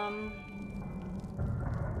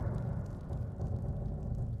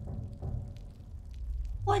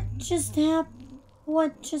 What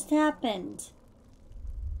just happened?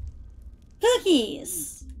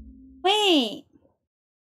 Cookies! Wait!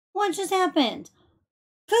 What just happened?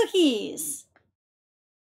 Cookies!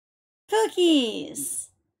 Cookies!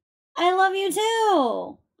 I love you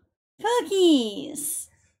too! Cookies!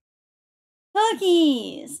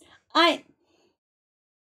 Cookies!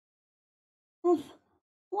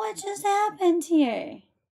 What just happened here?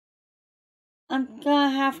 I'm gonna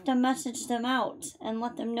have to message them out and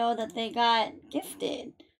let them know that they got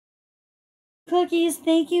gifted. Cookies,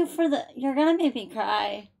 thank you for the... You're gonna make me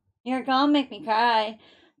cry. You're gonna make me cry.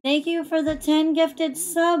 Thank you for the 10 gifted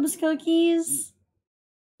subs, Cookies.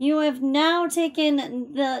 You have now taken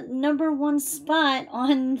the #1 spot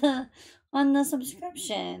on the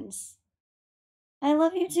subscriptions. I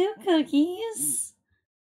love you too, Cookies.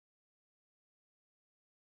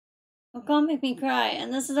 You're gonna make me cry,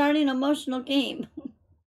 and this is already an emotional game.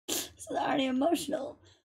 This is already emotional.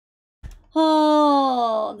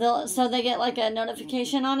 Oh, so they get like a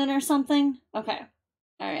notification on it or something? Okay.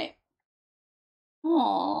 Alright.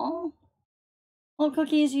 Aww. Well,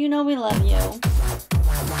 Cookies, you know we love you.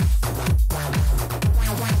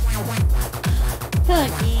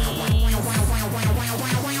 Cookies.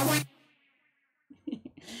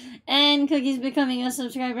 And Cookies becoming a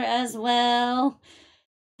subscriber as well.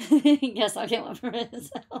 Guess I'll get one for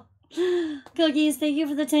myself. Cookies, thank you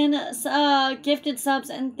for the 10 gifted subs,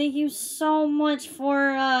 and thank you so much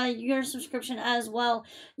for your subscription as well.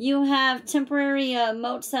 You have temporary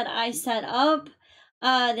emotes that I set up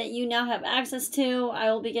that you now have access to.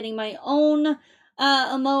 I will be getting my own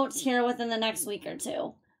emotes here within the next week or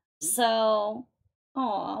two. So,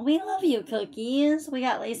 aw, we love you, Cookies. We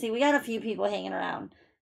got Lacey. We got a few people hanging around.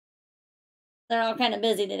 they're all kind of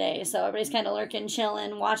busy today, so everybody's kind of lurking,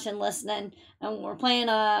 chilling, watching, listening, and we're playing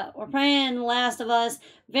Last of Us.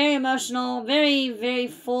 Very emotional, very, very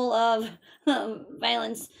full of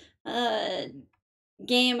violence.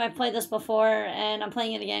 Game. I've played this before, and I'm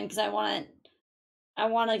playing it again because I want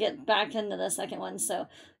to get back into the second one. So,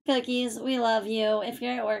 Cookies, we love you. If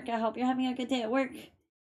you're at work, I hope you're having a good day at work.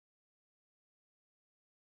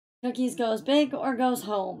 Cookies goes big or goes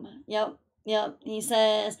home. Yep. He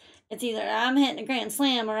says, it's either I'm hitting a grand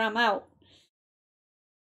slam or I'm out.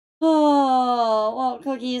 Oh, well,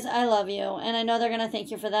 Cookies, I love you. And I know they're going to thank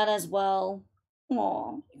you for that as well.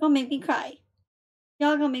 Aw, you're going to make me cry.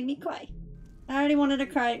 Y'all going to make me cry. I already wanted to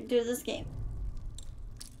cry due to this game.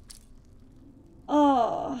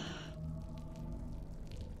 Oh.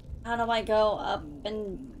 How do I go up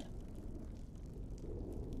and...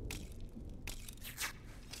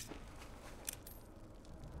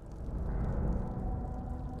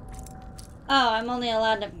 Oh, I'm only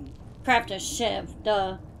allowed to craft a shiv.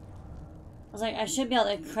 Duh. I was like, I should be able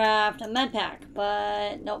to craft a med pack,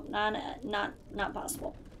 but nope, not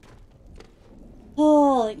possible.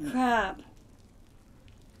 Holy crap.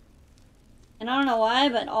 And I don't know why,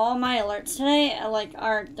 but all my alerts today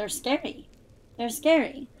they're scary. They're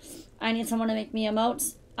scary. I need someone to make me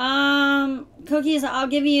emotes. Cookies, I'll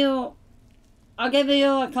give you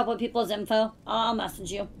a couple of people's info. I'll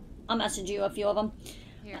message you. I'll message you a few of them.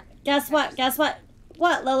 Here. Guess what?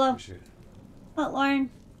 What, Lolo? What,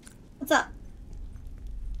 Lauren? What's up?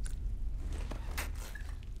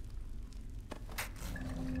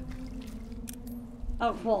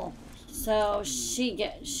 Oh, cool. So she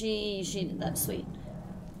did that. Sweet.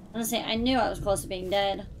 I'm gonna say I knew I was close to being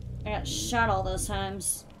dead. I got shot all those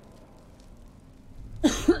times.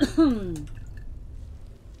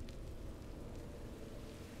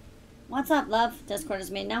 What's up, love? Discord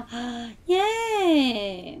is made now.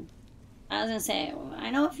 Yay! I was gonna say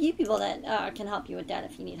I know a few people that can help you with that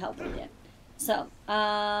if you need help with it. So,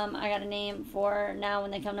 I got a name for now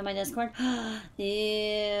when they come to my Discord. Ew,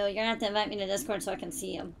 you're gonna have to invite me to Discord so I can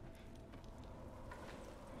see them.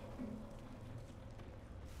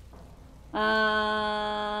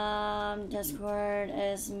 Discord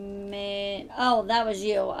is made. Oh, that was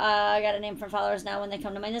you. I got a name for followers now when they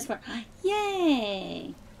come to my Discord.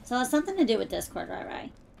 Yay! So it's something to do with Discord,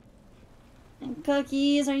 right? And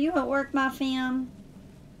Cookies, are you at work, my fam?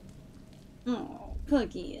 Oh,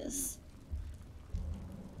 Cookies.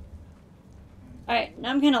 Alright, now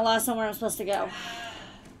I'm kind of lost on where I'm supposed to go.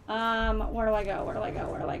 Where do I go? Where do I go?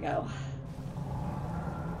 Where do I go?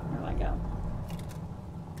 Where do I go?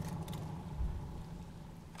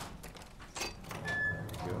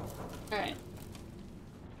 Alright.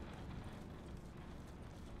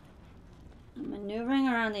 Maneuvering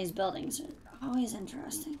around these buildings are always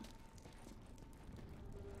interesting.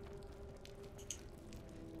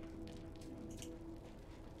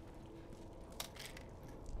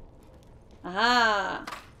 Aha!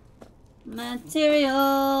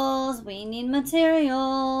 Materials! We need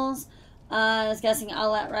materials! I was guessing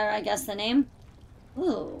I'll let Rai guess the name.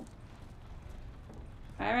 Ooh.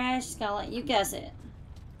 Rai, she's gonna let you guess it.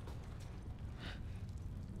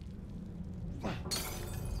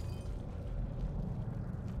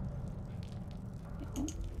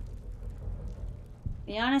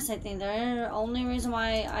 Be honest, I think the only reason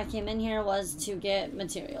why I came in here was to get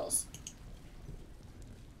materials.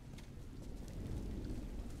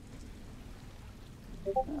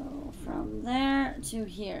 So from there to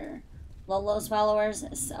here. Lolo's followers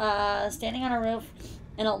standing on a roof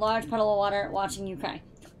in a large puddle of water watching you cry.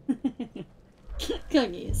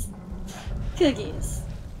 Cookies. Cookies.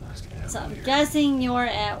 So I'm guessing you're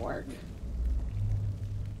at work.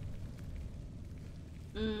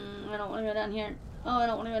 I don't want to go down here. Oh, I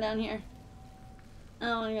don't want to go down here. I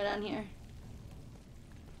don't want to go down here.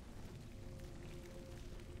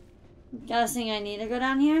 I'm guessing I need to go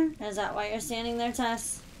down here? Is that why you're standing there,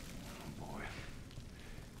 Tess? Oh, boy.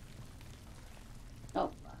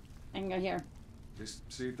 Oh, I can go here.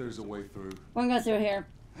 Just see if there's a way through. We're gonna go through here.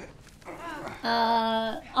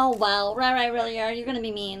 Oh well. Right, really are. You're gonna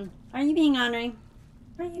be mean. Are you being ornery?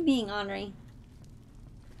 Are you being ornery?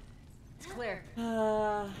 It's clear. Come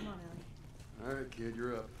on, Ellie. All right, kid,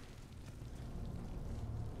 you're up.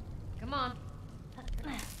 Come on.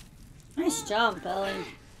 Nice jump, Ellie.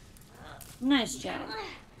 Nice jump.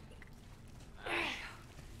 Okay.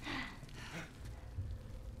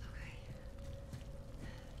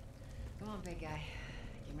 Come on, big guy.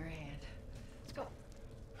 Give me your hand. Let's go.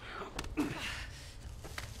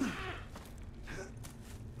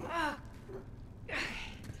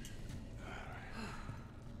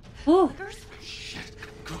 Oh. Shit.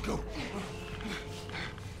 Go.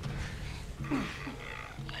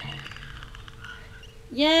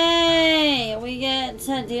 we get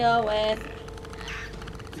to deal with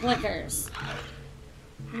Flickers.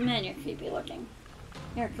 Man, you're creepy looking.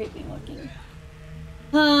 You're creepy looking.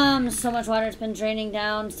 So much water's been draining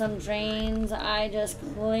down some drains I just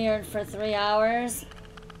cleared for 3 hours.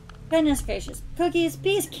 Goodness gracious. Cookies,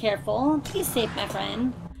 be careful. Be safe, my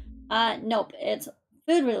friend. Nope, it's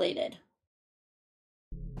food related.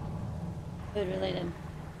 Food related.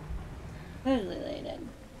 Food related.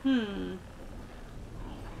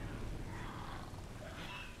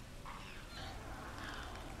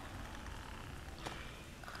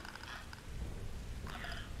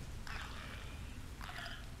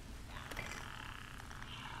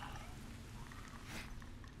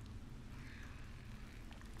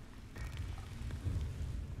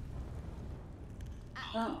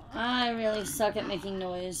 Oh, I really suck at making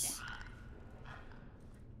noise.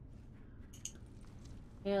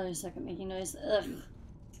 Really suck at making noise. Ugh.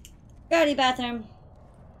 Dirty bathroom.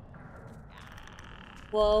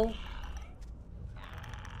 Whoa.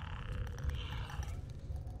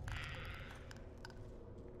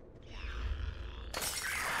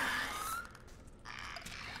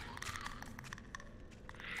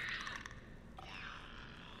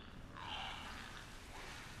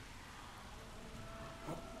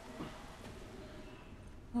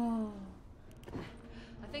 Oh.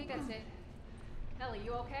 I think that's it. Ellie,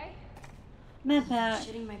 you okay? Medpack.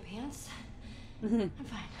 Shitting my pants? I'm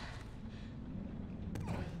fine.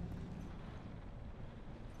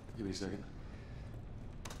 Give me a second.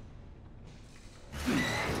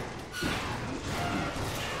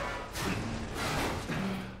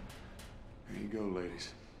 There you go,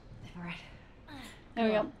 ladies. All right. There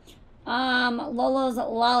we go. Lolo's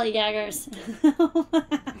lollygaggers.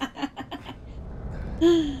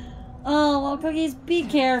 Oh, well, Cookies, be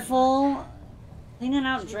careful. Cleaning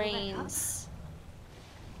out drains.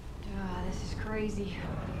 This is crazy.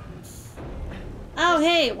 Oh,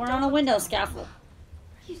 hey, we're on a window scaffold.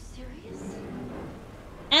 Are you serious?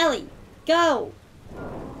 Ellie, go!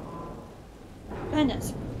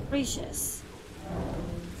 Goodness gracious.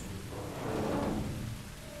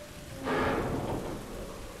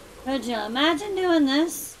 Could you imagine doing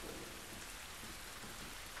this?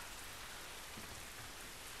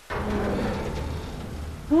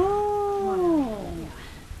 Ooh.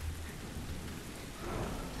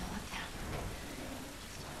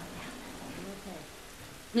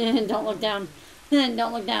 Don't look down.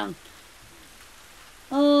 Don't look down.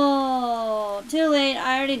 Oh, too late.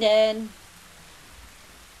 I already did.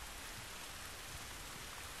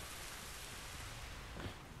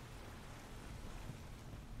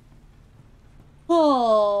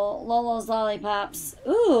 Oh, Lolo's lollipops.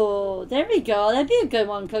 Ooh, there we go. That'd be a good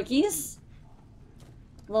one, Cookies.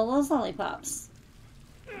 Lolo's lollipops.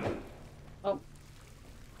 Oh.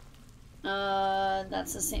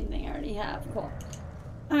 That's the same thing I already have. Cool.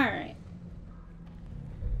 Alright.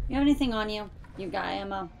 You have anything on you? You got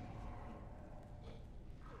ammo.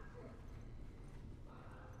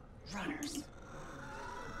 Runners.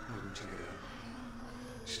 Check it out.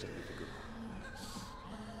 Stay with the girl.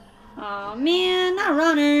 Oh man, not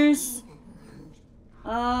runners.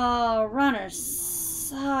 Oh, runners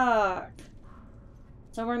suck.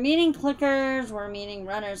 So we're meeting clickers, we're meeting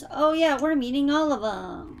runners. Oh yeah, we're meeting all of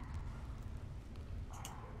them.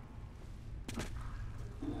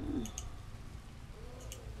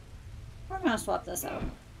 We're gonna swap this out.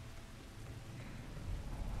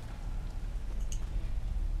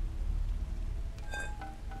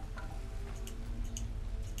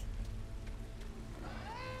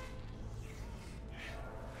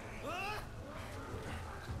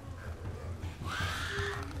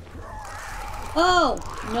 Oh!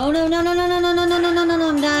 No, no, no, no, no, no, no, no, no, no, no,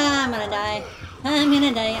 no, no, I'm gonna die. I'm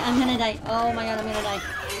gonna die. I'm gonna die. Oh my god, I'm gonna die.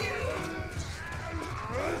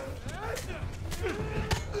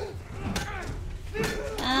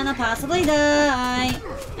 And I'll possibly die.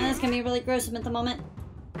 And it's gonna be really gruesome at the moment.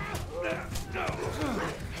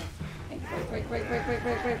 Break, break, break, break,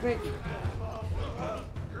 break, break, break.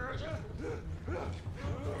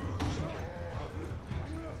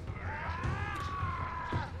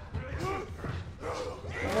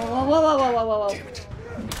 Whoa, whoa, whoa, whoa, whoa, whoa, whoa.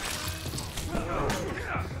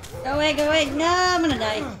 Go away, go away. No, I'm gonna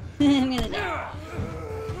die. I'm gonna die.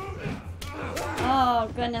 Oh,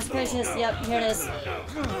 goodness gracious. Yep, here it is.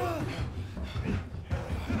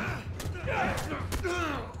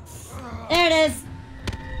 There it is.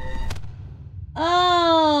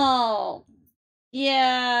 Oh.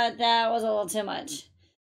 Yeah, that was a little too much.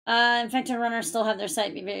 Infected runners still have their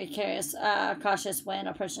sight. Be very curious, cautious when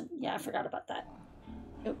approaching. Yeah, I forgot about that.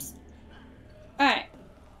 Oops. Alright.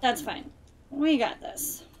 That's fine. We got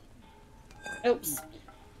this. Oops.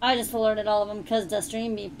 I just alerted all of them because the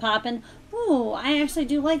stream be popping. Ooh, I actually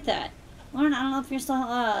do like that. Lauren, I don't know if you're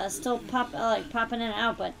still popping in and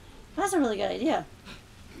out, but that's a really good idea.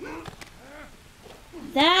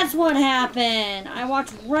 That's what happened. I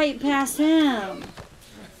walked right past him.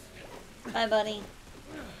 Bye, buddy.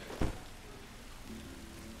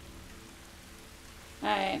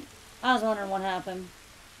 Alright. I was wondering what happened.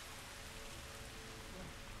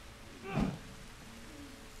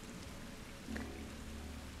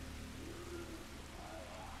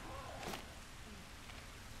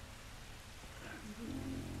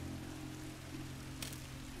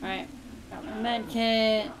 Alright. Got my med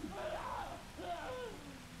kit.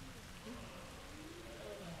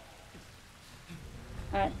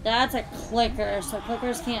 Alright, that's a clicker, so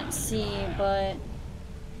clickers can't see, but...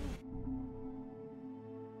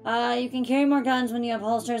 you can carry more guns when you have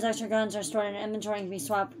holsters. Extra guns are stored in inventory and can be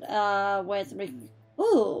swapped with...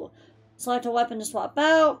 Ooh! Select a weapon to swap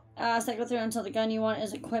out. Cycle through until the gun you want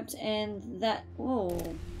is equipped and that...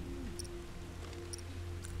 Ooh.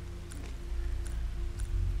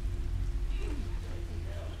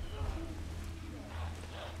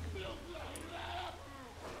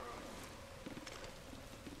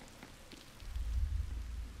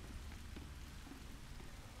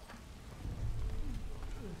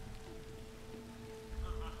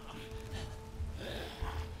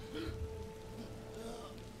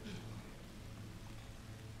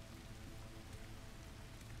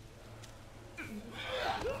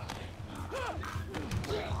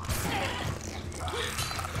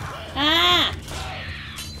 Ah!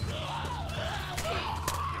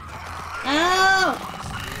 Oh!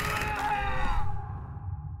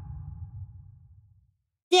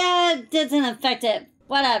 Yeah, it doesn't affect it.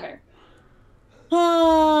 Whatever.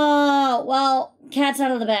 Oh, well, cat's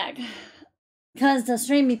out of the bag. Because the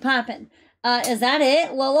stream be popping. Is that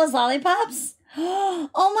it? Lola's Lollipops? Oh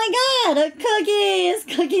my god! Cookies!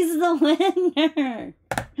 Cookies is the winner!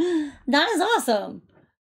 That is awesome.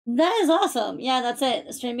 That is awesome. Yeah, that's it.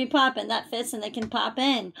 The stream be popping. That fits and they can pop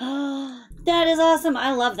in. That is awesome.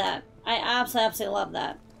 I love that. I absolutely love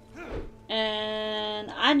that. And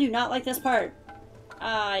I do not like this part.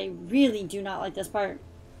 I really do not like this part.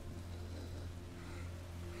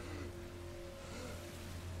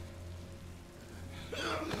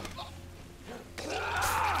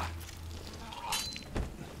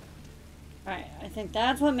 Alright, I think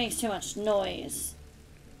that's what makes too much noise.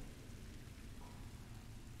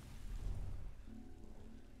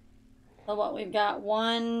 So what, we've got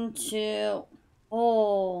 1, 2...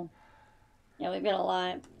 Oh. Yeah, we've got a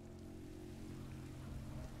lot.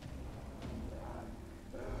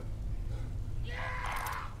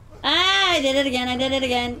 Ah, I did it again, I did it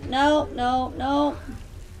again. No, no, no.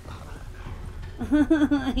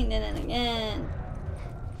 I did it again.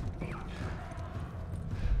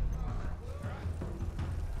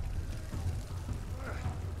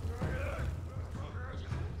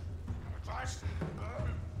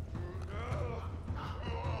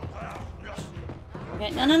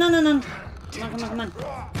 Okay, no, no, no, no, no. Come on, come on, come on.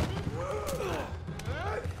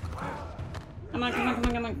 Come on, come on, come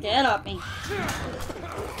on, come on. Get off me.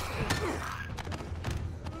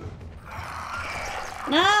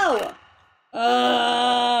 No!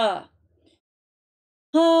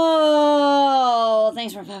 Oh,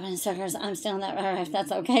 thanks for popping suckers. I'm still on that rare if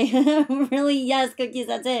that's okay. Really? Yes, cookies,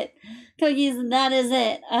 that's it. Cookies, that is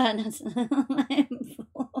it.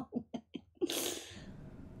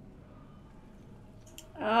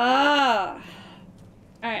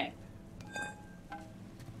 Alright.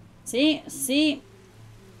 See?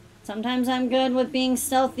 Sometimes I'm good with being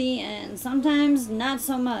stealthy, and sometimes not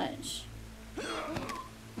so much.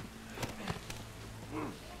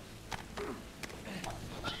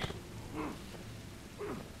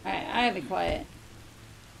 Alright, I gotta be quiet.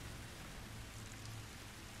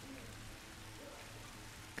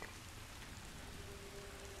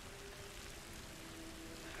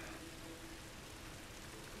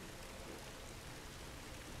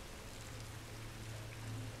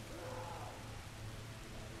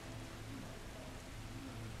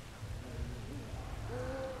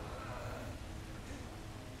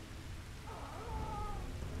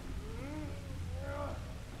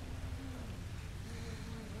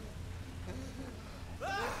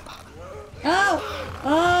 Oh!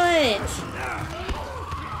 Fudge!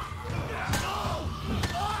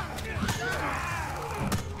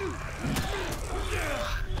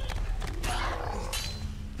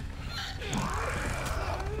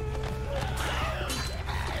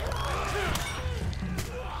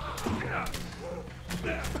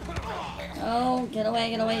 Oh, get away,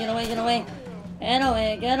 get away, get away, get away.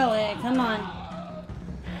 Get away, come on.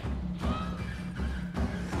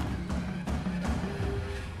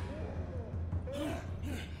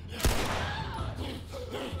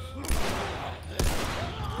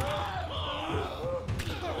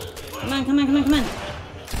 on, come on, come on, come on.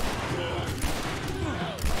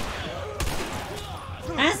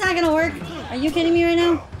 That's not gonna work. Are you kidding me right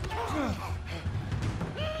now?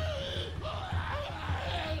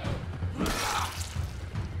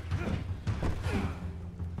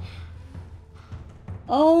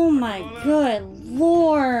 Oh my good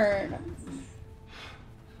lord.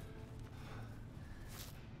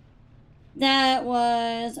 That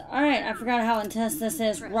was... Alright, I forgot how intense this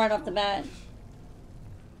is right off the bat.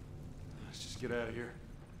 Let's just get out of here.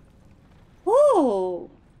 Ooh.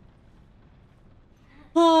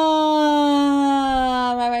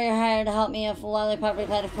 Oh, right where your head help me if Lollipop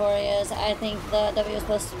replied to Corey's. I think the W is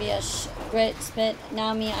supposed to be a great spit.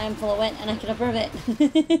 Now me, I'm full of wit and I can approve it.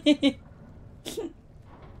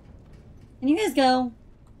 Can you guys go?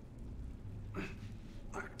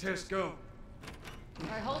 Tess, go.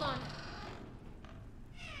 Alright, hold on.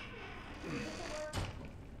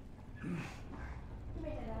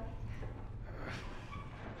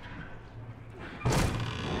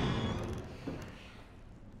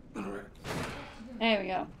 There we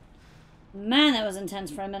go. Man, that was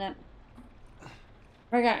intense for a minute.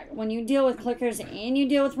 Forgot, when you deal with clickers and you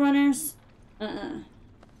deal with runners, it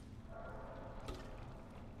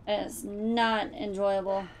is not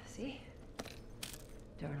enjoyable. See?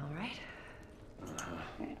 Doing alright?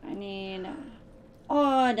 Okay, I need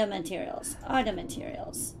all the materials. All the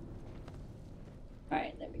materials.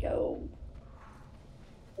 Alright, there we go.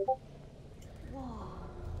 Whoa.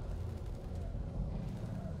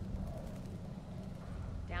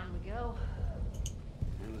 Down we go.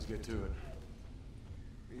 And let's get to it.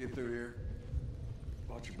 We get through here.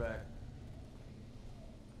 Watch your back.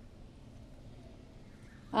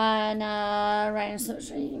 Ryan, so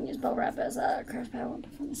sure you can use bubble wrap as a curse power when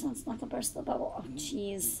performing sounds not the burst of the bubble. Oh,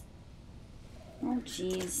 jeez. Oh,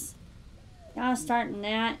 jeez. Y'all starting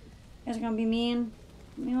that. You guys are gonna be mean.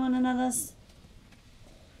 You want to know this?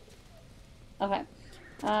 Okay.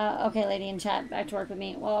 Okay, lady in chat, back to work with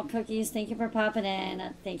me. Well, Cookies, thank you for popping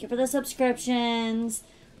in. Thank you for the subscriptions.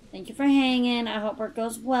 Thank you for hanging. I hope work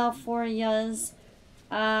goes well for yous.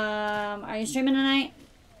 Are you streaming tonight?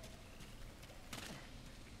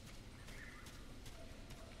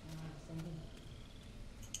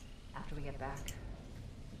 After we get back,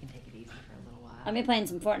 we can take it easy for a little while. I'll be playing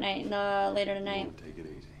some Fortnite later tonight. Take it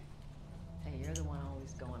easy. Hey, you're the one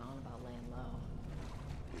always going on about laying low.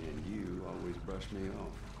 And you always brush me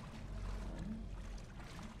off.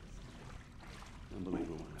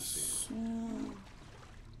 Unbelievable when I see it.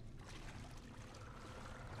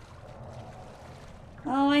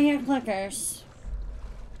 Oh, I hear clickers.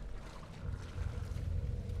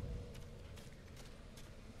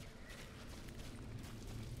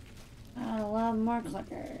 I love more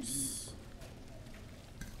clickers.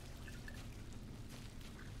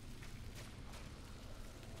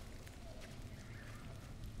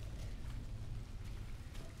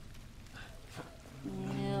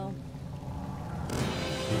 Ew.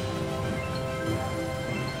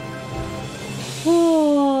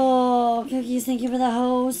 Oh, Cookies, thank you for the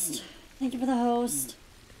host. Thank you for the host.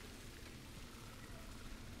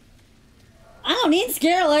 I don't need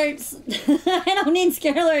scare alerts. I don't need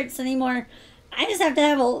scare alerts anymore. I just have to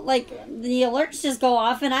have, like, the alerts just go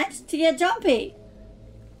off and I just get jumpy.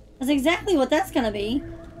 That's exactly what that's gonna be.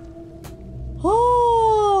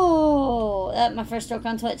 Oh, my first stroke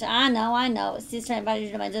on Twitch. I know. Steve's trying to invite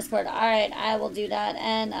you to my Discord. Alright, I will do that.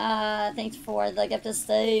 And, thanks for the gift of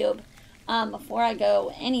sub. Before I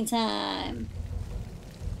go, anytime.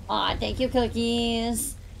 Aw, thank you,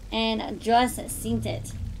 Cookies. And just synced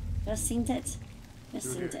it. Just synced it. Just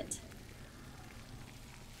synced it.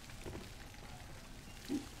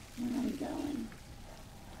 Where am I going?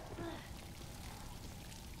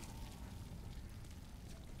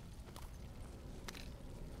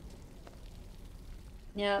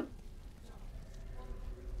 Yep.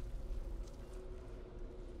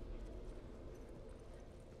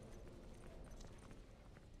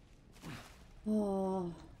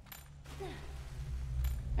 Oh.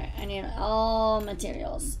 Alright, I need all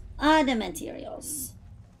materials. The materials.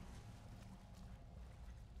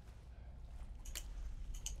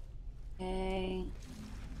 Okay.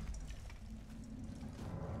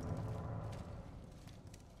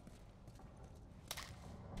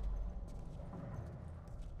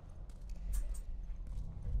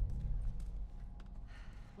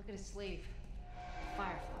 Look at his sleeve.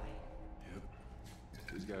 Firefly. Yep.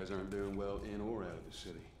 These guys aren't doing well in or out of the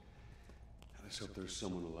city. Let's hope there's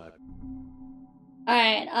someone alive.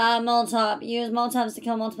 Alright, Molotov. Use Molotovs to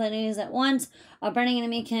kill multiple enemies at once. A burning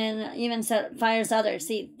enemy can even set fires to others.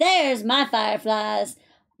 See, there's my fireflies.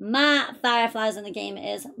 My fireflies in the game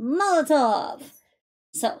is Molotov.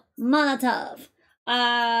 So, Molotov.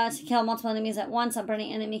 To kill multiple enemies at once, a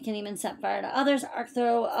burning enemy can even set fire to others. Arc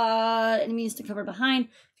throw enemies to cover behind.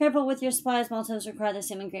 Careful with your supplies. Molotovs require the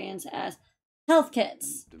same ingredients as health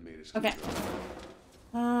kits. Okay.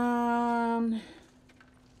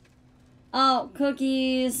 Oh,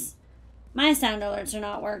 cookies. My sound alerts are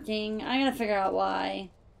not working. I gotta figure out why.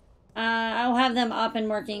 I'll have them up and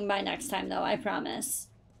working by next time, though. I promise.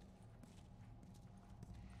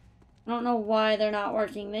 I don't know why they're not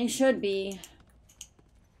working. They should be.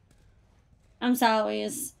 I'm sorry.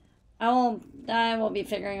 I will be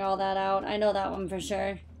figuring all that out. I know that one for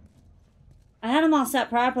sure. I had them all set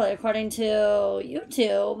properly according to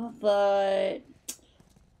YouTube, but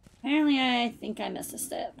apparently I think I missed a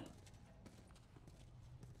step.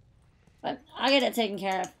 But I'll get it taken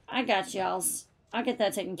care of. I got y'alls. I'll get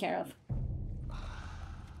that taken care of.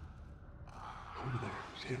 Over there.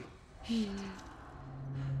 It's him.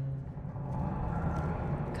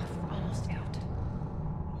 God, we're almost out.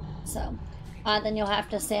 So, then you'll have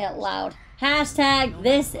to say it loud. Hashtag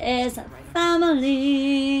this is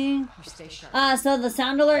family. So the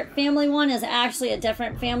sound alert family one is actually a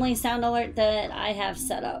different family sound alert that I have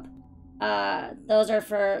set up. Those are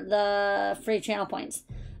for the free channel points.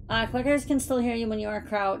 Clickers can still hear you when you are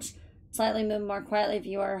crouched. Slightly move more quietly if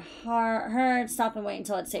you are heard. Stop and wait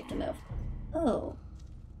until it's safe to move. Oh.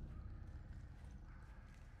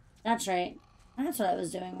 That's right. That's what I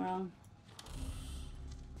was doing wrong.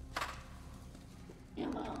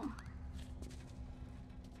 Ammo.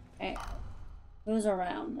 Okay. Who's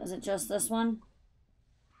around? Is it just this one?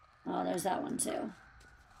 Oh, there's that one too.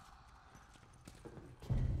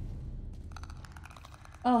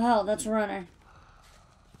 Oh hell, that's a runner.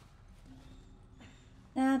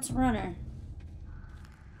 That's runner.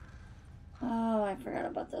 Oh, I forgot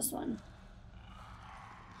about this one.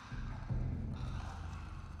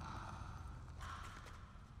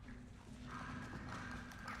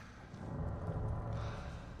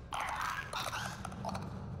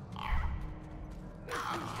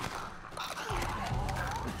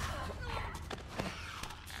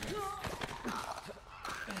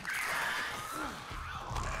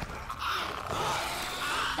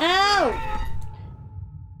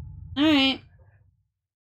 Alright.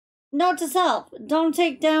 Note to self, don't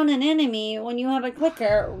take down an enemy when you have a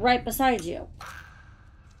clicker right beside you.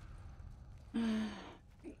 Alright,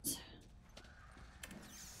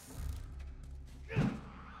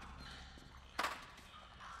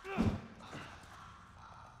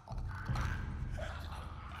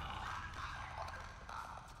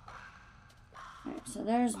 so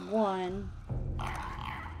there's one.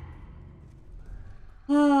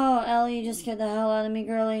 Oh, Ellie, you just scared the hell out of me,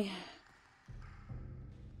 girly.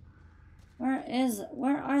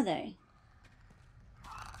 Where are they?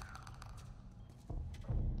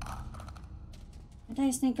 Did I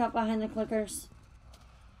sneak up behind the clickers?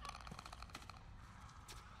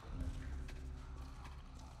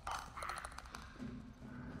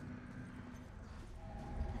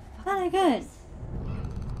 I thought I could.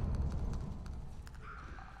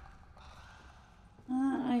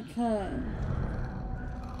 I could.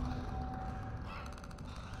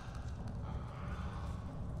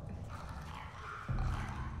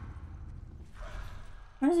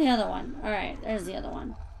 Where's the other one? Alright, there's the other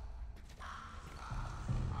one.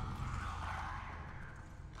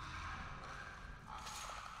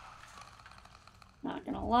 Not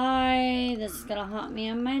gonna lie, this is gonna haunt me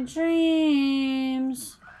in my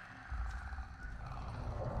dreams.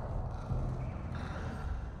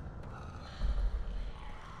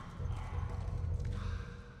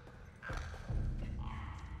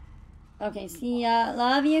 Okay, see ya.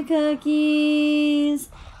 Love you, cookies.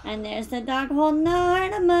 And there's the dog holding the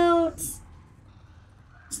heart emotes.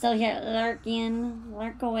 Still here lurking.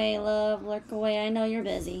 Lurk away, love. Lurk away. I know you're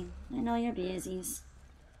busy. I know you're busies.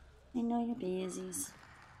 I know you're busies.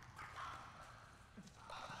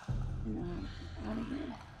 Out of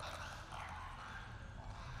here.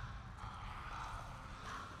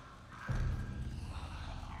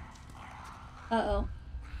 Uh-oh.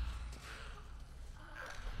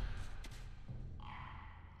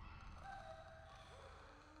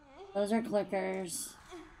 Those are clickers.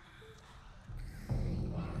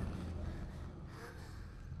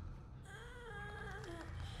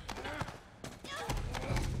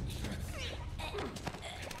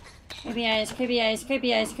 Creepy eyes, creepy eyes,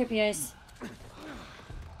 creepy eyes, creepy eyes.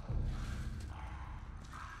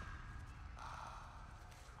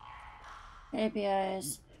 Creepy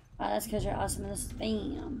eyes. Wow, that's because you're awesome in this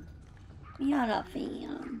fam. You're not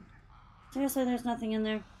fam. Seriously, there's nothing in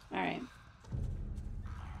there? Alright.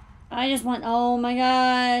 I just want, oh my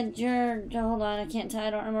god, hold on, I can't tell, I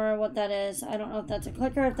don't remember what that is. I don't know if that's a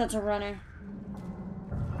clicker or if that's a runner.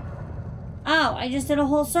 Oh, I just did a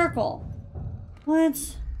whole circle.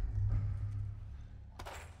 What?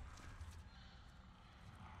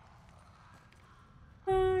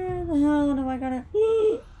 Where the hell do I gotta...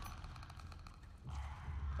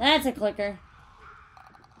 That's a clicker.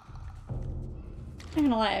 I'm not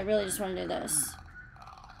gonna lie, I really just want to do this.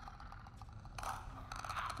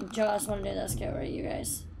 I just want to do this. Get rid of you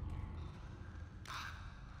guys.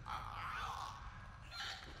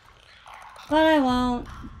 But I won't.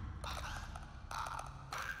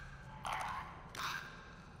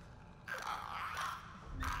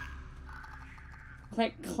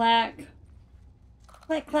 Click, clack.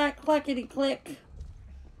 Click, clack, clackety, click.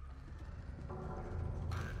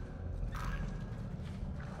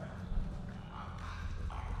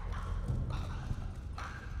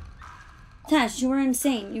 Tash, you are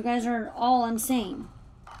insane. You guys are all insane.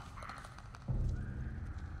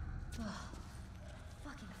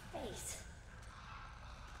 Fucking face.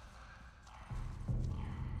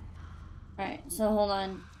 Alright, so hold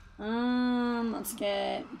on. Let's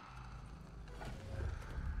get...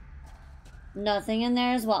 Nothing in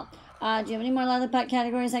there as well. Do you have any more leather pet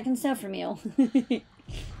categories I can steal from you?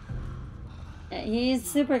 Yeah, he's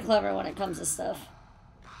super clever when it comes to stuff.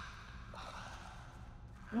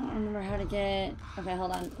 I don't remember how to get... Okay,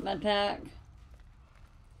 hold on. Med pack.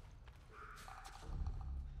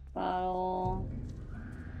 Bottle.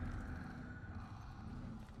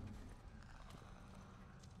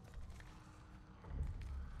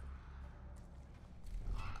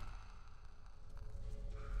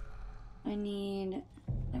 I need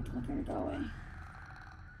that clicker to go away.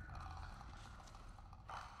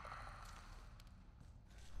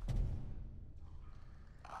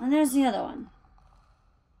 And there's the other one.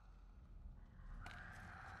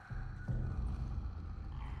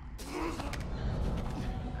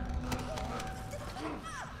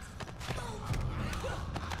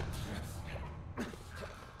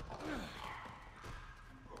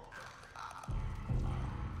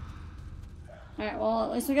 Alright, well,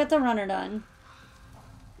 at least we got the runner done.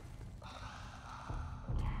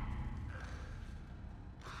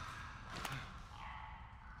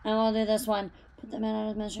 And we'll do this one. Put the man out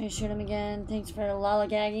of misery, shoot him again. Thanks for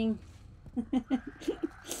lollygagging.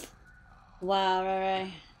 Wow,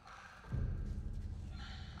 right.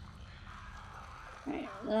 Alright,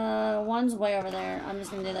 the one's way over there. I'm just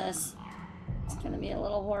gonna do this. It's gonna be a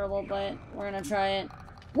little horrible, but we're gonna try it.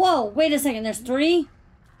 Whoa, wait a second, there's 3?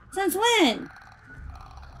 Since when?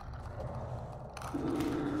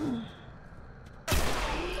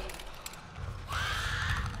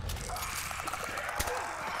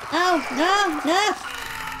 Oh,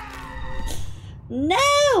 no!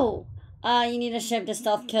 No! You need a ship to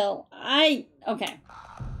stealth kill. Okay.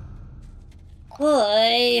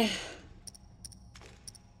 Boy.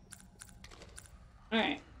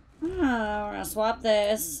 Alright. We're gonna swap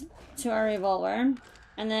this to our revolver.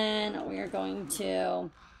 And then we are going to...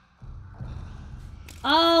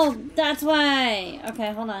 Oh, that's why!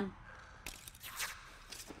 Okay, hold on.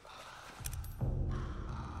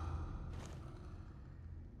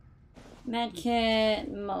 Medkit,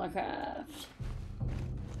 Mullercraft.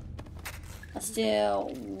 Let's do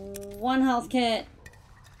 1 health kit,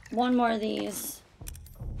 1 more of these,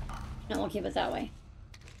 and we'll keep it that way.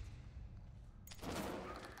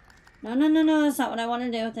 No, that's not what I want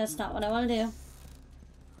to do. That's not what I want to do.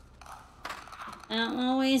 I don't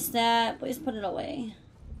want to waste that. Please put it away.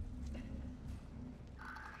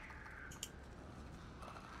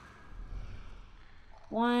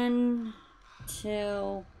 One,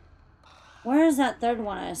 2... Where is that 3rd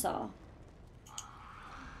one I saw?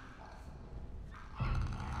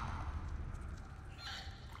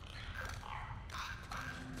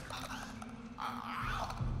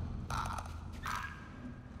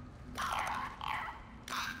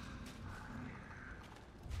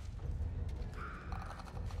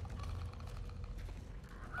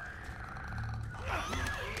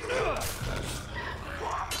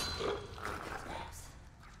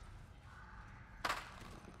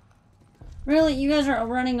 Really, you guys are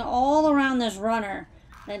running all around this runner.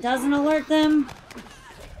 And it doesn't alert them?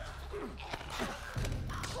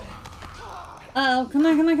 Uh-oh, come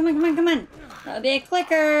on. That would be a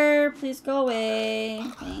clicker. Please go away.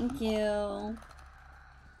 Thank you.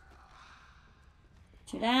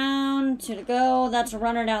 2 down, 2 to go. That's a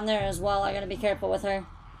runner down there as well. I gotta be careful with her.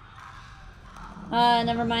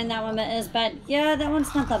 Never mind, that one is bad. Yeah, that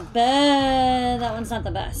one's not the best. That one's not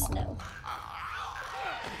the best, no.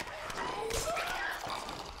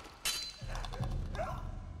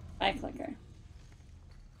 Bye, clicker.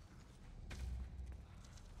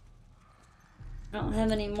 I don't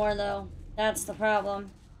have any more though. That's the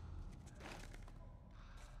problem.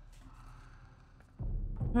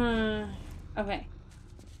 Okay.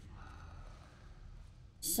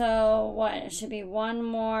 So, what? It should be one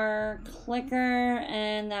more clicker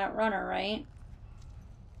and that runner, right?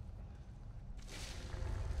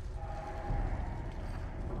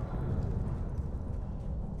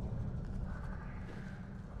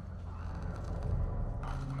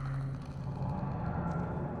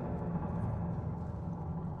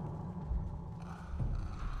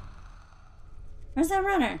 Where's that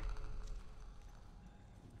runner?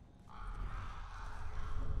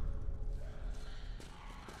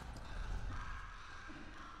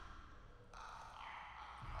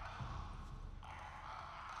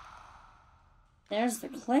 There's the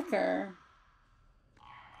clicker.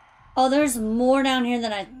 Oh, there's more down here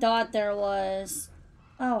than I thought there was.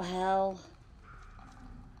 Oh, hell.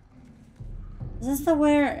 Is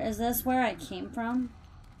this where I came from?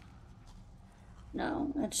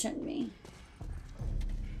 No, it shouldn't be.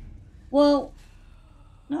 Well,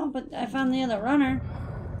 no, but I found the other runner.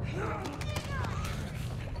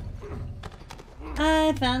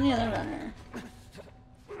 I found the other runner.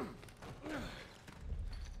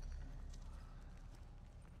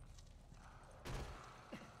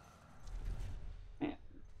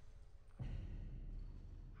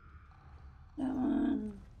 That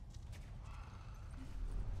one.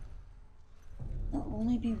 There'll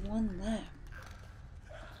only be one left.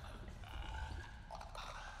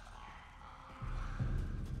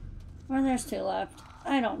 Or there's two left.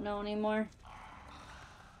 I don't know anymore.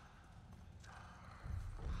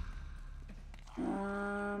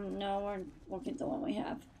 No, we'll keep the one we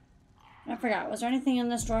have. I forgot. Was there anything in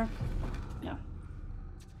this drawer? No.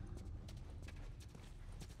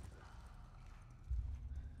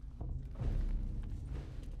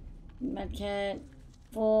 Medkit.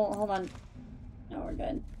 Full. Hold on. No, we're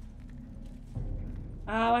good.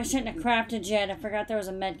 Oh, I shouldn't have crafted yet. I forgot there was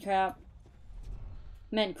a med crap.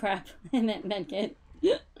 Med crap. I meant medkit.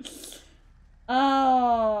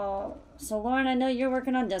 Oh. So, Lauren, I know you're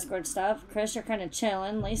working on Discord stuff. Chris, you're kind of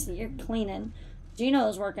chilling. Lacey, you're cleaning.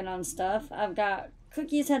 Gino's working on stuff. I've got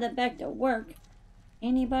Cookies headed back to work.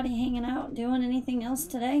 Anybody hanging out, doing anything else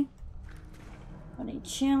today? Anybody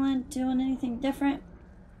chilling, doing anything different?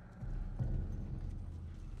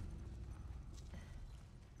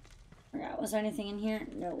 Forgot, was there anything in here?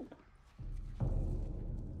 Nope.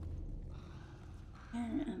 Where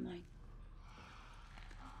am I?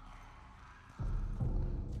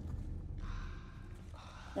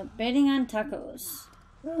 The bidding on tacos.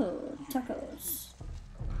 Ooh, tacos.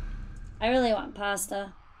 I really want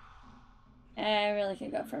pasta. I really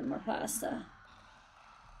could go for more pasta.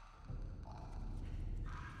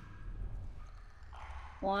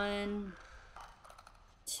 One,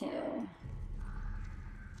 two.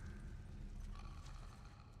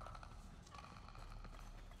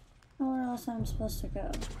 Where else I'm supposed to go?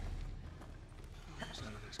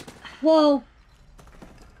 Whoa!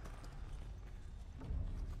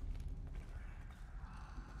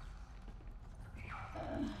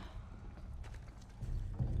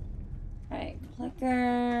 Alright,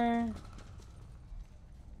 clicker.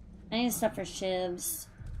 I need stuff for shivs.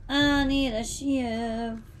 I need a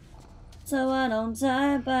shiv, so I don't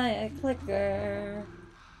die by a clicker.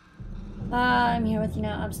 I'm here with you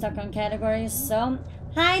now. I'm stuck on categories, so...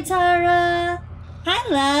 Hi, Tara! Hi,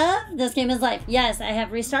 love! This game is life. Yes, I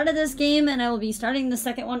have restarted this game, and I will be starting the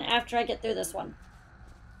second one after I get through this one.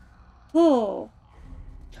 Ooh.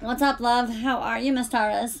 What's up, love? How are you, Miss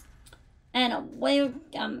Taras? And away,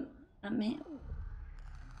 the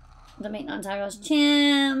meeting on tacos.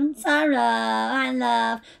 Chim, Sarah, hi,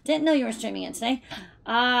 love. Didn't know you were streaming it today.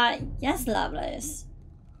 Yes, lovelies.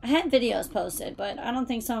 I had videos posted, but I don't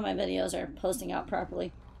think some of my videos are posting out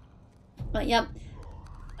properly. But, yep.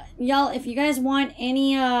 Y'all, if you guys want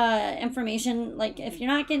any information, like if you're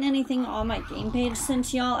not getting anything on my game page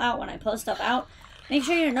since y'all out when I post stuff out, make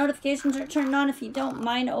sure your notifications are turned on if you don't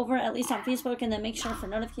mind over at least on Facebook, and then make sure for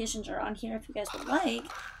notifications are on here if you guys would like.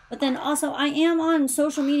 But then also I am on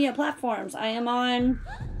social media platforms. I am on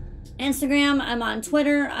Instagram, I'm on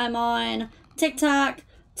Twitter, I'm on TikTok,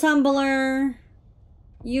 Tumblr,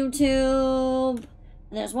 YouTube, and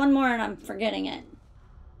there's one more and I'm forgetting it.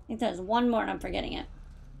 I think there's one more and I'm forgetting it.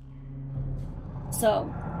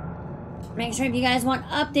 So, make sure if you guys want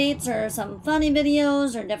updates or some funny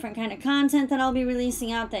videos or different kind of content that I'll be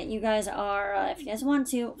releasing out that you guys are, if you guys want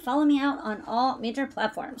to, follow me out on all major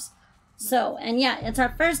platforms. So, and yeah, it's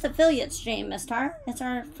our first affiliate stream, Miss Tara. It's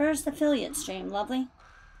our first affiliate stream, lovely.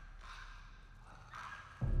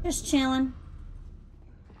 Just chilling.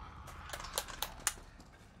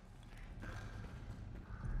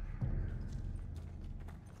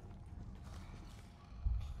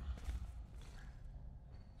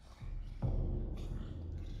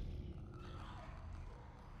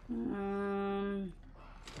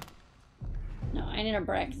 No, I need a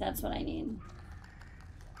brick. That's what I need.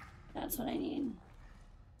 That's what I need.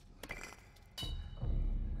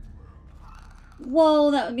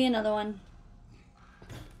 Whoa, that would be another one.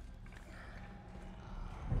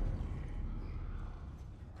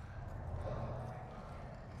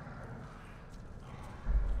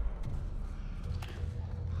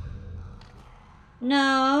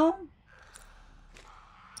 No.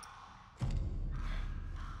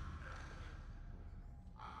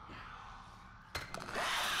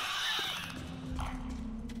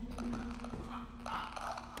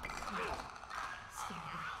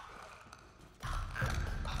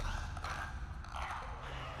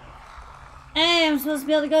 Hey, I'm supposed to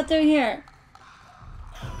be able to go through here.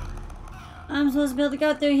 I'm supposed to be able to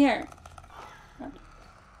go through here.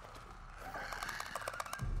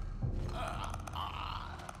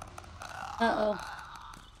 Uh-oh.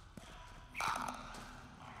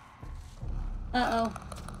 Uh-oh.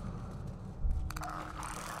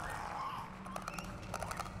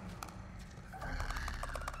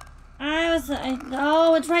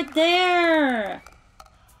 Oh, it's right there.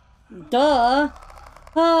 Duh.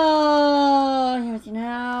 Oh, here with you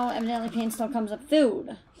now. Evidently pain still comes with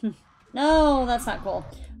food. No, that's not cool.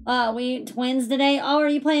 We twins today. Oh, are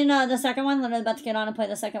you playing the second one? Literally about to get on and play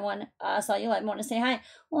the second one. Saw you like want to say hi.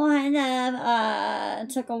 Well, I love.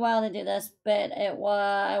 Took a while to do this, but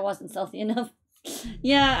I wasn't stealthy enough.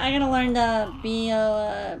 Yeah, I gotta learn to be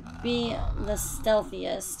the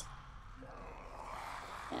stealthiest.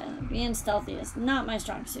 Yeah, being stealthy is not my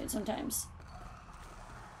strong suit sometimes.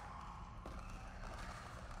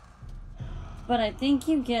 But I think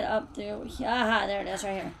you get up through. Aha, there it is,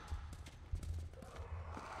 right here.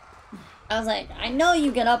 I was like, I know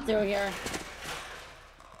you get up through here.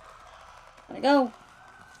 Gotta go.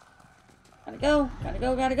 Gotta go. Gotta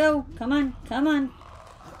go. Gotta go. Come on. Come on.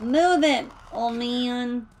 Move it, old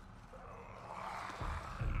man.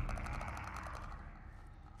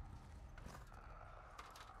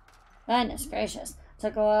 Goodness gracious.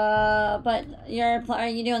 Took a but are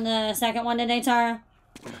you doing the second one today, Tara?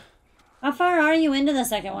 How far are you into the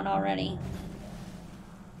second one already?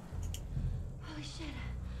 Holy shit.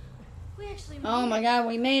 We actually made Oh my it. god,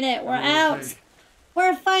 we made it. We're out.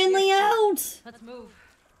 We're finally out. Let's move.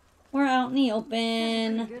 We're out in the Pretty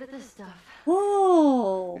open. good at this stuff.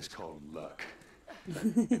 Whoa. It's called luck.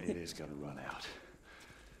 And it is gonna run out.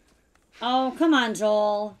 Oh, come on,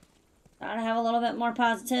 Joel. Gotta have a little bit more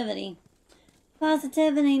positivity.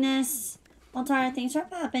 Positivity-ness. Well, Tara, thanks for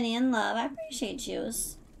popping in, love. I appreciate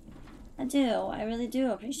yous. I do. I really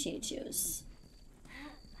do appreciate yous.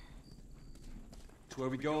 So where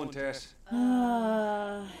we going, Tess?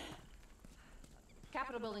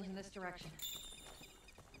 Capitol building's in this direction.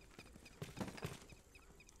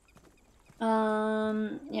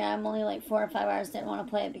 Yeah, I'm only like 4 or 5 hours. Didn't want to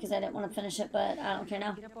play it because I didn't want to finish it, but I don't care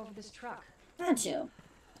now. Get up over this truck. Got you.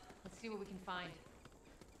 Let's see what we can find.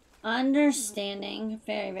 Understanding.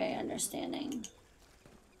 Very, very understanding.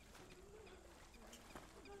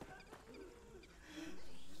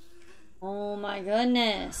 Oh my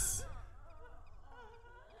goodness.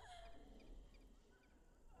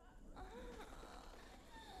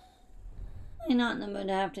 I'm not in the mood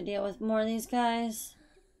to have to deal with more of these guys.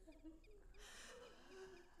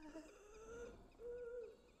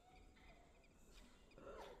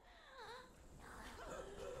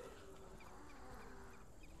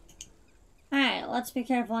 Alright, let's be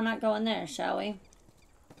careful and not go in there, shall we?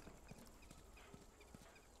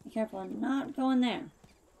 Be careful and not go in there.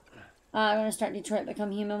 I'm gonna start Detroit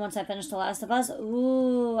Become Human once I finish The Last of Us.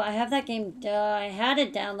 Ooh, I have that game. I had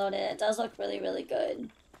it downloaded. It does look really, really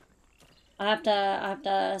good. I have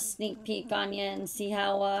to sneak peek on you and see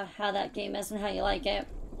how that game is and how you like it.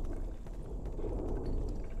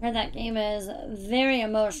 I heard that game is very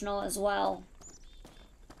emotional as well.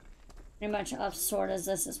 Pretty much of sort as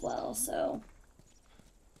this as well. So,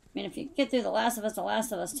 I mean, if you get through The Last of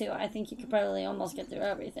Us 2, I think you could probably almost get through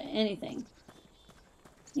anything.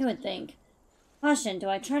 You would think. Question, do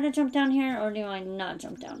I try to jump down here or do I not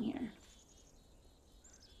jump down here?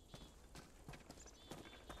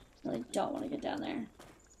 Really don't want to get down there.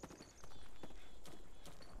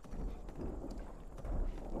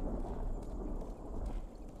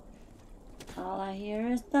 All I hear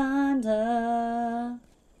is thunder.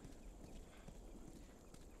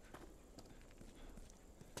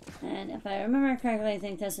 And if I remember correctly, I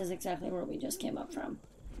think this is exactly where we just came up from.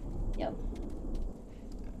 Yep.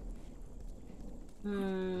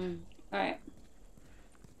 Alright.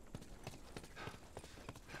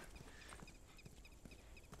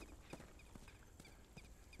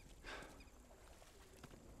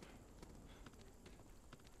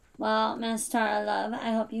 Well, Miss Tara Love,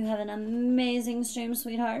 I hope you have an amazing stream,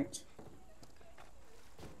 sweetheart.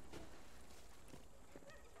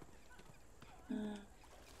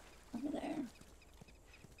 Over there.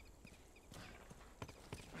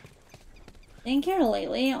 I think here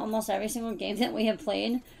lately, almost every single game that we have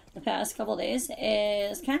played the past couple days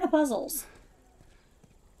is kind of puzzles.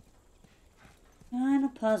 Kind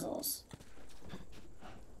of puzzles.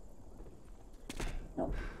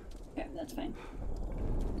 Nope. Okay, that's fine.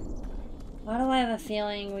 Why do I have a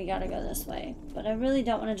feeling we gotta go this way? But I really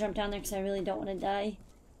don't want to jump down there because I really don't want to die.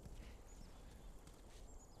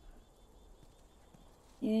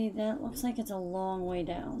 Yeah, that looks like it's a long way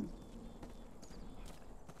down.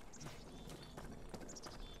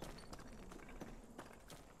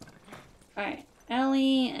 Alright,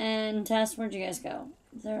 Ellie and Tess, where'd you guys go?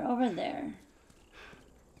 They're over there.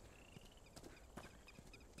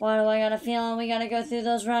 Why do I got a feeling we gotta go through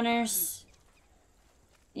those runners?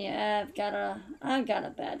 Yeah, I've got a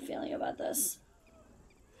bad feeling about this.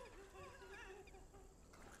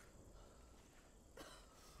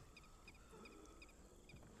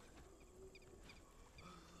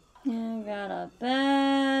 I've got a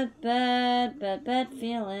bad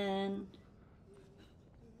feeling.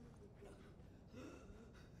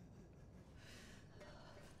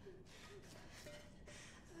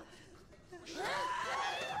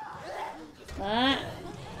 That.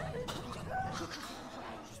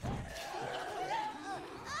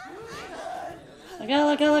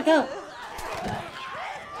 Let go.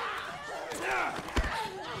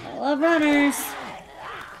 I love runners.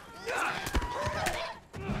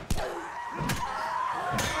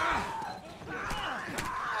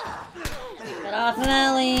 Get off of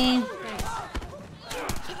Ellie.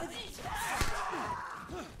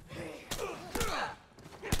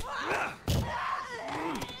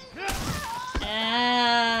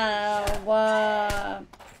 Ow.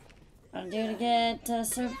 I'll do to get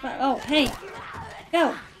survive. Oh, hey.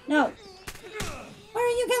 Go. No. Where are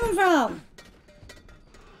you coming from?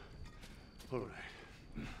 All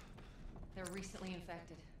right. They're recently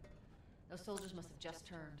infected. Those soldiers must have just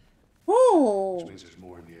turned. Ooh. Which means there's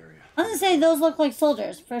more in the area. I was gonna say those look like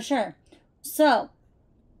soldiers for sure. So,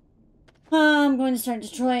 I'm going to start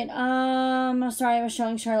Detroit. Sorry, I was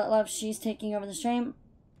showing Charlotte Love. She's taking over the stream.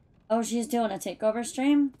 Oh, she's doing a takeover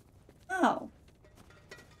stream? Oh.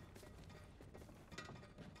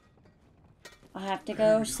 I'll have to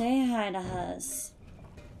go say hi to Huz.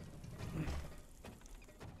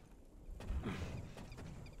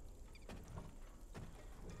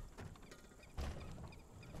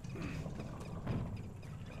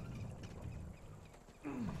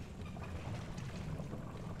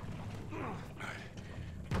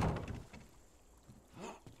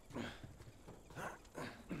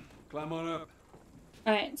 Climb on up.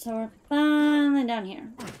 Alright, so we're finally down here.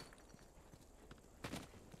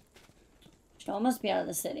 Should almost be out of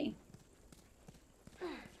the city.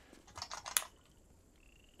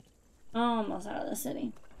 Almost out of the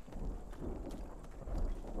city.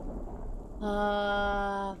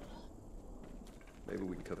 Maybe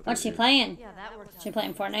we can cut. What's she playing? Yeah, that works. She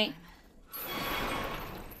playing Fortnite?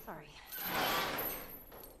 Sorry.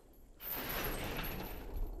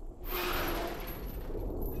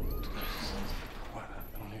 What?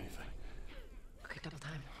 I don't hear anything. Okay, double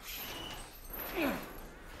time.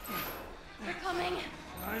 They're coming.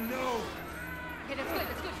 I know. Okay,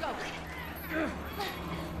 that's good, go.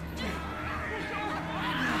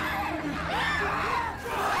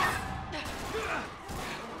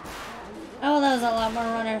 Oh, that was a lot more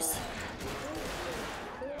runners.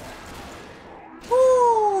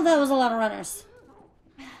 Ooh, that was a lot of runners.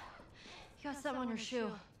 You got something on your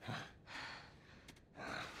shoe.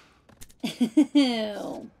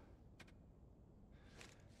 Ew.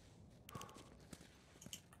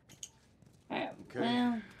 Alright, Okay.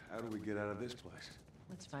 well. How do we get out of this place?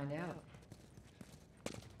 Let's find out.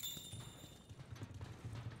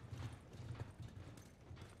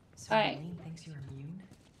 So Alright. Marlene thinks you're immune?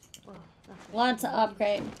 Well, Lots to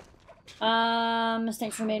upgrade.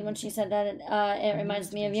 Mistakes were made when she said that it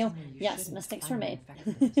reminds me of you. Yes, mistakes were made.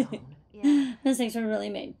 Yeah. Mistakes were really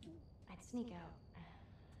made. I'd sneak out.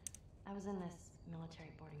 I was in this military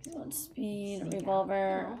boarding school. Load speed, Sneak out.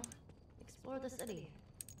 revolver. No. Explore the city.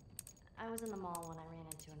 I was in the mall when I ran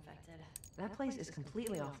into infected. That place is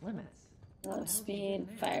completely off limits. Load speed,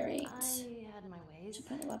 fire rate. I had my ways. Should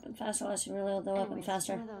put the weapon faster, unless you reload the weapon Anyways,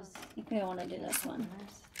 faster. one of those I think we want to do this one.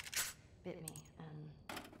 bit me, and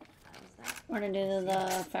that was that. We're gonna do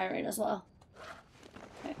the fire rate as well.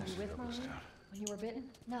 Okay. Were you with Marlene when you were bitten?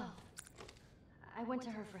 No. I went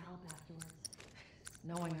to her for help afterwards.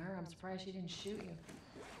 Knowing her, I'm surprised she didn't shoot you.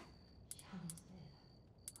 She almost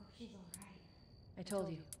did. I told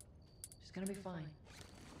you. She's gonna be fine.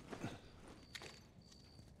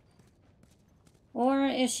 Or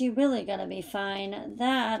is she really gonna be fine?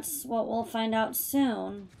 That's what we'll find out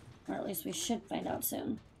soon. Or at least we should find out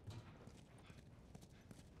soon.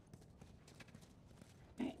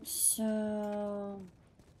 Alright, so...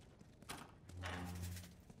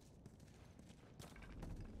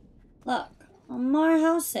 Look, more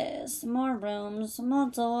houses, more rooms, more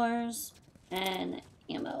doors, and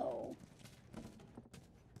ammo.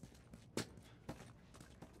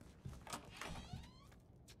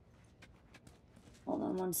 Hold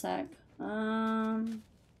on one sec.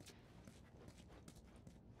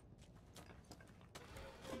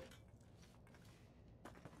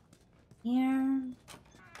 Here.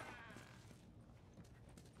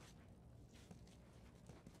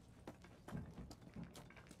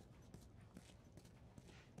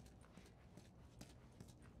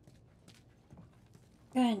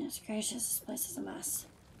 Goodness gracious, this place is a mess.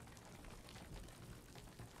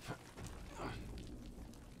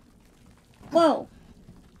 Whoa!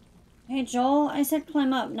 Hey Joel, I said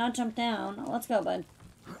climb up, not jump down. Let's go, bud.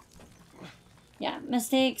 Yeah,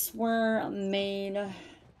 mistakes were made.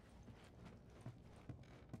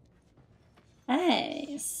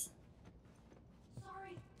 Nice.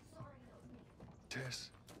 Sorry, that was me. Tess.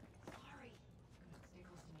 Sorry. Stay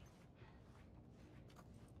close to me.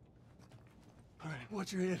 All right,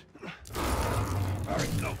 watch your head. All right,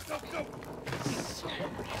 go, go, go.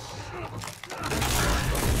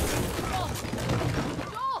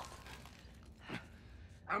 Joel!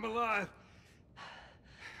 I'm alive.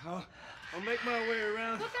 I'll make my way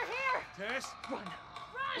around. Look, they're here! Tess? Run!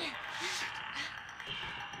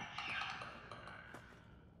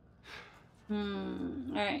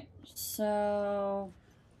 Run! Alright, so...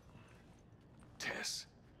 Tess.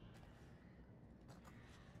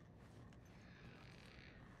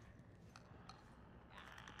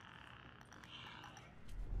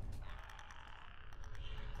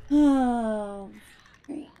 Oh,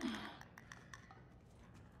 great.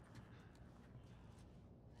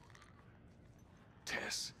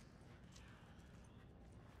 Tess.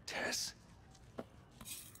 Tess.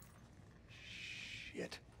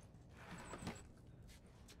 Shit.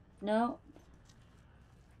 No.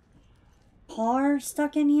 Car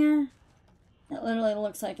stuck in here? It literally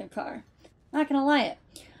looks like a car. Not gonna lie it.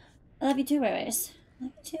 I love you too, Rays. I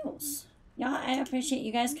love you too. Yeah, I appreciate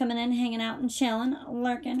you guys coming in, hanging out, and chilling,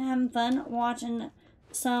 lurking, having fun, watching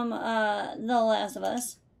some, The Last of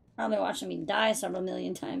Us. Probably watching me die several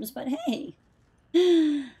million times, but hey.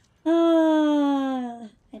 I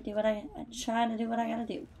try to do what I gotta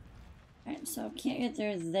do. Alright, so can't get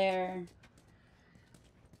through there.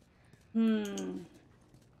 Okay.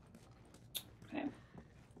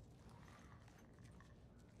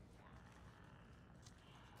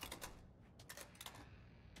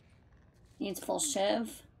 Needs full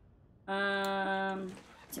shiv. Let's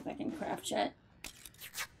see if I can craft it.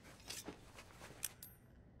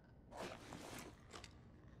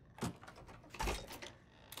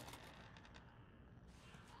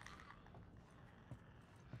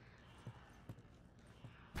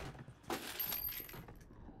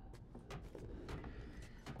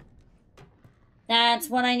 That's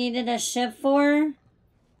what I needed a shiv for?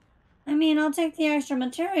 I mean, I'll take the extra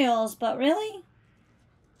materials, but really?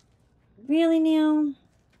 Really, Neil?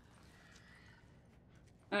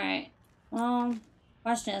 Alright. Well,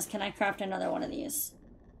 question is, can I craft another one of these?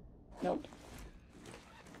 Nope.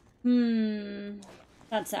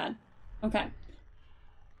 That's sad. Okay.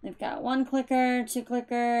 We've got 1 clicker, 2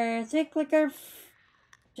 clicker, 3 clicker.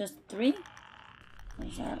 Just 3?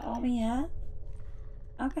 Is that all we have?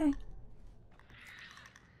 Okay.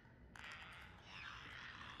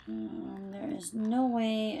 There is no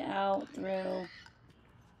way out through.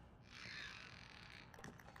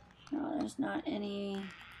 No, there's not any.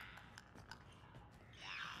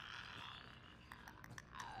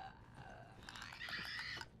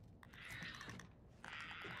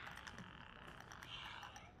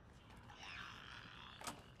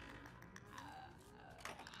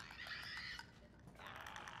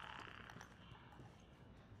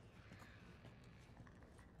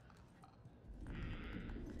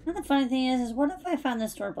 And the funny thing is what if I found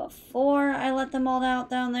this door before I let them all out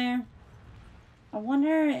down there? I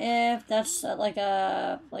wonder if that's like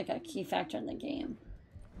a key factor in the game.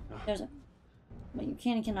 There's what you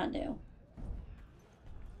can and cannot do.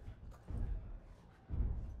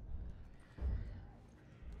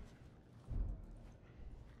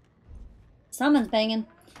 Someone's banging.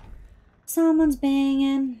 Someone's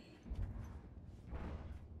banging.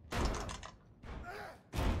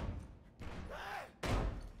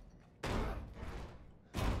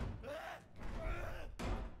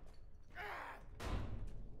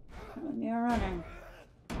 you're a runner.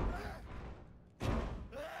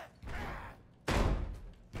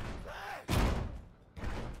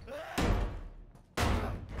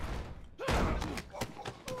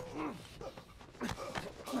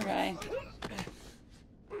 Okay.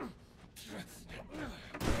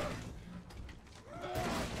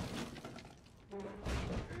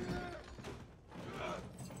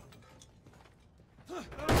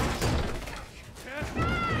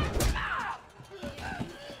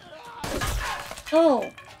 Oh!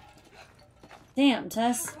 Damn,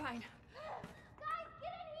 Tess. Fine. Guys,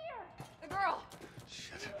 get in here! The girl!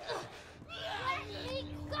 Shit. Let me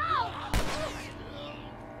go!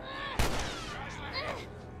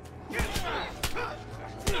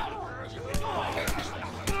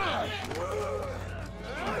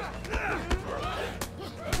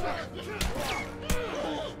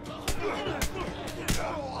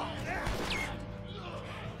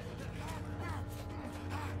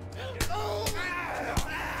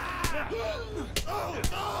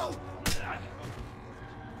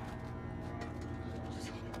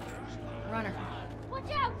 Runner.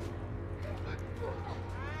 Watch out!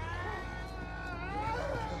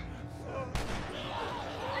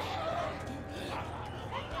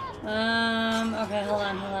 Okay, hold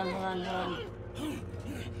on.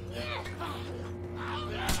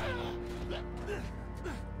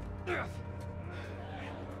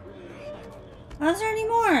 How's there any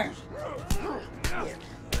more?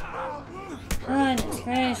 Goodness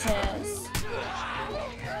gracious.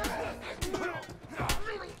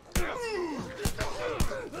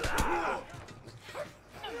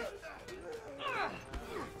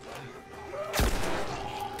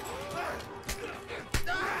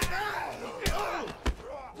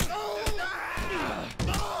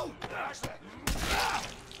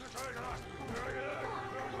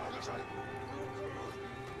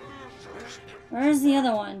 Where's the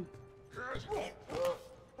other one?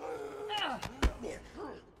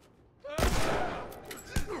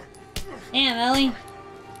 Damn, Ellie.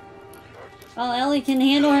 Well, Ellie can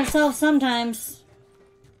handle herself sometimes.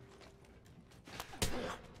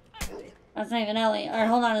 That's not even Ellie. Alright,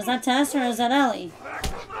 hold on. Is that Tess or is that Ellie?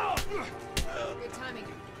 Good timing.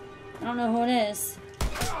 I don't know who it is.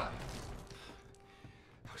 That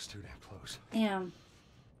was too damn close. Damn.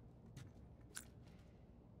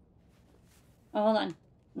 Oh, hold on.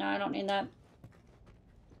 No, I don't need that.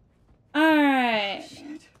 Alright.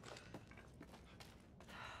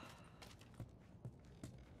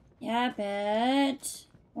 Yeah, but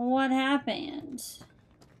what happened?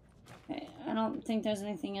 Okay, I don't think there's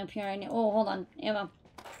anything up here I need. Oh, hold on. Ammo.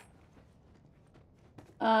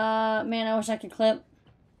 Man, I wish I could clip.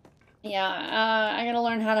 Yeah, I gotta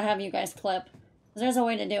learn how to have you guys clip. 'Cause there's a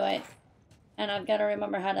way to do it. And I've gotta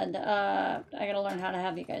remember how to, I gotta learn how to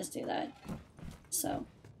have you guys do that. So.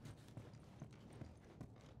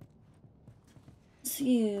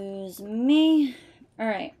 Excuse me.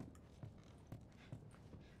 Alright.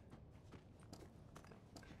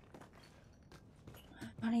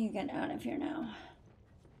 How do you get out of here now?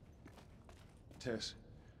 Tess,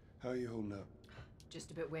 how are you holding up?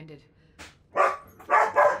 Just a bit winded.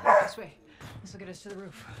 This way. This will get us to the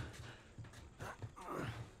roof.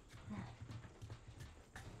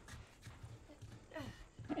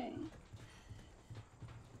 Okay.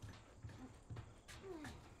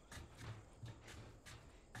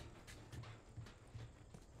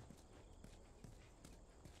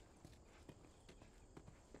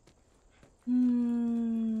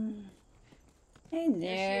 Hey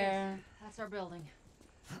there. That's our building.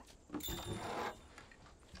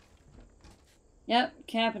 Yep,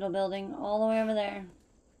 Capitol building, all the way over there.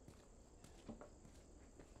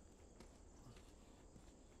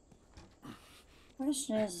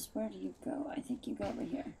 Question is, where do you go? I think you go over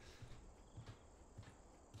here.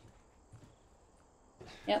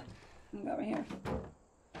 Yep, I'm gonna go over here.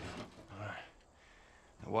 Alright.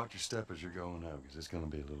 Now watch your step as you're going out, because it's gonna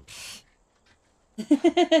be a little...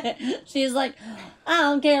 She's like, I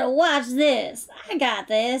don't care, watch this. I got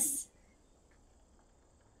this.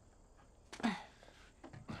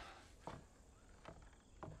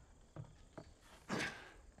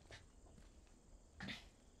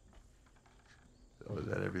 So is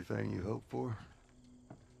that everything you hoped for?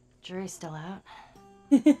 Jury's still out.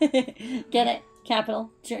 Get it?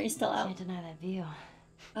 Capital. Jury's still out. Can't deny that view.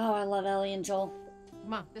 Oh, I love Ellie and Joel.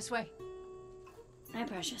 Come on, this way. Hi,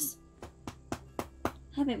 precious.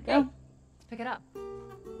 Hi, baby girl. Let's pick it up.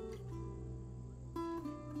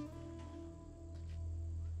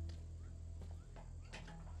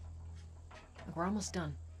 Look, we're almost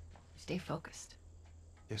done. Stay focused.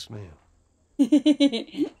 Yes, ma'am.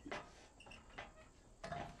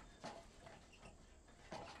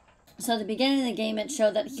 So at the beginning of the game, it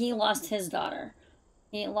showed that he lost his daughter.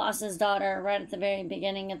 He lost his daughter right at the very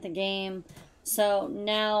beginning of the game. So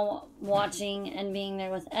now, watching and being there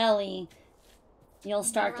with Ellie, you'll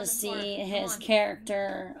start to see his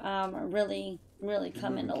character really, really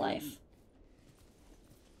come into life.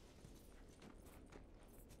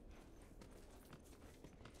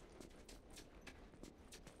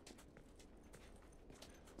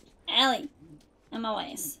 Ellie, I'm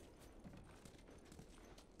always.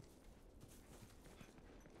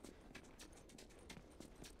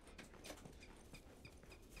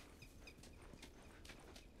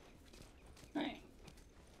 Alright.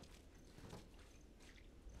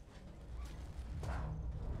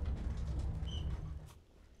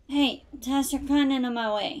 Hey, Tess, you're kind of in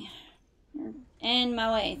my way. You're in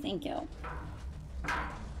my way, thank you.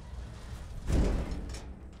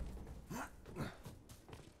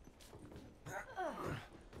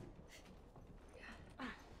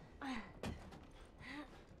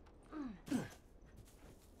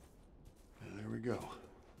 There we go.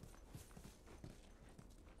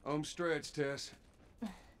 Home stretch, Tess.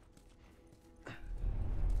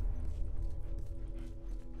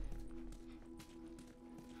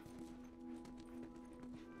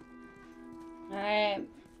 Alright.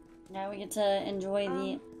 Now we get to enjoy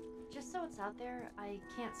the... Just so it's out there, I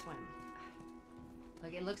can't swim.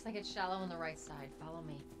 Look, it looks like it's shallow on the right side. Follow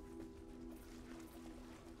me.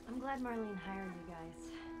 I'm glad Marlene hired you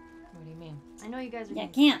guys. What do you mean? I know you guys are... You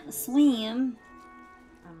can't swim.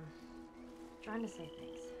 I'm trying to say things.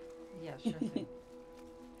 Yeah, sure thing.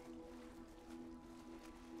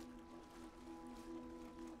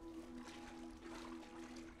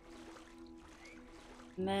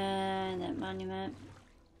 Man, that monument.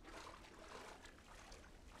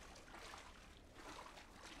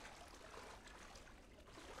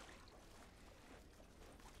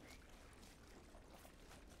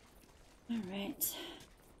 Alright.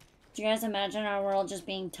 Do you guys imagine our world just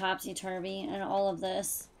being topsy-turvy and all of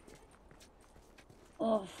this?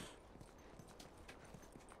 Oh.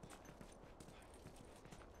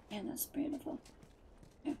 Man, that's beautiful.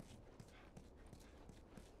 Yeah.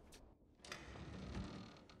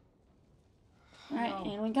 Alright,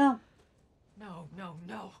 No. in we go. No, no,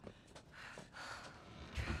 no.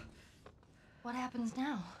 What happens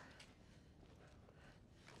now?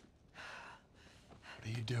 What are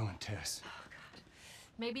you doing, Tess?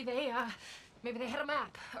 Maybe they had a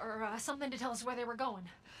map or something to tell us where they were going.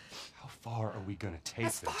 How far are we gonna take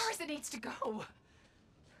As this? far as it needs to go.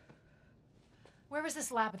 Where was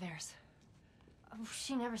this lab of theirs? Oh,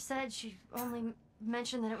 she never said. She only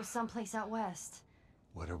mentioned that it was someplace out west.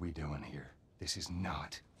 What are we doing here? This is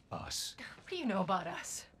not us. What do you know about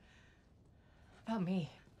us? About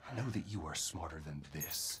me? I know that you are smarter than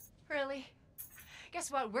this. Really?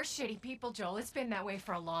 Guess what? We're shitty people, Joel. It's been that way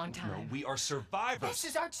for a long time. No, we are survivors. This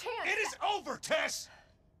is our chance. It is over, Tess!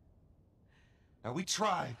 Now, we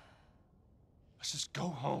tried. Let's just go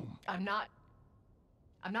home. I'm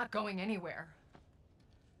not going anywhere.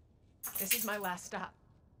 This is my last stop.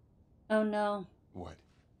 Oh no. What?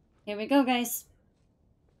 Here we go, guys.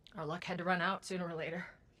 Our luck had to run out sooner or later.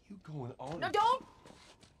 You going on? No, don't!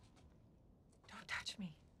 Don't touch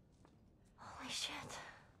me. Holy shit.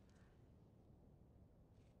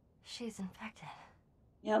 She's infected.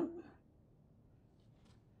 Yep.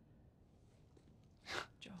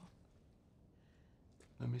 Joel.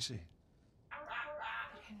 Let me see. I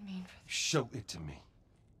didn't mean for Show it to me.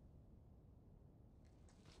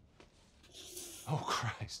 Oh,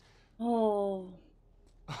 Christ. Oh.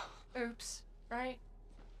 Oops, right?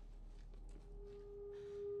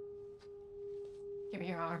 Give me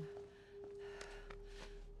your arm.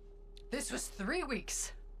 This was 3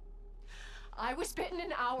 weeks. I was bitten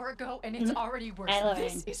an hour ago, and it's already worse.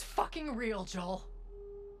 This is fucking real, Joel.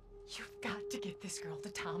 You've got to get this girl to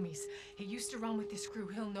Tommy's. He used to run with this crew.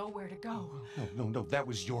 He'll know where to go. No, that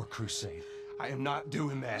was your crusade. I am not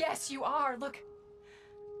doing that. Yes, you are. Look.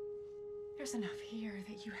 There's enough here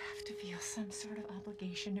that you have to feel some sort of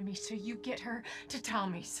obligation to me, so you get her to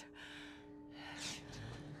Tommy's.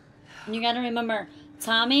 And you gotta remember,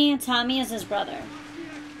 Tommy is his brother.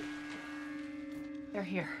 They're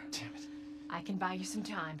here. Damn it. I can buy you some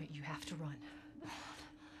time, but you have to run.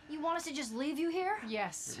 You want us to just leave you here?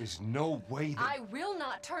 Yes. There is no way that... I will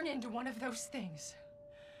not turn into one of those things.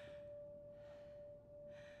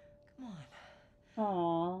 Come on.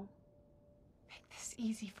 Aww. Make this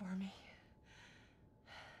easy for me.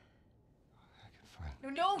 I can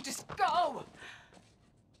find... No, just go!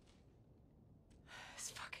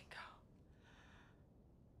 Just fucking go.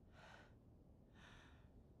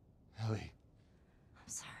 Ellie. I'm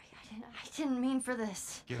sorry. I didn't mean for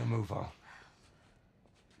this. Get a move on.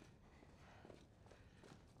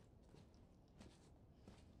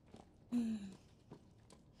 know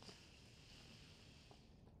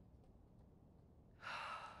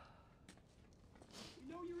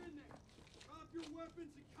you're in there. Drop your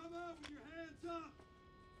weapons and come out with your hands up.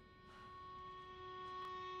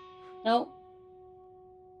 Nope.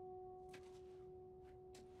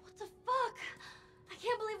 What the fuck? I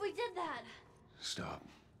can't believe we did that. Stop.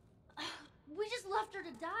 We just left her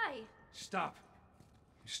to die. Stop.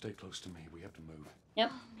 You stay close to me. We have to move.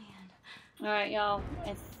 Yep. Oh, man. Alright, y'all.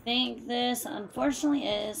 I think this, unfortunately,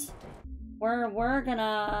 is where we're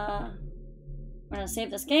gonna save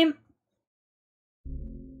this game.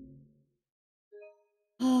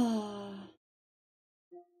 I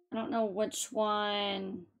don't know which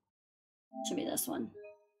one. Should be this one.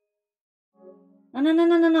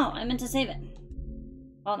 No. I meant to save it.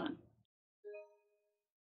 Hold on.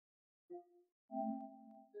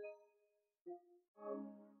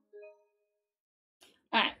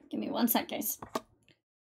 Alright, give me 1 sec, guys.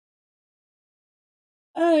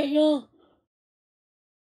 Alright, y'all.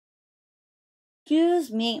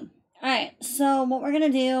 Excuse me. Alright, so what we're gonna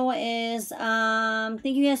do is, thank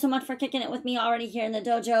you guys so much for kicking it with me already here in the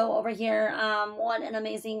dojo over here. What an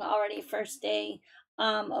amazing already first day,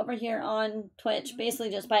 over here on Twitch, basically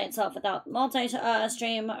just by itself without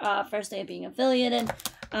multi-stream, first day of being affiliated.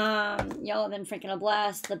 Y'all have been freaking a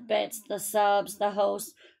blast. The bits, the subs, the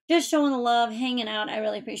hosts, just showing the love, hanging out. I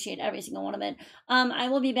really appreciate every single one of it. I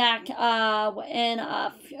will be back, in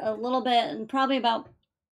a little bit, and probably about,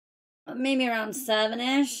 maybe around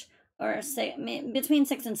 7-ish. Or between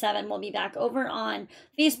 6 and 7, we'll be back over on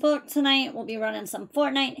Facebook tonight. We'll be running some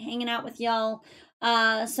Fortnite, hanging out with y'all.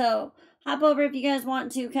 So hop over if you guys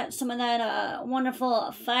want to catch some of that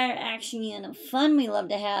wonderful fire action and fun we love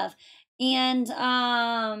to have. And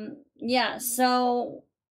yeah, so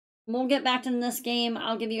we'll get back to this game.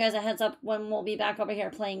 I'll give you guys a heads up when we'll be back over here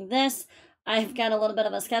playing this. I've got a little bit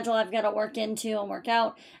of a schedule I've got to work into and work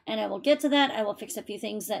out, and I will get to that. I will fix a few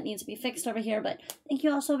things that need to be fixed over here, but thank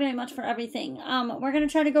you all so very much for everything. We're going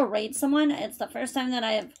to try to go raid someone. It's the first time that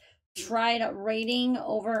I have tried raiding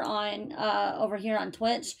over on, over here on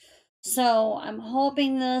Twitch, so I'm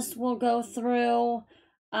hoping this will go through.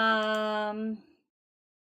 Yeah,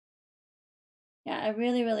 I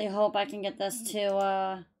really hope I can get this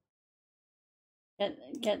to,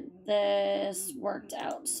 get this worked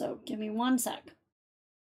out. So give me 1 sec.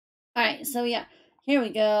 Alright, so yeah, here we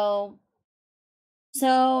go.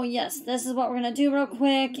 So yes, this is what we're gonna do real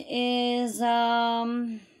quick is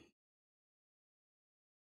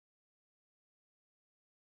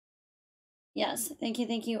yes, thank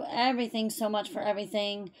you everything so much for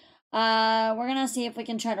everything. We're gonna see if we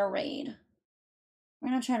can try to raid. We're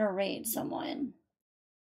gonna try to raid someone.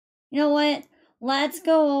 You know what? Let's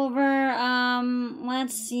go over,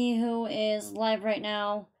 let's see who is live right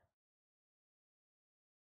now.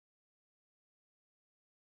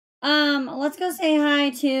 Let's go say hi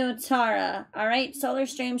to Tara. Alright, Solar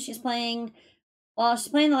Stream, she's playing, well, she's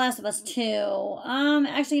playing The Last of Us 2.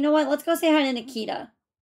 Actually, you know what? Let's go say hi to Nikita.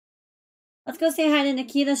 Let's go say hi to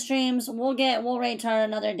Nikita Streams. We'll raid Tara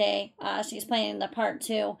another day. She's playing the part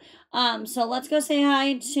 2. So let's go say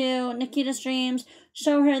hi to Nikita Streams.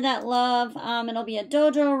 Show her that love. It'll be a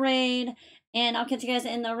dojo raid. And I'll catch you guys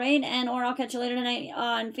in the raid, or I'll catch you later tonight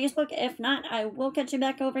on Facebook. If not, I will catch you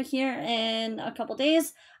back over here in a couple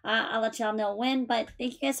days. I'll let y'all know when. But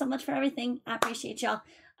thank you guys so much for everything. I appreciate y'all.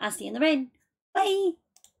 I'll see you in the raid. Bye!